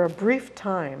 70s, for a brief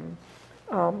time,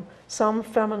 some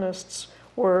feminists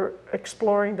were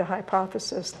exploring the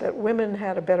hypothesis that women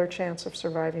had a better chance of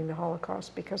surviving the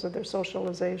Holocaust because of their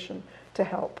socialization to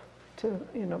help, to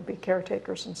be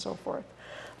caretakers and so forth.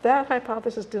 That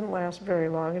hypothesis didn't last very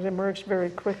long. It emerged very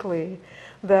quickly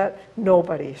that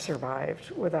nobody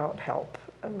survived without help,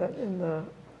 and that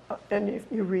and if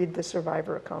you read the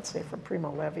survivor accounts, say from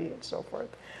Primo Levi and so forth,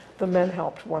 the men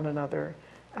helped one another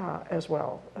as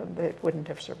well, and they wouldn't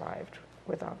have survived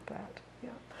without that.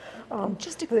 Yeah.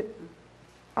 The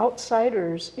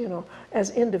outsiders, as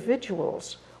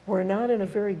individuals, were not in a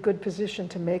very good position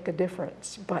to make a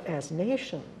difference, but as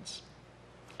nations,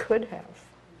 could have.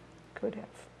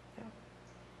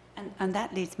 And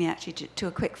that leads me actually to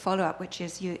a quick follow-up, which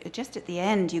is you just at the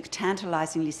end, you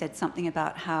tantalizingly said something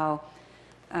about how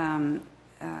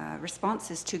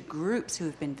responses to groups who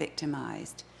have been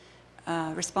victimized,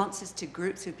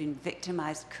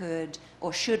 could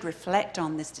or should reflect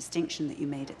on this distinction that you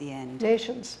made at the end.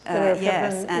 Nations that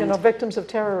have been, victims of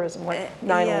terrorism, like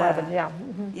 9/11. Yeah.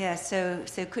 Mm-hmm. Yeah. So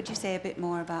could you say a bit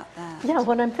more about that? Yeah.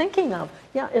 What I'm thinking of,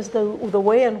 is the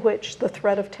way in which the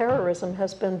threat of terrorism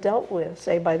has been dealt with,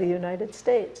 say by the United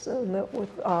States, and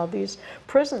with these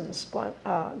prisons,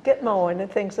 Gitmo, and the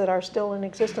things that are still in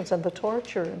existence, and the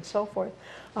torture and so forth.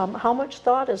 How much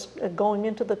thought is going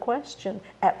into the question,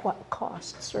 at what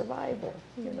cost survival?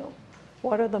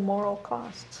 What are the moral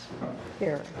costs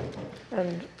here?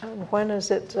 And when is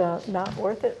it not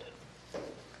worth it?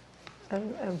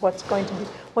 And what's going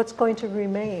to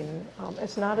remain?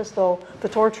 It's not as though the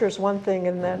torture is one thing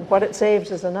and then what it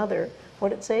saves is another.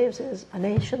 What it saves is a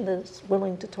nation that's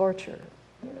willing to torture.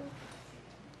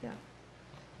 Yeah.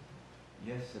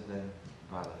 Yes, and then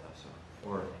Violet also.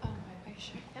 Or are you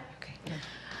sure? Yeah. Okay. Yeah.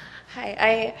 Hi,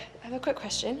 I have a quick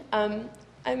question.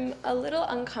 I'm a little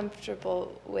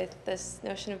uncomfortable with this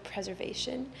notion of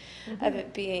preservation, of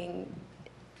it being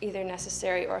either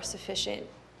necessary or sufficient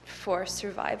for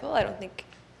survival. I don't think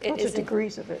it is.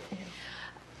 Degrees of it. Yeah.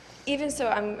 Even so,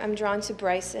 I'm drawn to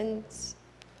Bryson's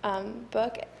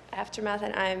book, Aftermath,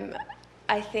 and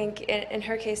I think in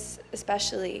her case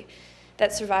especially,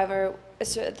 that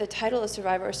the title of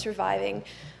Survivor or Surviving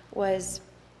was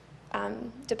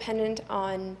dependent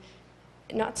on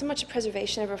not so much a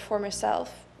preservation of her former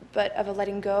self, but of a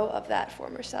letting go of that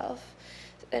former self.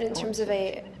 And in terms of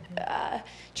a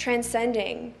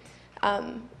transcending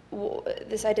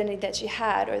this identity that she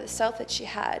had, or the self that she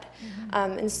had,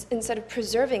 instead of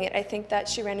preserving it, I think that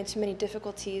she ran into many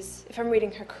difficulties, if I'm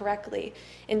reading her correctly,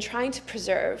 in trying to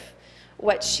preserve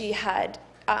what she had,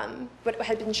 what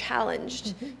had been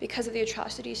challenged because of the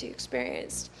atrocities she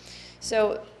experienced.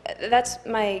 So that's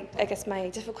my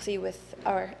difficulty with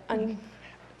our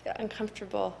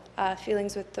uncomfortable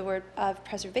feelings with the word of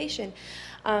preservation.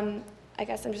 I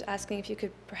guess I'm just asking if you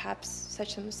could perhaps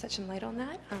shed some light on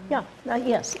that.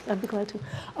 Yes, I'd be glad to.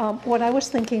 What I was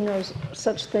thinking of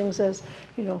such things as,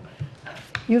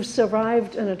 you've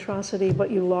survived an atrocity,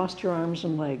 but you lost your arms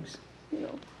and legs.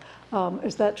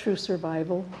 Is that true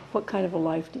survival? What kind of a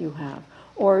life do you have?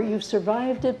 Or you've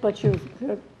survived it, but you're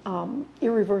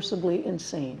irreversibly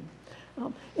insane.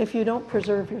 If you don't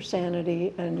preserve your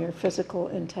sanity and your physical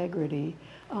integrity,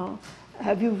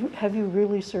 have you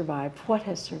really survived? What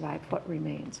has survived? What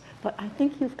remains? But I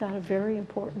think you've got a very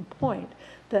important point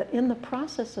that in the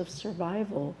process of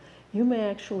survival, you may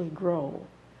actually grow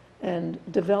and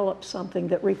develop something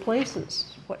that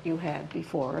replaces what you had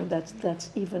before. And that's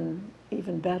even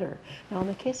better. Now, in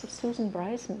the case of Susan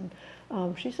Bryson,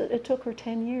 she said it took her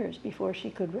 10 years before she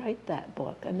could write that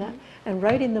book. And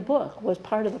writing the book was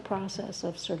part of the process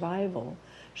of survival.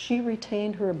 She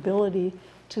retained her ability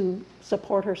to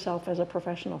support herself as a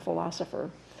professional philosopher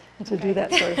and to do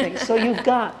that sort of thing. So you've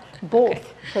got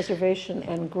both preservation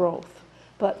and growth.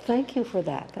 But thank you for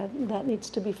that. That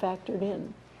needs to be factored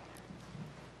in.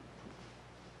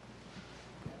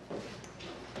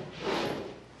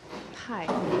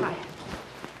 Hi.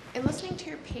 In listening to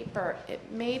your paper, it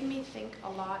made me think a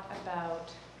lot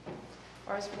about,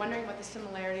 or I was wondering about the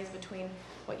similarities between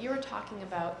what you were talking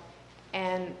about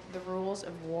and the rules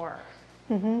of war,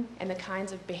 and the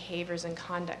kinds of behaviors and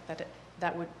conduct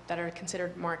that are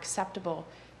considered more acceptable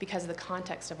because of the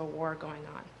context of a war going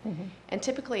on. And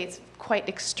typically it's quite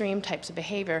extreme types of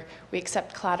behavior. We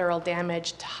accept collateral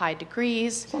damage to high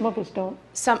degrees. Some of us don't.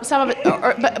 Some of it,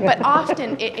 but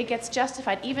often it gets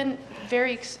justified. Even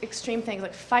very extreme things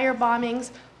like fire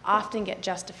bombings often get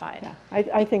justified. Yeah,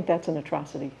 I think that's an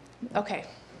atrocity. Okay.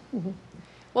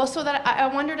 Well, so that I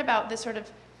wondered about this sort of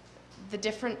the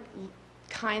different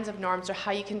kinds of norms, or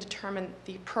how you can determine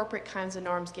the appropriate kinds of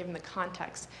norms given the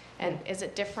context. And is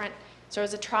it different? So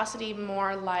is atrocity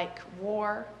more like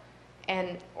war,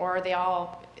 or are they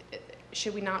all,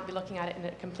 should we not be looking at it in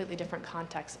a completely different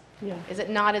context? Yeah. Is it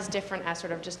not as different as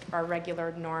sort of just our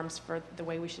regular norms for the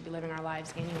way we should be living our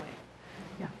lives anyway?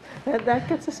 Yeah, that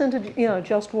gets us into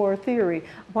just war theory.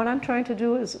 What I'm trying to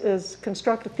do is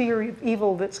construct a theory of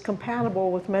evil that's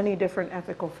compatible with many different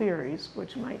ethical theories,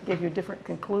 which might give you different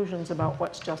conclusions about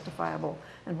what's justifiable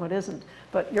and what isn't.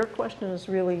 But your question is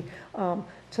really to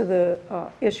the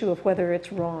issue of whether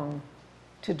it's wrong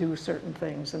to do certain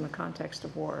things in the context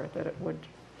of war, that it would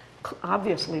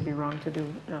obviously be wrong to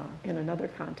do in another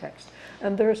context.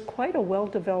 And there's quite a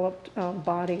well-developed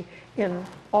body in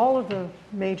all of the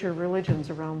major religions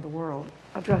around the world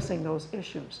addressing those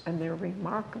issues, and they're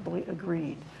remarkably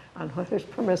agreed on what is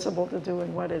permissible to do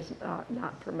and what is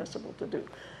not permissible to do.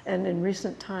 And in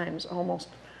recent times, almost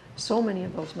so many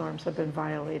of those norms have been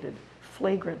violated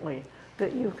flagrantly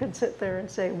that you can sit there and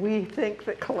say, we think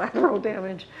that collateral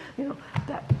damage,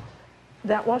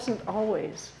 that wasn't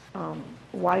always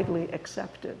widely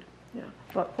accepted. Yeah.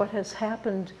 But what has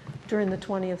happened during the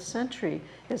 20th century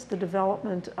is the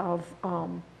development of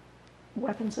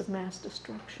weapons of mass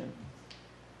destruction,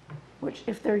 which,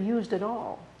 if they're used at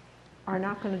all, are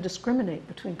not going to discriminate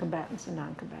between combatants and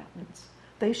non-combatants.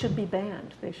 They should be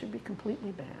banned. They should be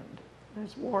completely banned.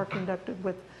 There's war conducted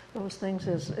with those things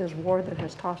is war that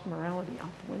has tossed morality out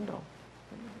the window.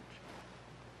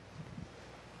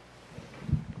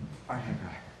 I have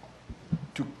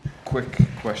two quick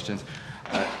questions.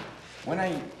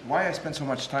 Why I spend so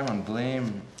much time on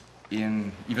blame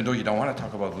even though you don't want to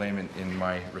talk about blame in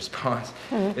my response,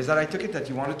 is that I took it that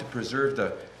you wanted to preserve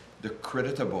the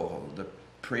creditable, the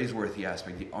praiseworthy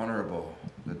aspect, the honorable,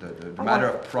 the matter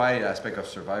of pride aspect of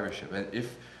survivorship. And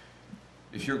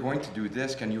if you're going to do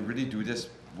this, can you really do this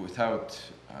without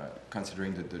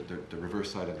considering the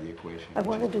reverse side of the equation? I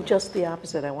want to do just the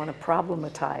opposite. I want to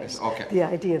problematize the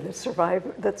idea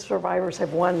that survivors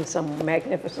have won some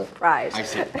magnificent prize. I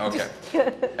see. Okay.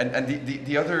 And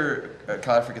the other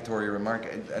clarificatory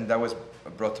remark, and that was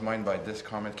brought to mind by this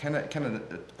comment: can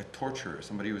a torturer,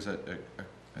 somebody who's a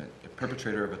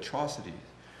perpetrator of atrocities,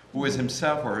 who is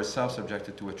himself or herself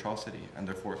subjected to atrocity, and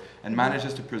therefore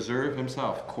manages to preserve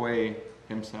himself, qua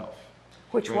himself.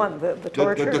 Which one? The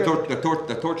torturer?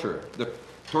 The torturer. The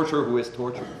torturer who is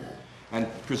tortured. And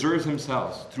preserves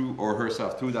himself through or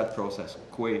herself through that process,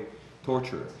 qua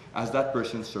torture, as that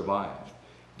person survived.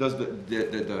 Does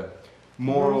the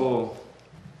moral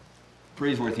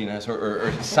praiseworthiness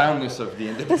or soundness of the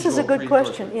individual... This is a good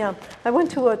question, yeah. I went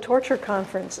to a torture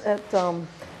conference at...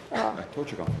 a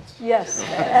torture conference? Yes,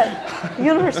 at the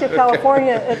University of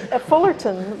California at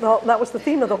Fullerton. That was the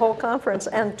theme of the whole conference,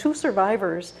 and two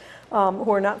survivors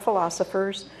who are not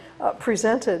philosophers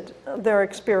presented their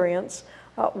experience.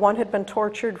 One had been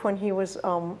tortured when he was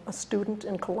a student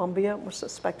in Columbia, was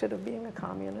suspected of being a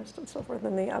communist and so forth,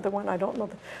 and the other one, I don't know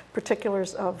the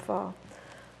particulars of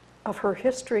her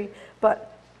history,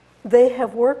 but they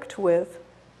have worked with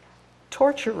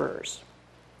torturers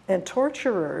And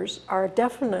torturers are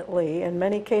definitely, in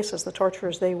many cases, the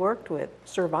torturers they worked with,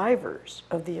 survivors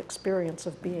of the experience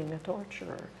of being a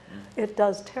torturer. It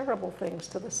does terrible things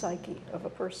to the psyche of a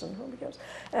person who becomes.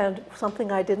 And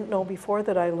something I didn't know before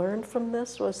that I learned from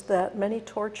this was that many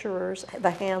torturers,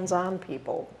 the hands-on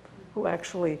people who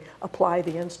actually apply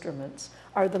the instruments,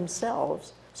 are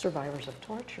themselves survivors of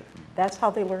torture. That's how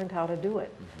they learned how to do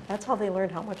it. That's how they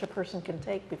learned how much a person can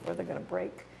take before they're going to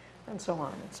break, and so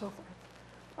on and so forth.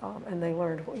 And they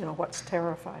learned, you know, what's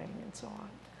terrifying and so on.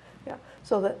 Yeah.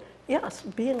 So that, yes,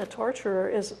 being a torturer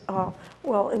is,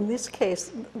 well, in this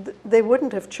case, they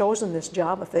wouldn't have chosen this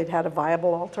job if they'd had a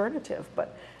viable alternative.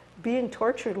 But being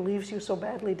tortured leaves you so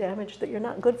badly damaged that you're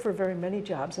not good for very many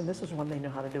jobs, and this is one they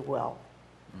know how to do well.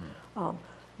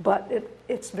 But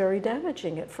it's very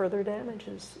damaging. It further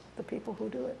damages the people who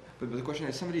do it. But the question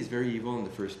is, somebody's very evil in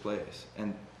the first place,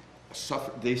 and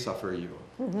they suffer evil,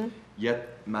 yet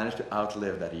manage to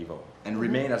outlive that evil and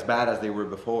remain as bad as they were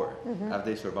before. Have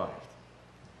they survived?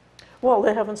 Well,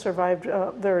 they haven't survived.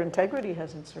 Their integrity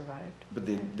hasn't survived. But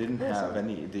they didn't have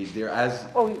any. They're as.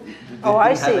 Oh, they I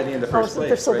didn't see. have any in the first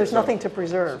place. So right? there's nothing to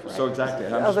preserve. Right? So exactly.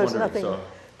 And I'm just there's wondering. nothing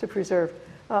to preserve.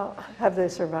 Have they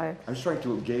survived? I'm just trying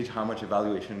to gauge how much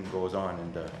evaluation goes on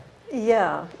in the.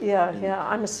 Yeah.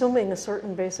 I'm assuming a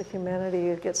certain basic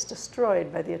humanity gets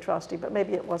destroyed by the atrocity, but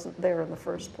maybe it wasn't there in the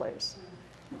first place.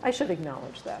 I should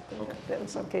acknowledge that. Okay. That in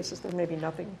some cases there may be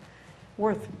nothing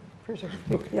worth preserving.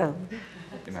 Okay. Yeah.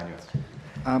 Emmanuel.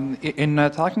 In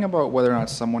talking about whether or not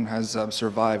someone has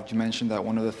survived, you mentioned that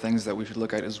one of the things that we should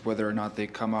look at is whether or not they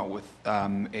come out with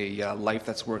a life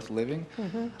that's worth living.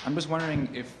 I'm just wondering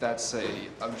if that's a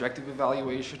objective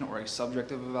evaluation or a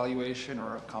subjective evaluation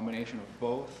or a combination of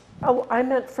both. Oh, I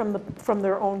meant from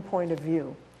their own point of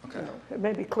view. Okay. You know, it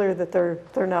may be clear that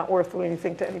they're not worth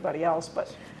anything to anybody else,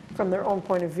 but from their own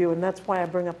point of view, and that's why I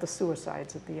bring up the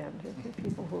suicides at the end. The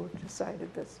people who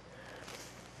decided this,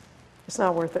 it's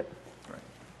not worth it. Right.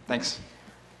 Thanks.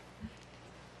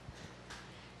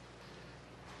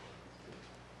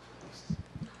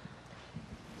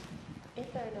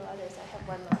 If there are no others, I have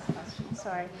one last question.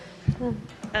 Sorry.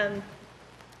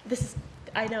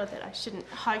 I know that I shouldn't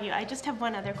hog you. I just have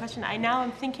one other question. Now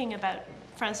I'm thinking about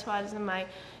François and my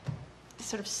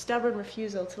sort of stubborn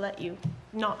refusal to let you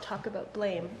not talk about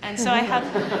blame. And so I have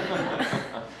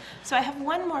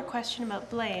one more question about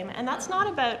blame, and that's not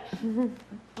about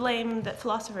blame that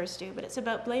philosophers do, but it's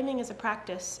about blaming as a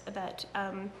practice that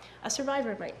a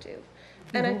survivor might do.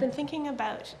 And I've been thinking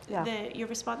about your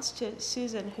response to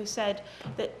Susan, who said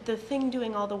that the thing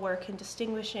doing all the work in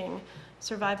distinguishing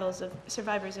survivors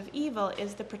of evil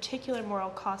is the particular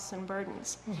moral costs and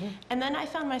burdens. And then I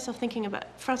found myself thinking about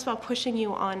François pushing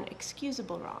you on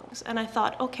excusable wrongs. And I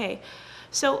thought, okay,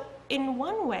 so in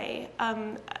one way,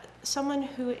 someone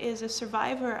who is a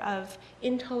survivor of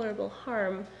intolerable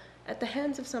harm at the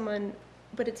hands of someone,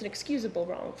 but it's an excusable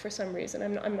wrong for some reason.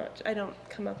 I don't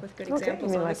come up with good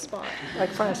examples on the spot.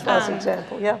 Like François'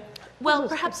 example, yeah. Well,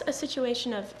 perhaps a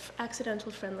situation of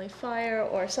accidental friendly fire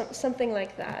or something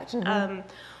like that.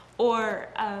 Or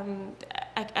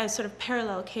a sort of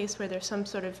parallel case where there's some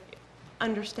sort of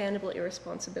understandable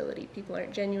irresponsibility. People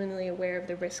aren't genuinely aware of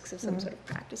the risks of some sort of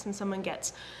practice, and someone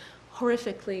gets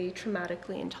horrifically,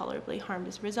 traumatically, intolerably harmed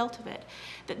as a result of it.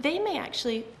 That they may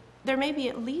actually, there may be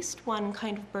at least one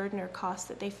kind of burden or cost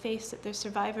that they face that they're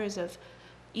survivors of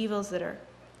evils that are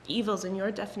evils in your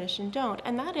definition don't,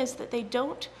 and that is that they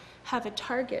don't have a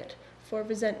target for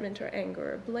resentment or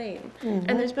anger or blame. And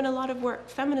there's been a lot of work,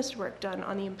 feminist work, done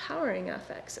on the empowering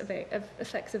effects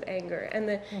of anger and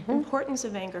the importance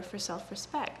of anger for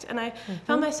self-respect. And I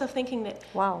found myself thinking that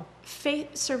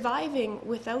surviving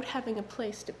without having a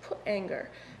place to put anger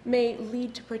may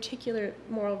lead to particular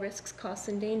moral risks, costs,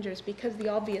 and dangers, because the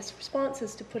obvious response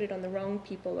is to put it on the wrong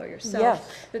people or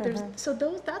yourself. So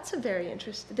that's a very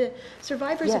interesting. The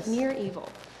survivors of near evil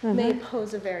may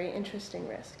pose a very interesting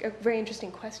risk, a very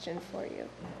interesting question for you.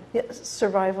 Yes,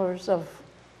 survivors of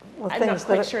I'm not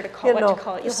quite sure to call what to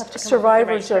call it. You'll have to come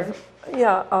survivors up with the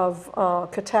right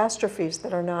of catastrophes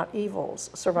that are not evils.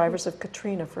 Survivors of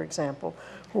Katrina, for example,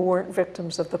 who weren't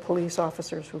victims of the police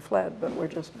officers who fled, but were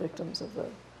just victims of the.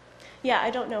 Yeah,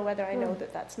 I don't know whether I know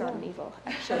that that's not an evil,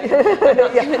 actually. I'm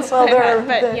not convinced by that,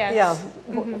 but yes.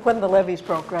 When the levees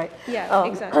broke, right? Yeah,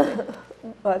 exactly.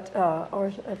 But,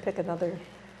 or pick another,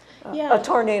 a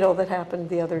tornado that happened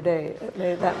the other day.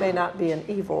 That may not be an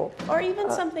evil. Or even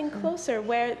something closer,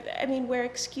 where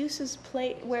excuses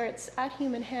play, where it's at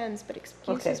human hands, but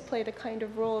excuses play the kind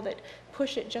of role that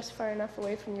push it just far enough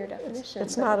away from your definition.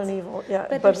 It's not an evil,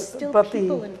 but there's still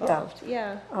people involved,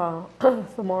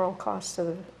 the moral cost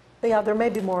of Yeah, there may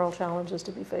be moral challenges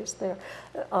to be faced there.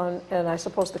 And I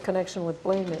suppose the connection with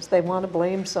blame is they want to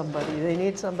blame somebody. They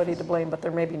need somebody to blame, but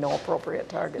there may be no appropriate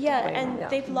target Yeah, to blame. and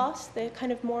they've lost the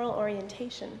kind of moral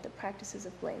orientation that practices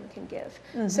of blame can give.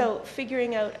 So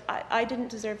figuring out, I didn't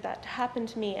deserve that to happen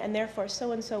to me, and therefore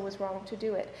so-and-so was wrong to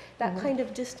do it. That kind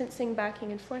of distancing,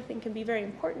 backing and forthing can be very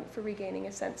important for regaining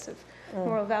a sense of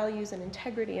moral values and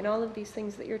integrity and all of these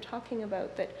things that you're talking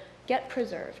about that get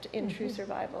preserved in true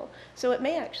survival. So it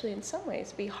may actually in some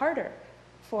ways be harder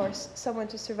for someone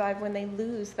to survive when they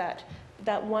lose that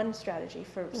one strategy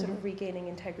for sort of regaining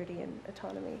integrity and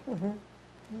autonomy. Or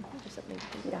something to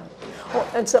think about. Well,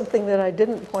 and something that I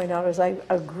didn't point out is I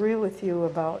agree with you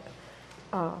about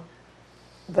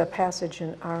the passage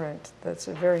in Arendt. That's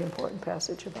a very important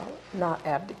passage about not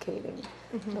abdicating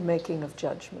the making of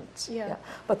judgments. Yeah.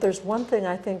 But there's one thing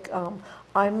I think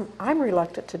I'm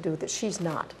reluctant to do that she's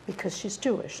not, because she's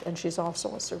Jewish and she's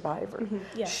also a survivor.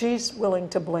 Yeah. She's willing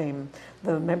to blame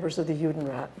the members of the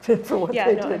Judenrat for what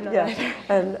they did. I'm not either.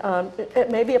 And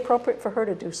it may be appropriate for her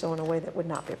to do so in a way that would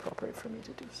not be appropriate for me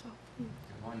to do so.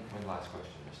 One last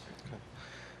question,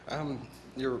 Mr.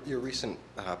 Your recent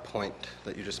point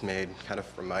that you just made kind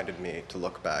of reminded me to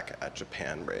look back at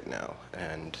Japan right now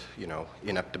and, you know,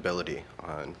 ineptability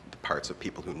on the parts of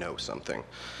people who know something.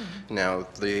 Now,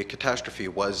 the catastrophe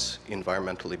was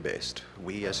environmentally based.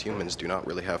 We as humans do not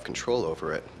really have control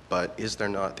over it, but is there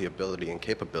not the ability and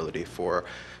capability for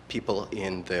people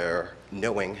in their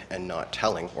knowing and not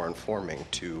telling or informing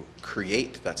to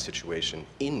create that situation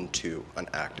into an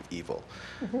act of evil?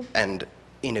 And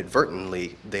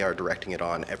inadvertently, they are directing it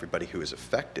on everybody who is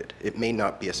affected. It may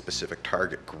not be a specific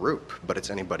target group, but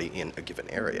it's anybody in a given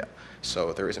area.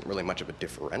 So there isn't really much of a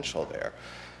differential there.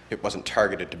 It wasn't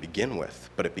targeted to begin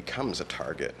with, but it becomes a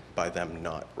target by them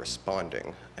not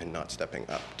responding and not stepping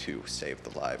up to save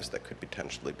the lives that could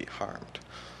potentially be harmed.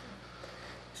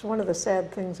 So one of the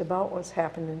sad things about what's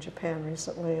happened in Japan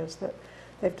recently is that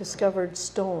they've discovered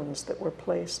stones that were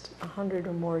placed 100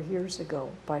 or more years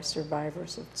ago by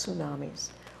survivors of tsunamis,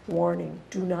 warning,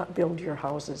 do not build your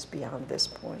houses beyond this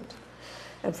point.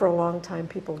 And for a long time,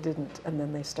 people didn't, and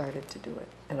then they started to do it,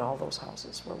 and all those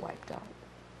houses were wiped out.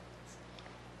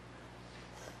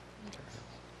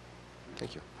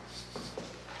 Thank you.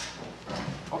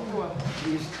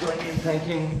 Please join me in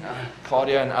thanking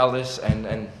Claudia and Alice,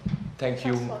 and thank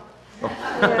you.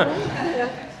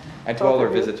 And to all our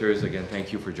visitors, again,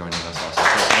 thank you for joining us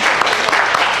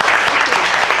also.